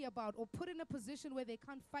badly about or put in a position where they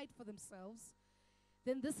can't fight for themselves,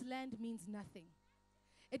 then this land means nothing.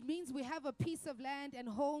 It means we have a piece of land and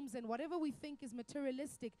homes and whatever we think is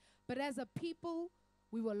materialistic, but as a people,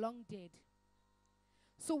 we were long dead.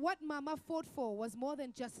 So what Mama fought for was more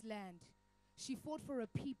than just land. She fought for a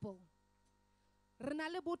people.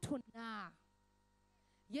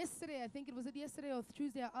 Yesterday, I think it was yesterday or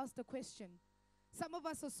Tuesday, I asked a question. Some of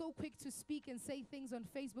us are so quick to speak and say things on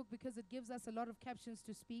Facebook because it gives us a lot of captions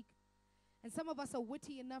to speak. And some of us are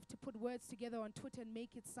witty enough to put words together on Twitter and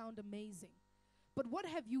make it sound amazing. But what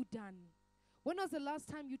have you done? When was the last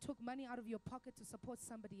time you took money out of your pocket to support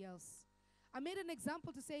somebody else? I made an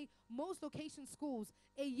example to say most location schools,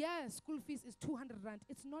 a year school fees is 200 rand.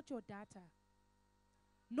 It's not your data.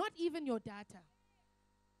 Not even your data.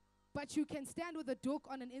 But you can stand with a joke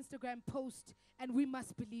on an Instagram post and we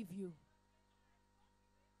must believe you.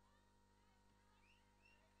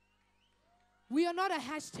 We are not a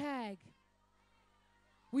hashtag.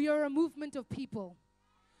 We are a movement of people.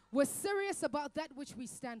 We're serious about that which we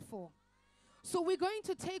stand for. So we're going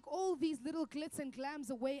to take all these little glitz and glams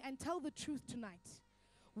away and tell the truth tonight.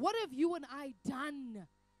 What have you and I done?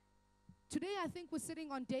 Today I think we're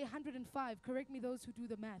sitting on day 105. Correct me those who do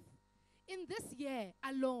the math. In this year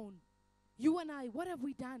alone, you and I, what have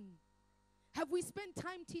we done? Have we spent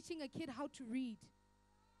time teaching a kid how to read?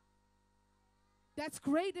 That's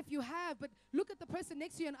great if you have, but look at the person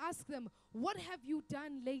next to you and ask them, what have you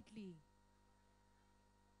done lately?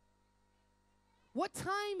 What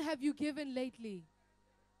time have you given lately?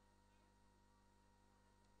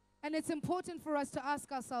 And it's important for us to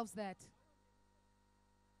ask ourselves that.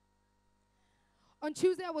 On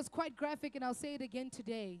Tuesday, I was quite graphic, and I'll say it again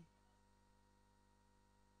today.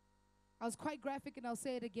 I was quite graphic, and I'll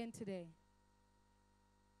say it again today.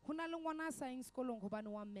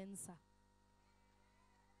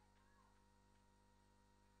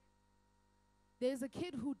 There's a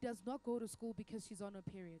kid who does not go to school because she's on her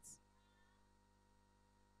periods.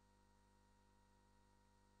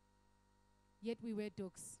 Yet we wear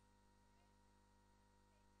dukes.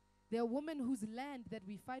 There are women whose land that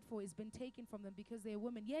we fight for has been taken from them because they're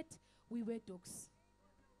women, yet we wear dukes.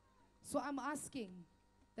 So I'm asking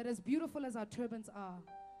that as beautiful as our turbans are,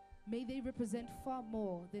 may they represent far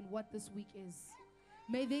more than what this week is.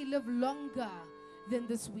 May they live longer than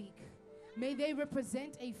this week. May they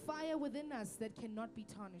represent a fire within us that cannot be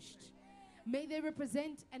tarnished. May they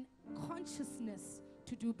represent an consciousness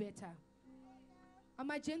to do better. Are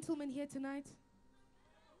my gentlemen here tonight?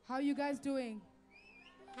 How are you guys doing?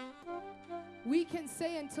 We can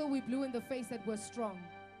say until we blue in the face that we're strong.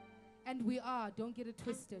 And we are, don't get it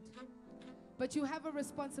twisted. But you have a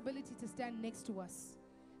responsibility to stand next to us,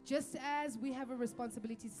 just as we have a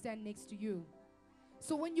responsibility to stand next to you.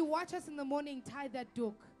 So when you watch us in the morning tie that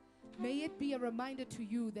duk, may it be a reminder to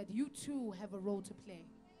you that you too have a role to play.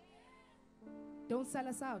 Don't sell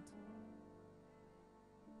us out.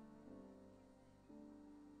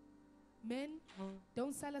 Men,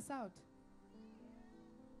 don't sell us out.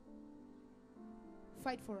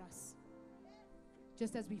 Fight for us,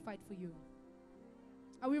 just as we fight for you.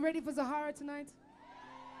 Are we ready for Zahara tonight?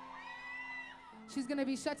 She's going to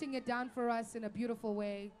be shutting it down for us in a beautiful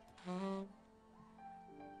way.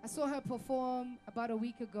 I saw her perform about a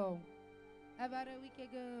week ago.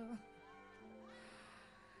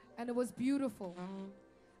 And it was beautiful.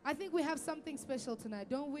 I think we have something special tonight,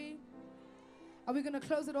 don't we? Are we going to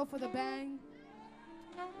close it off with a bang?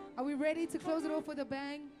 Are we ready to close it off with a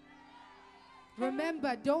bang?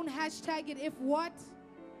 Remember, don't hashtag it if what?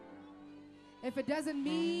 If it doesn't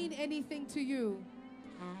mean anything to you,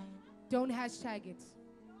 don't hashtag it.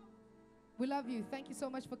 We love you. Thank you so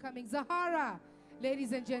much for coming. Zahara,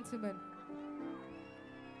 ladies and gentlemen.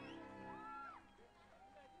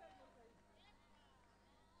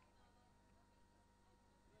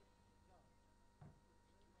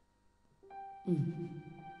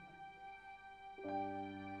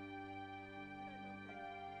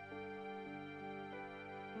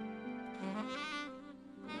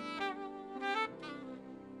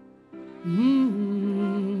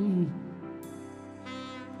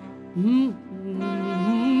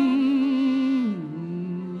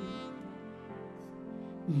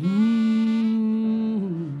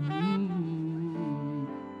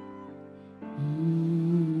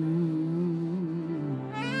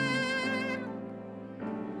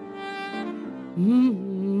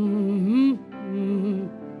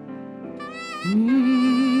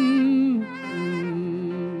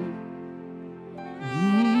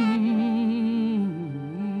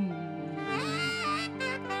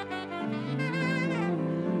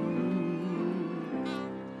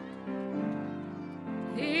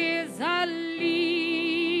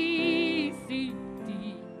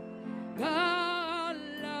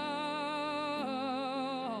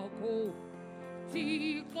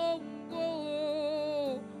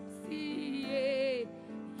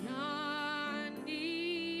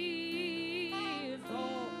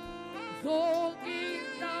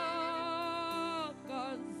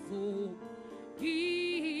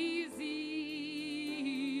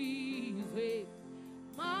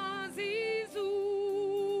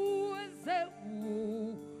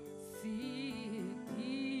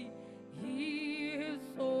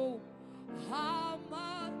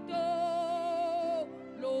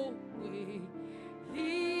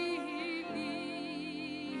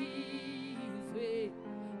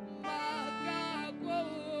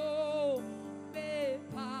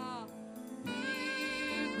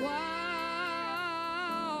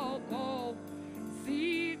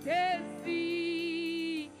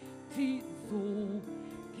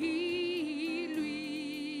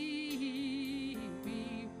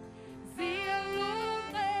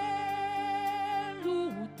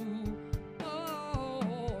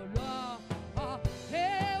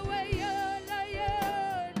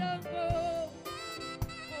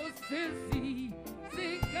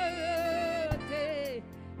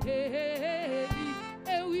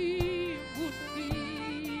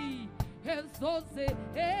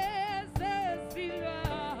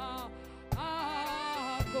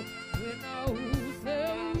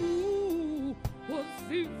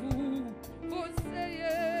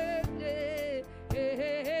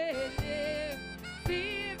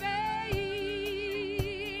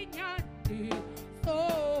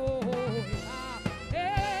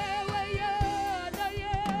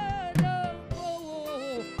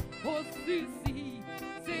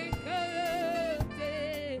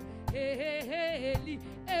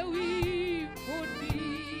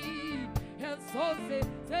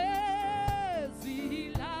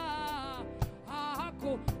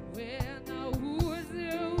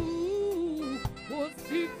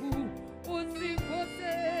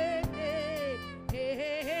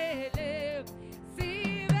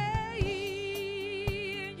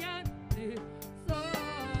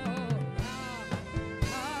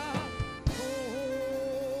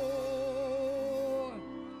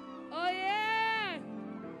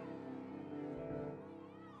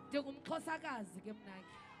 Xhosakazi ke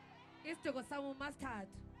mnake. Isidoko sami umastard,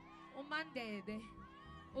 uMandebe,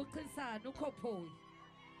 uChisana, uKhophoyi.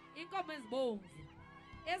 Inkomo ezibomvu,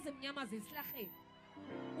 ezimnyama zesihlaheni.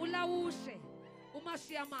 Ulawushe,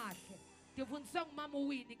 uMashiya Mahle. Ndifundiswe nguMama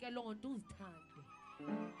Winnie ke lonto uzithande.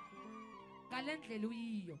 Ngale ndlela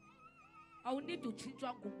uyiyo. Awunidi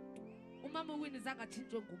utshintshwa ngumuntu. uMama Winnie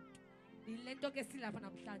zangatshintshwe ngumuntu. Yilento ke silapha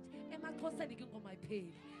namhlanje. EmaXhoseni ke ingoma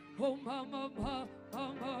ayipheli. Oh mama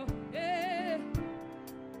mama eh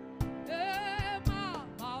mama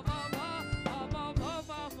mama mama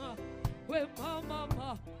mama we mama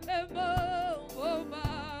mama mama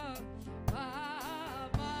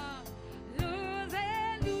mama lose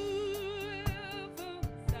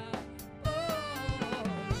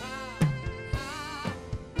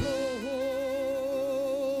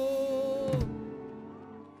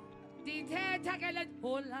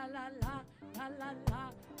oh la la la la la la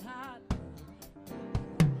la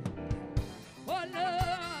oh la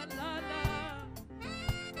la la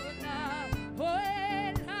oh la oh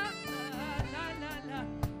la la la la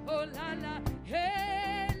oh la la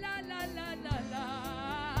hey la la la la la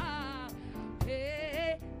hey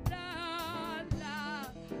la la la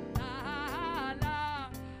la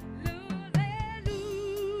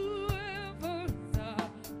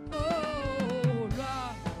oh la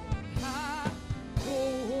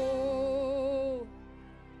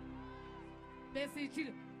Messi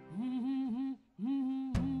chill.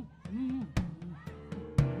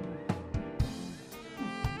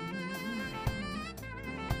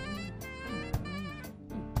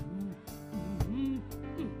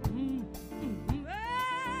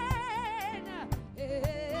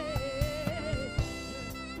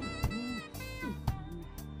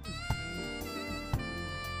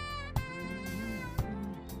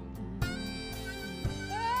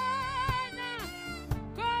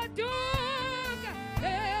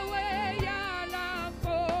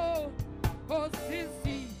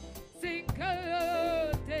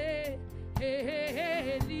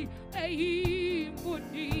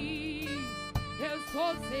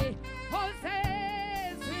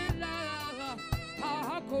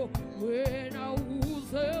 When I was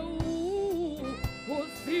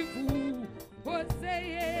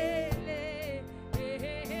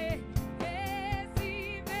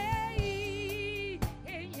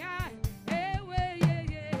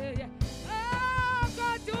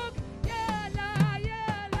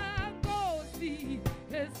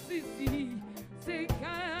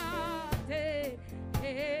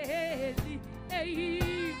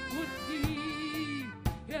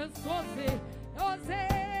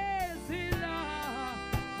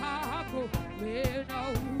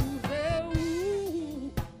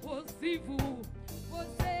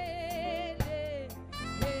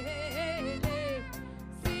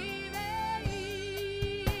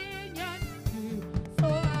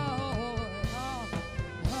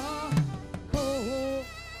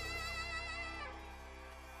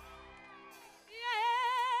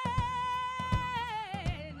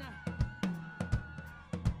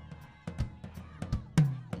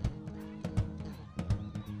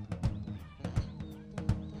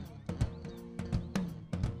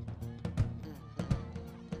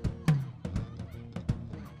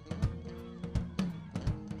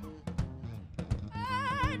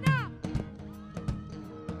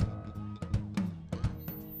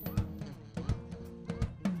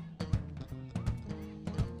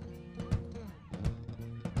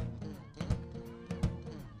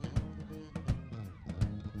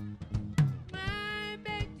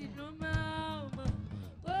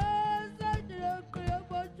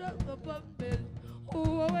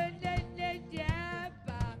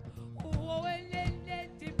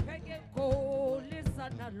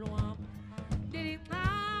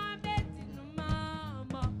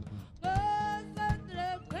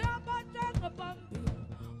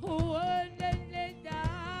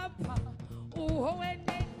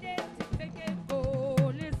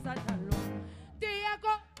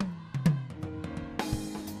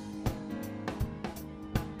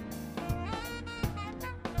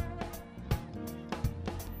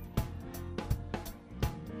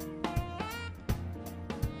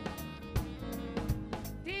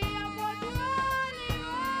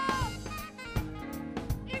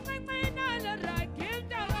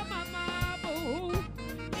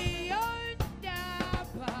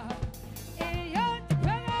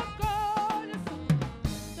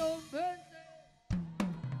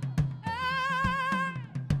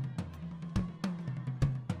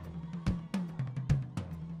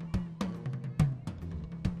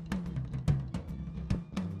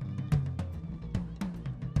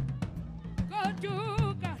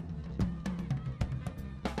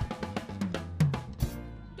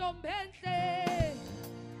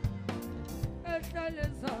ehlale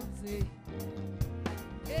zanzi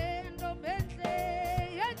entombi enhle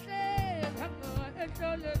enhle kangaka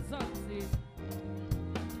ehlale zanzi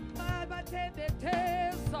babathe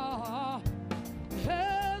bethesa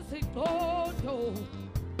eziqondo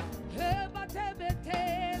bathe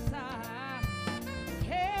bethesa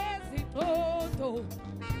eziqondo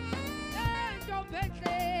entombi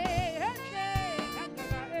enhle enhle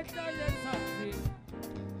kangaka ehlale zanzi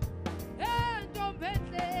entombi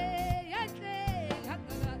enhle enhle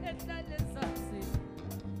kangaka ehlale zanzi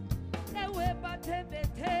ewe bathe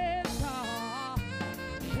bethesa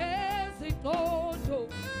eziqondo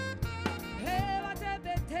bathe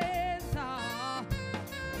bethesa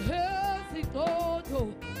eziqondo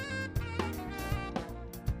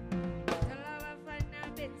talabafana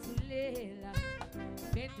bethulela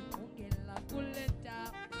bendimungela kule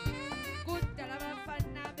ndawo kudala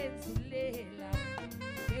abafana bethulela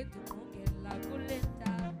bendimungela kule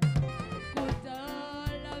ndawo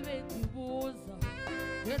kudala bendibuza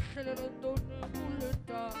ngehlelelo ntoni kule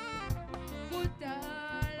ndawo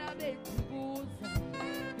kudala bendibuza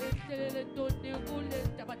ngehlelelo ntoni kule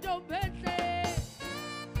ndawo ntombi enhle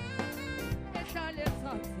ehlale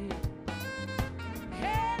ezansi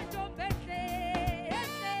ntombi enhle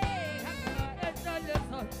enhle kangaka ehlale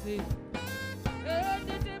ezansi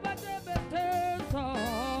endithi bathe bethesa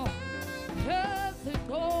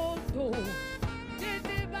eziqondo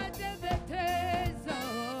ndithi bathe bethesa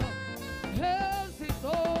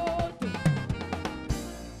eziqondo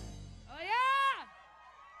oh yeah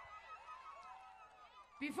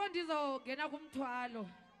before ndizongena kumthwalo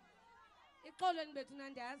ixolweni bethu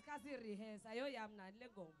nandiyazi kasirihesa ayoyam nani le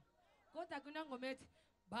ngoma kodwa kunengoma ethi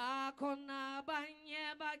bakhona abanye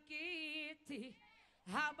bakithi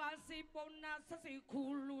abasibona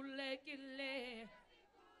sesikhululekile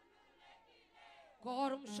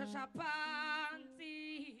kodwa umshasha phansi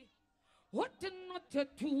uthi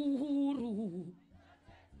nothethuru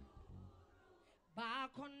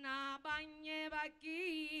bakhona abanye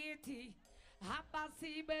bakithi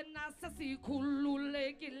abasibona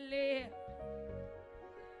sesikhululekile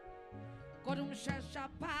kodwa umshasha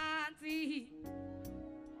phansi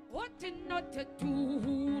uthi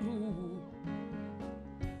nothethuru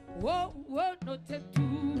whoa whoa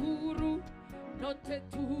nothethuru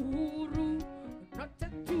nothethuru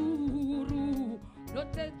nothethuru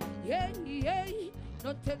nothet yeah yeah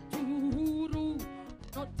nothethuru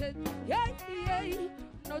nothet yeah yeah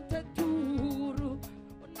nothethuru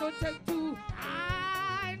nothetu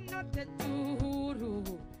I nothethuru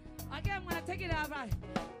again I'm gonna take it out right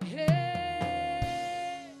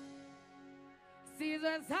hey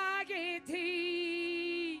Caesar Sagiti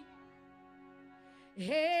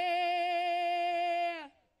hey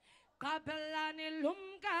Kapelani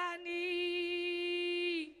Lumkani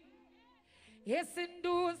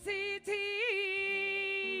Yesindu City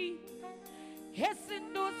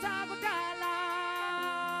Yesindu Sabudala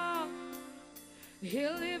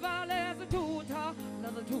Hilivale as a tutor,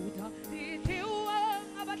 another tutor. Did you want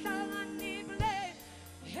a battalion?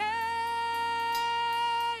 Hey,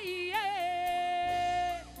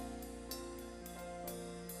 yeah.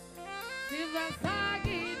 Sister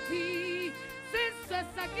Sagiti, Sister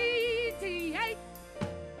Sagiti, hey.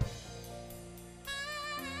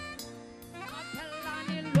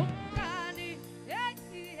 Kapelani Lungani, hey,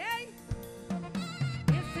 hey.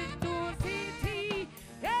 Yes, it do city,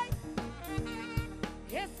 hey.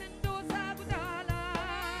 Yes, and do Sabudala.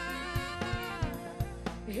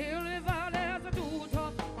 Here live all as a tutor,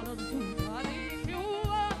 all of the tutor. If you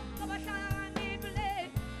are a Bashani play,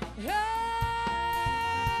 hey,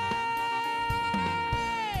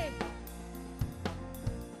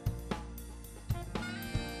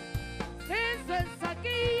 Sister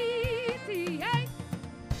Sakiti, hey.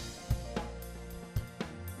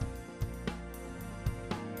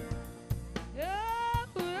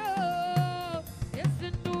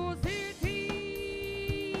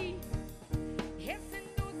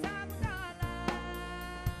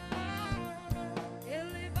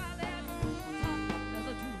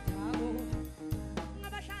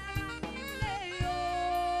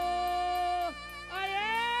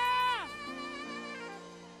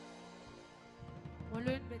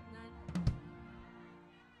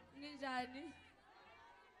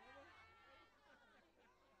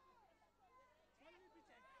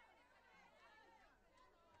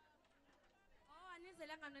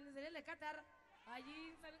 Nizele Qatar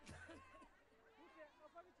ayi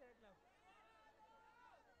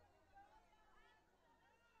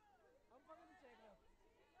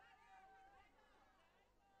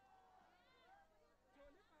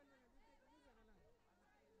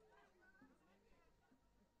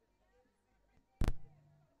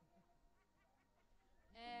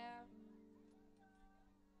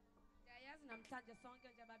namhlanje sonke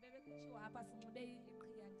nje babebe kushiwa apha sinxibe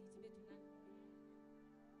iqhiya ndithi bethu nani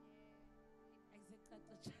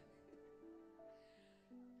ayisecaca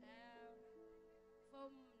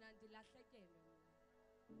from ndilahlekelwe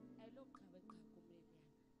mina ayiloqhawe qha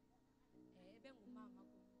kumleliyana ebengumama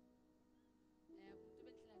kum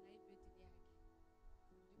umuntu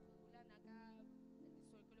bendihlala naye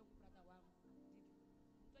ebhedini yakhe ndikhumbula ndisoyikele ngubrother wam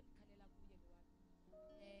umuntu endikhalela kuye lo wami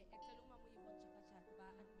ecela umama uyivo jakajaka uba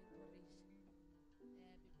andimentorishe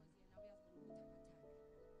because yena uyazibona ukuthi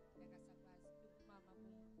akathanda ndakasakwazi umama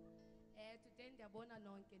kum today ndiyabona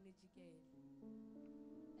nonke nijikele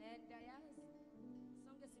ndiyayazi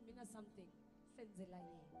sonke simina something senzela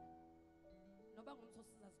yena noba ngumso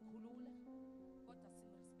sizazikhulula kodwa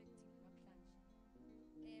simrespectile namhlanje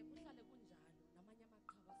kuhlale kunjalo namanye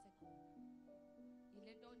amaqhawe asekhona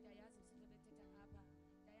yile nto ndiyayazi msihle bethetha apha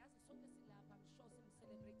ndiyayazi sonke silapha msure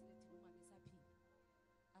simcelebrate thina umama esaphila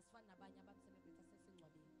asifani nabanye abamcelebrate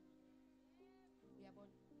asesingcwabeni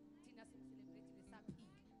uyabona thina simcelebrate lesaphila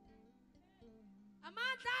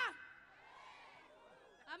amandla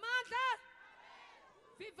amandla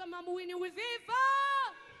viva Mama Winnie, we viva!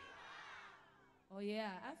 Oh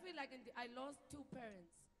yeah, I feel like I lost two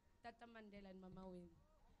parents, Tata Mandela and Mama Winnie.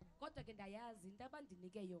 Kodwa ke ndayazi into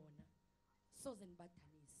abandinike yona soze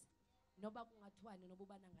ndibadanise noba kungathwani noba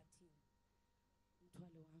ubana ngathini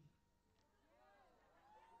umthwalo wami.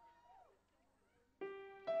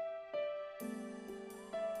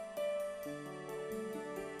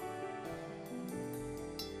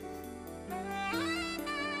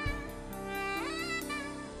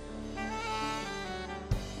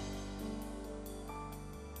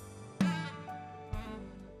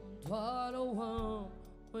 Umthwalo wami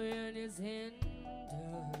uyandizenda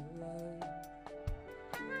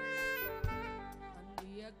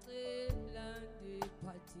andiyacela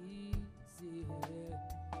ndiphathise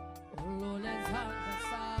ulule izandla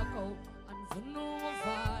sakho andifuna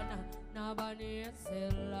ukufana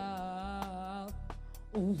nabaniyenzela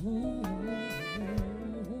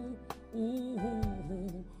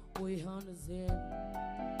uyandizenda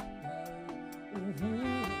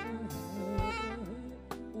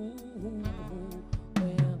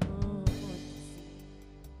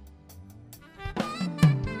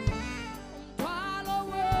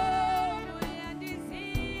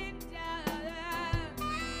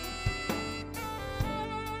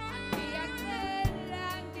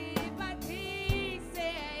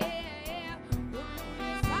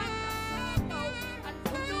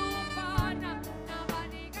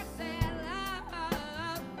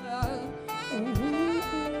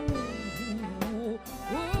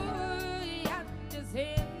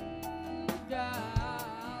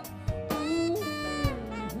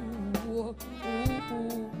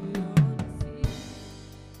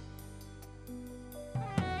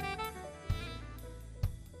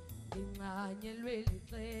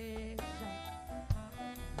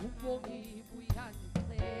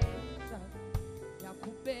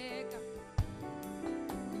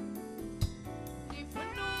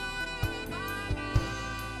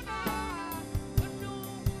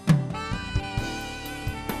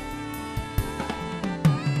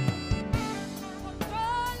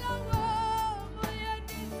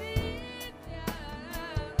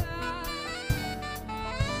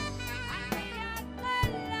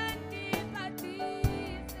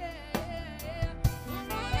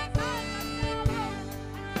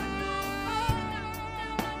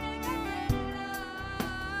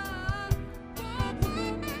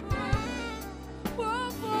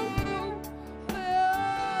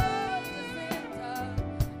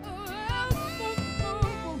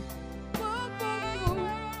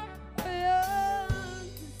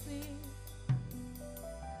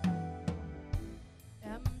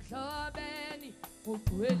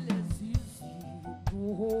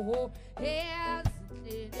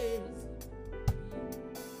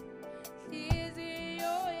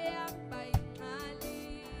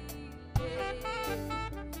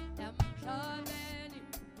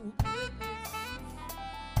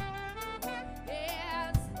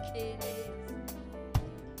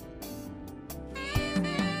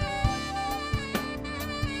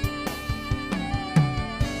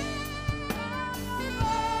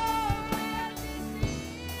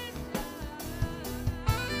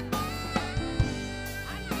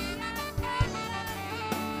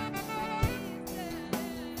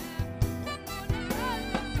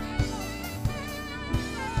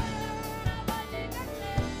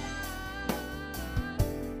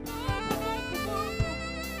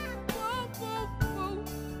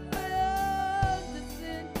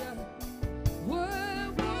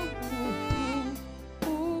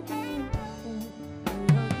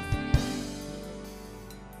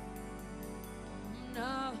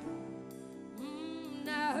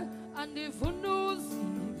andifuna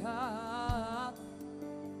uzika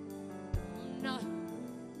mna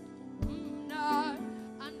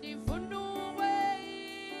andifuna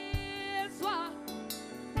uwezwa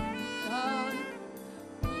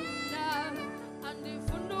mna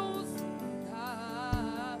andifuna uzika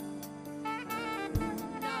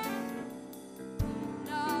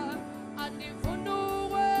mna andifuna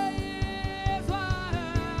uwezwa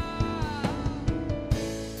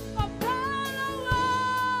Opala wa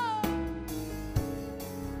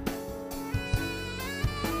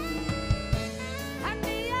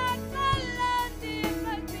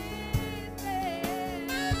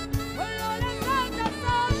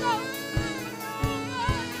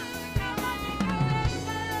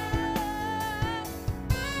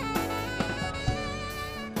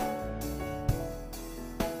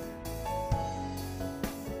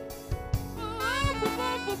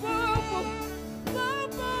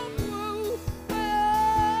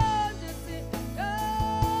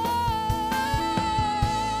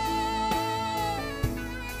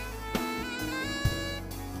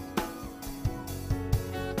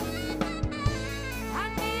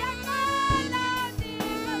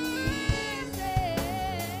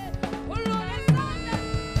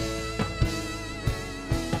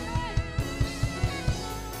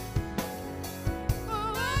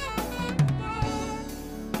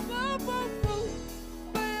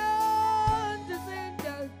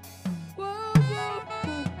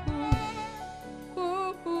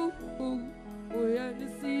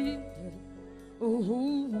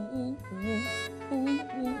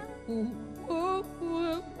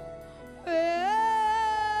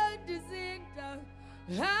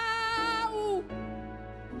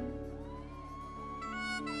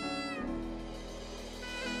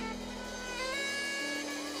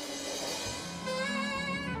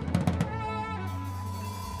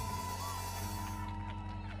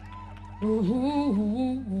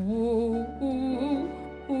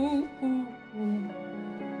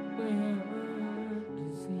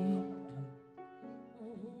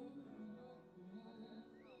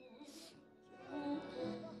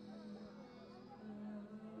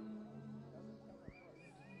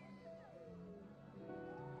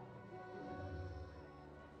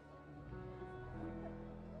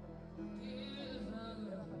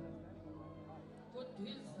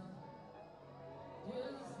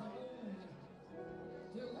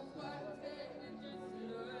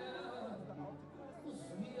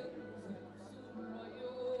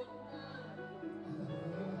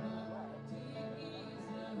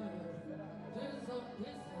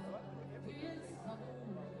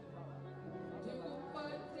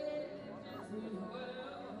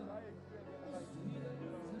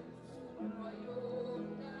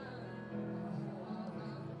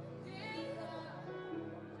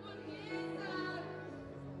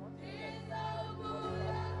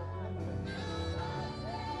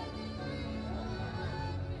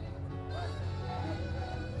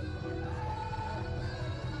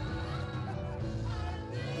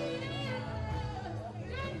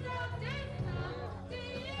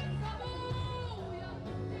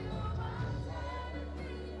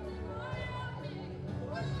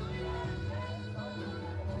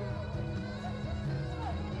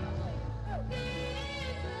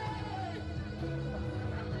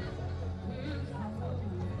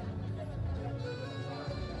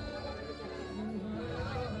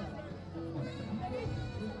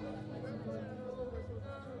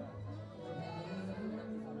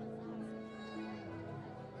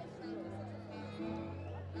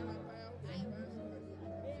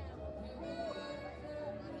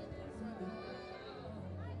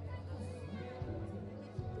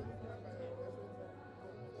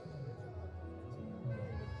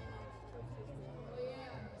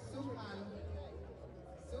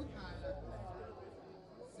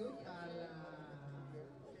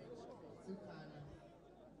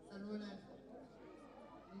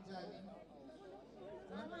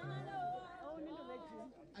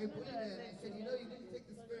I put it in, I said, you know, you need to take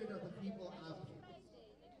the spirit of the people out.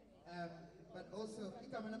 But also,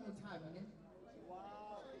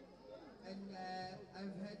 and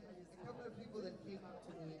I've had a couple of people that came up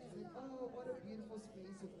to me and said, oh, what a beautiful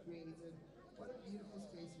space you've created. What a beautiful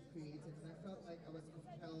space you've created. And I felt like I was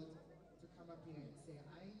compelled to come up here and say,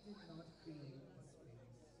 I did not create the space.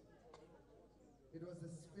 It was the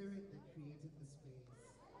spirit that created the space.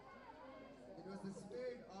 It was the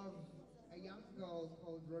spirit of a young girl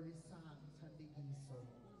called Rorisan Tandegiso.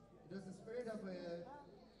 It was the spirit of a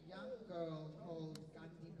young girl called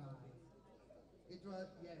Gandhi Bai. It was,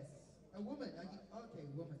 yes, a woman. Okay,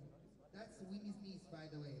 woman. That's Winnie's niece, by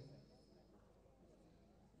the way.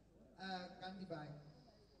 Gandhi Bai.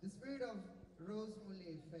 the spirit of Rose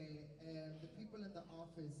Mulefe, the people in the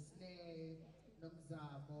office, Sneh,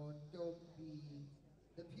 Nomzamo, Ntombi,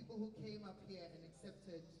 the people who came up here and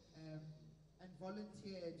accepted and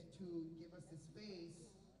volunteered to give us the space,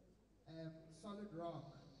 Solid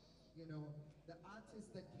Rock, you know, the artists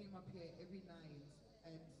that came up here every night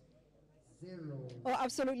and zero. Oh,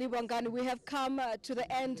 absolutely, Bongani. We have come to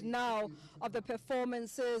the end now of the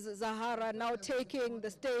performances. Zahara now taking the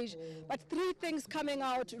stage. But three things coming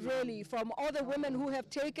out really from all the women who have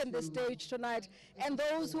taken the stage tonight and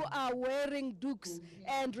those who are wearing dukes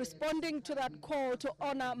and responding to that call to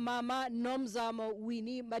honor Mama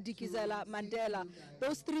Winnie Makizela-Mandela.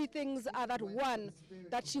 Those three things are that one,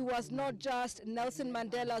 that she was not just Nelson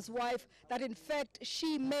Mandela's wife, that in fact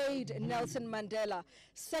she made Nelson Mandela.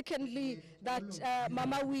 Secondly, that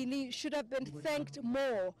Mama Winnie should have been thanked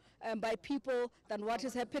more by people than what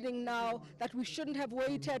is happening now, that we shouldn't have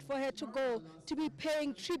waited for her to go to be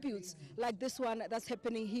paying tributes like this one that's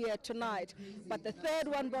happening here tonight. But the third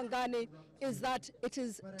one, Bongani, is that it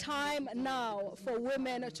is time now for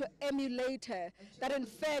women to emulate her, that in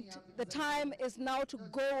fact the time is now to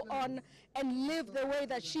go on and live the way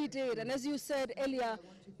that she did. And as you said earlier,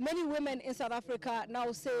 many women in South Africa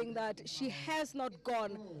now saying that she has not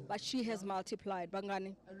gone, but she has multiplied.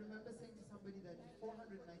 Bongani. I remember saying to somebody that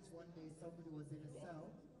 400 nights one day somebody was in a cell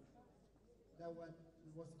that was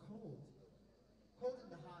cold in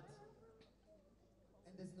the heart.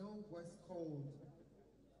 And there's no worse cold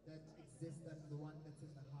that exists than the one that's in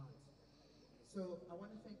the heart. So I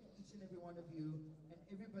want to thank each and every one of you and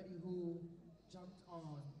everybody who jumped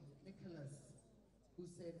on. Nicholas, who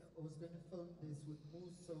said I was going to film this with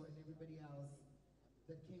Muso and everybody else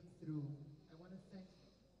that came through. I want to thank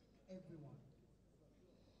everyone.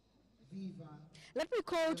 Viva. Let me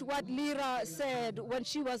quote what Lira said when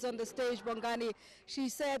she was on the stage, Bongani. She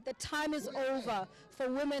said the time is over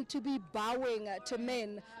for women to be bowing to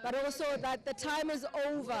men, but also that the time is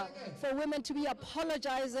over for women to be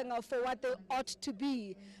apologizing for what they ought to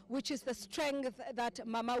be, which is the strength that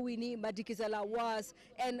Mama Winnie Madikizela was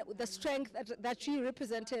and the strength that she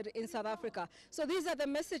represented in South Africa. So these are the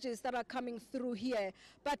messages that are coming through here,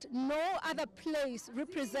 but no other place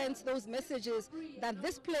represents those messages than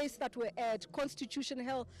this place that we're at, Constitution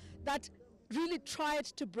Hill, that really tried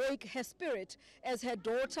to break her spirit, as her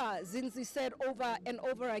daughter Zinzi said over and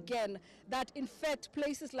over again, that in fact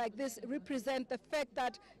places like this represent the fact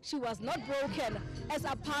that she was not broken as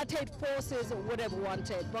apartheid forces would have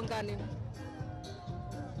wanted. Bongani.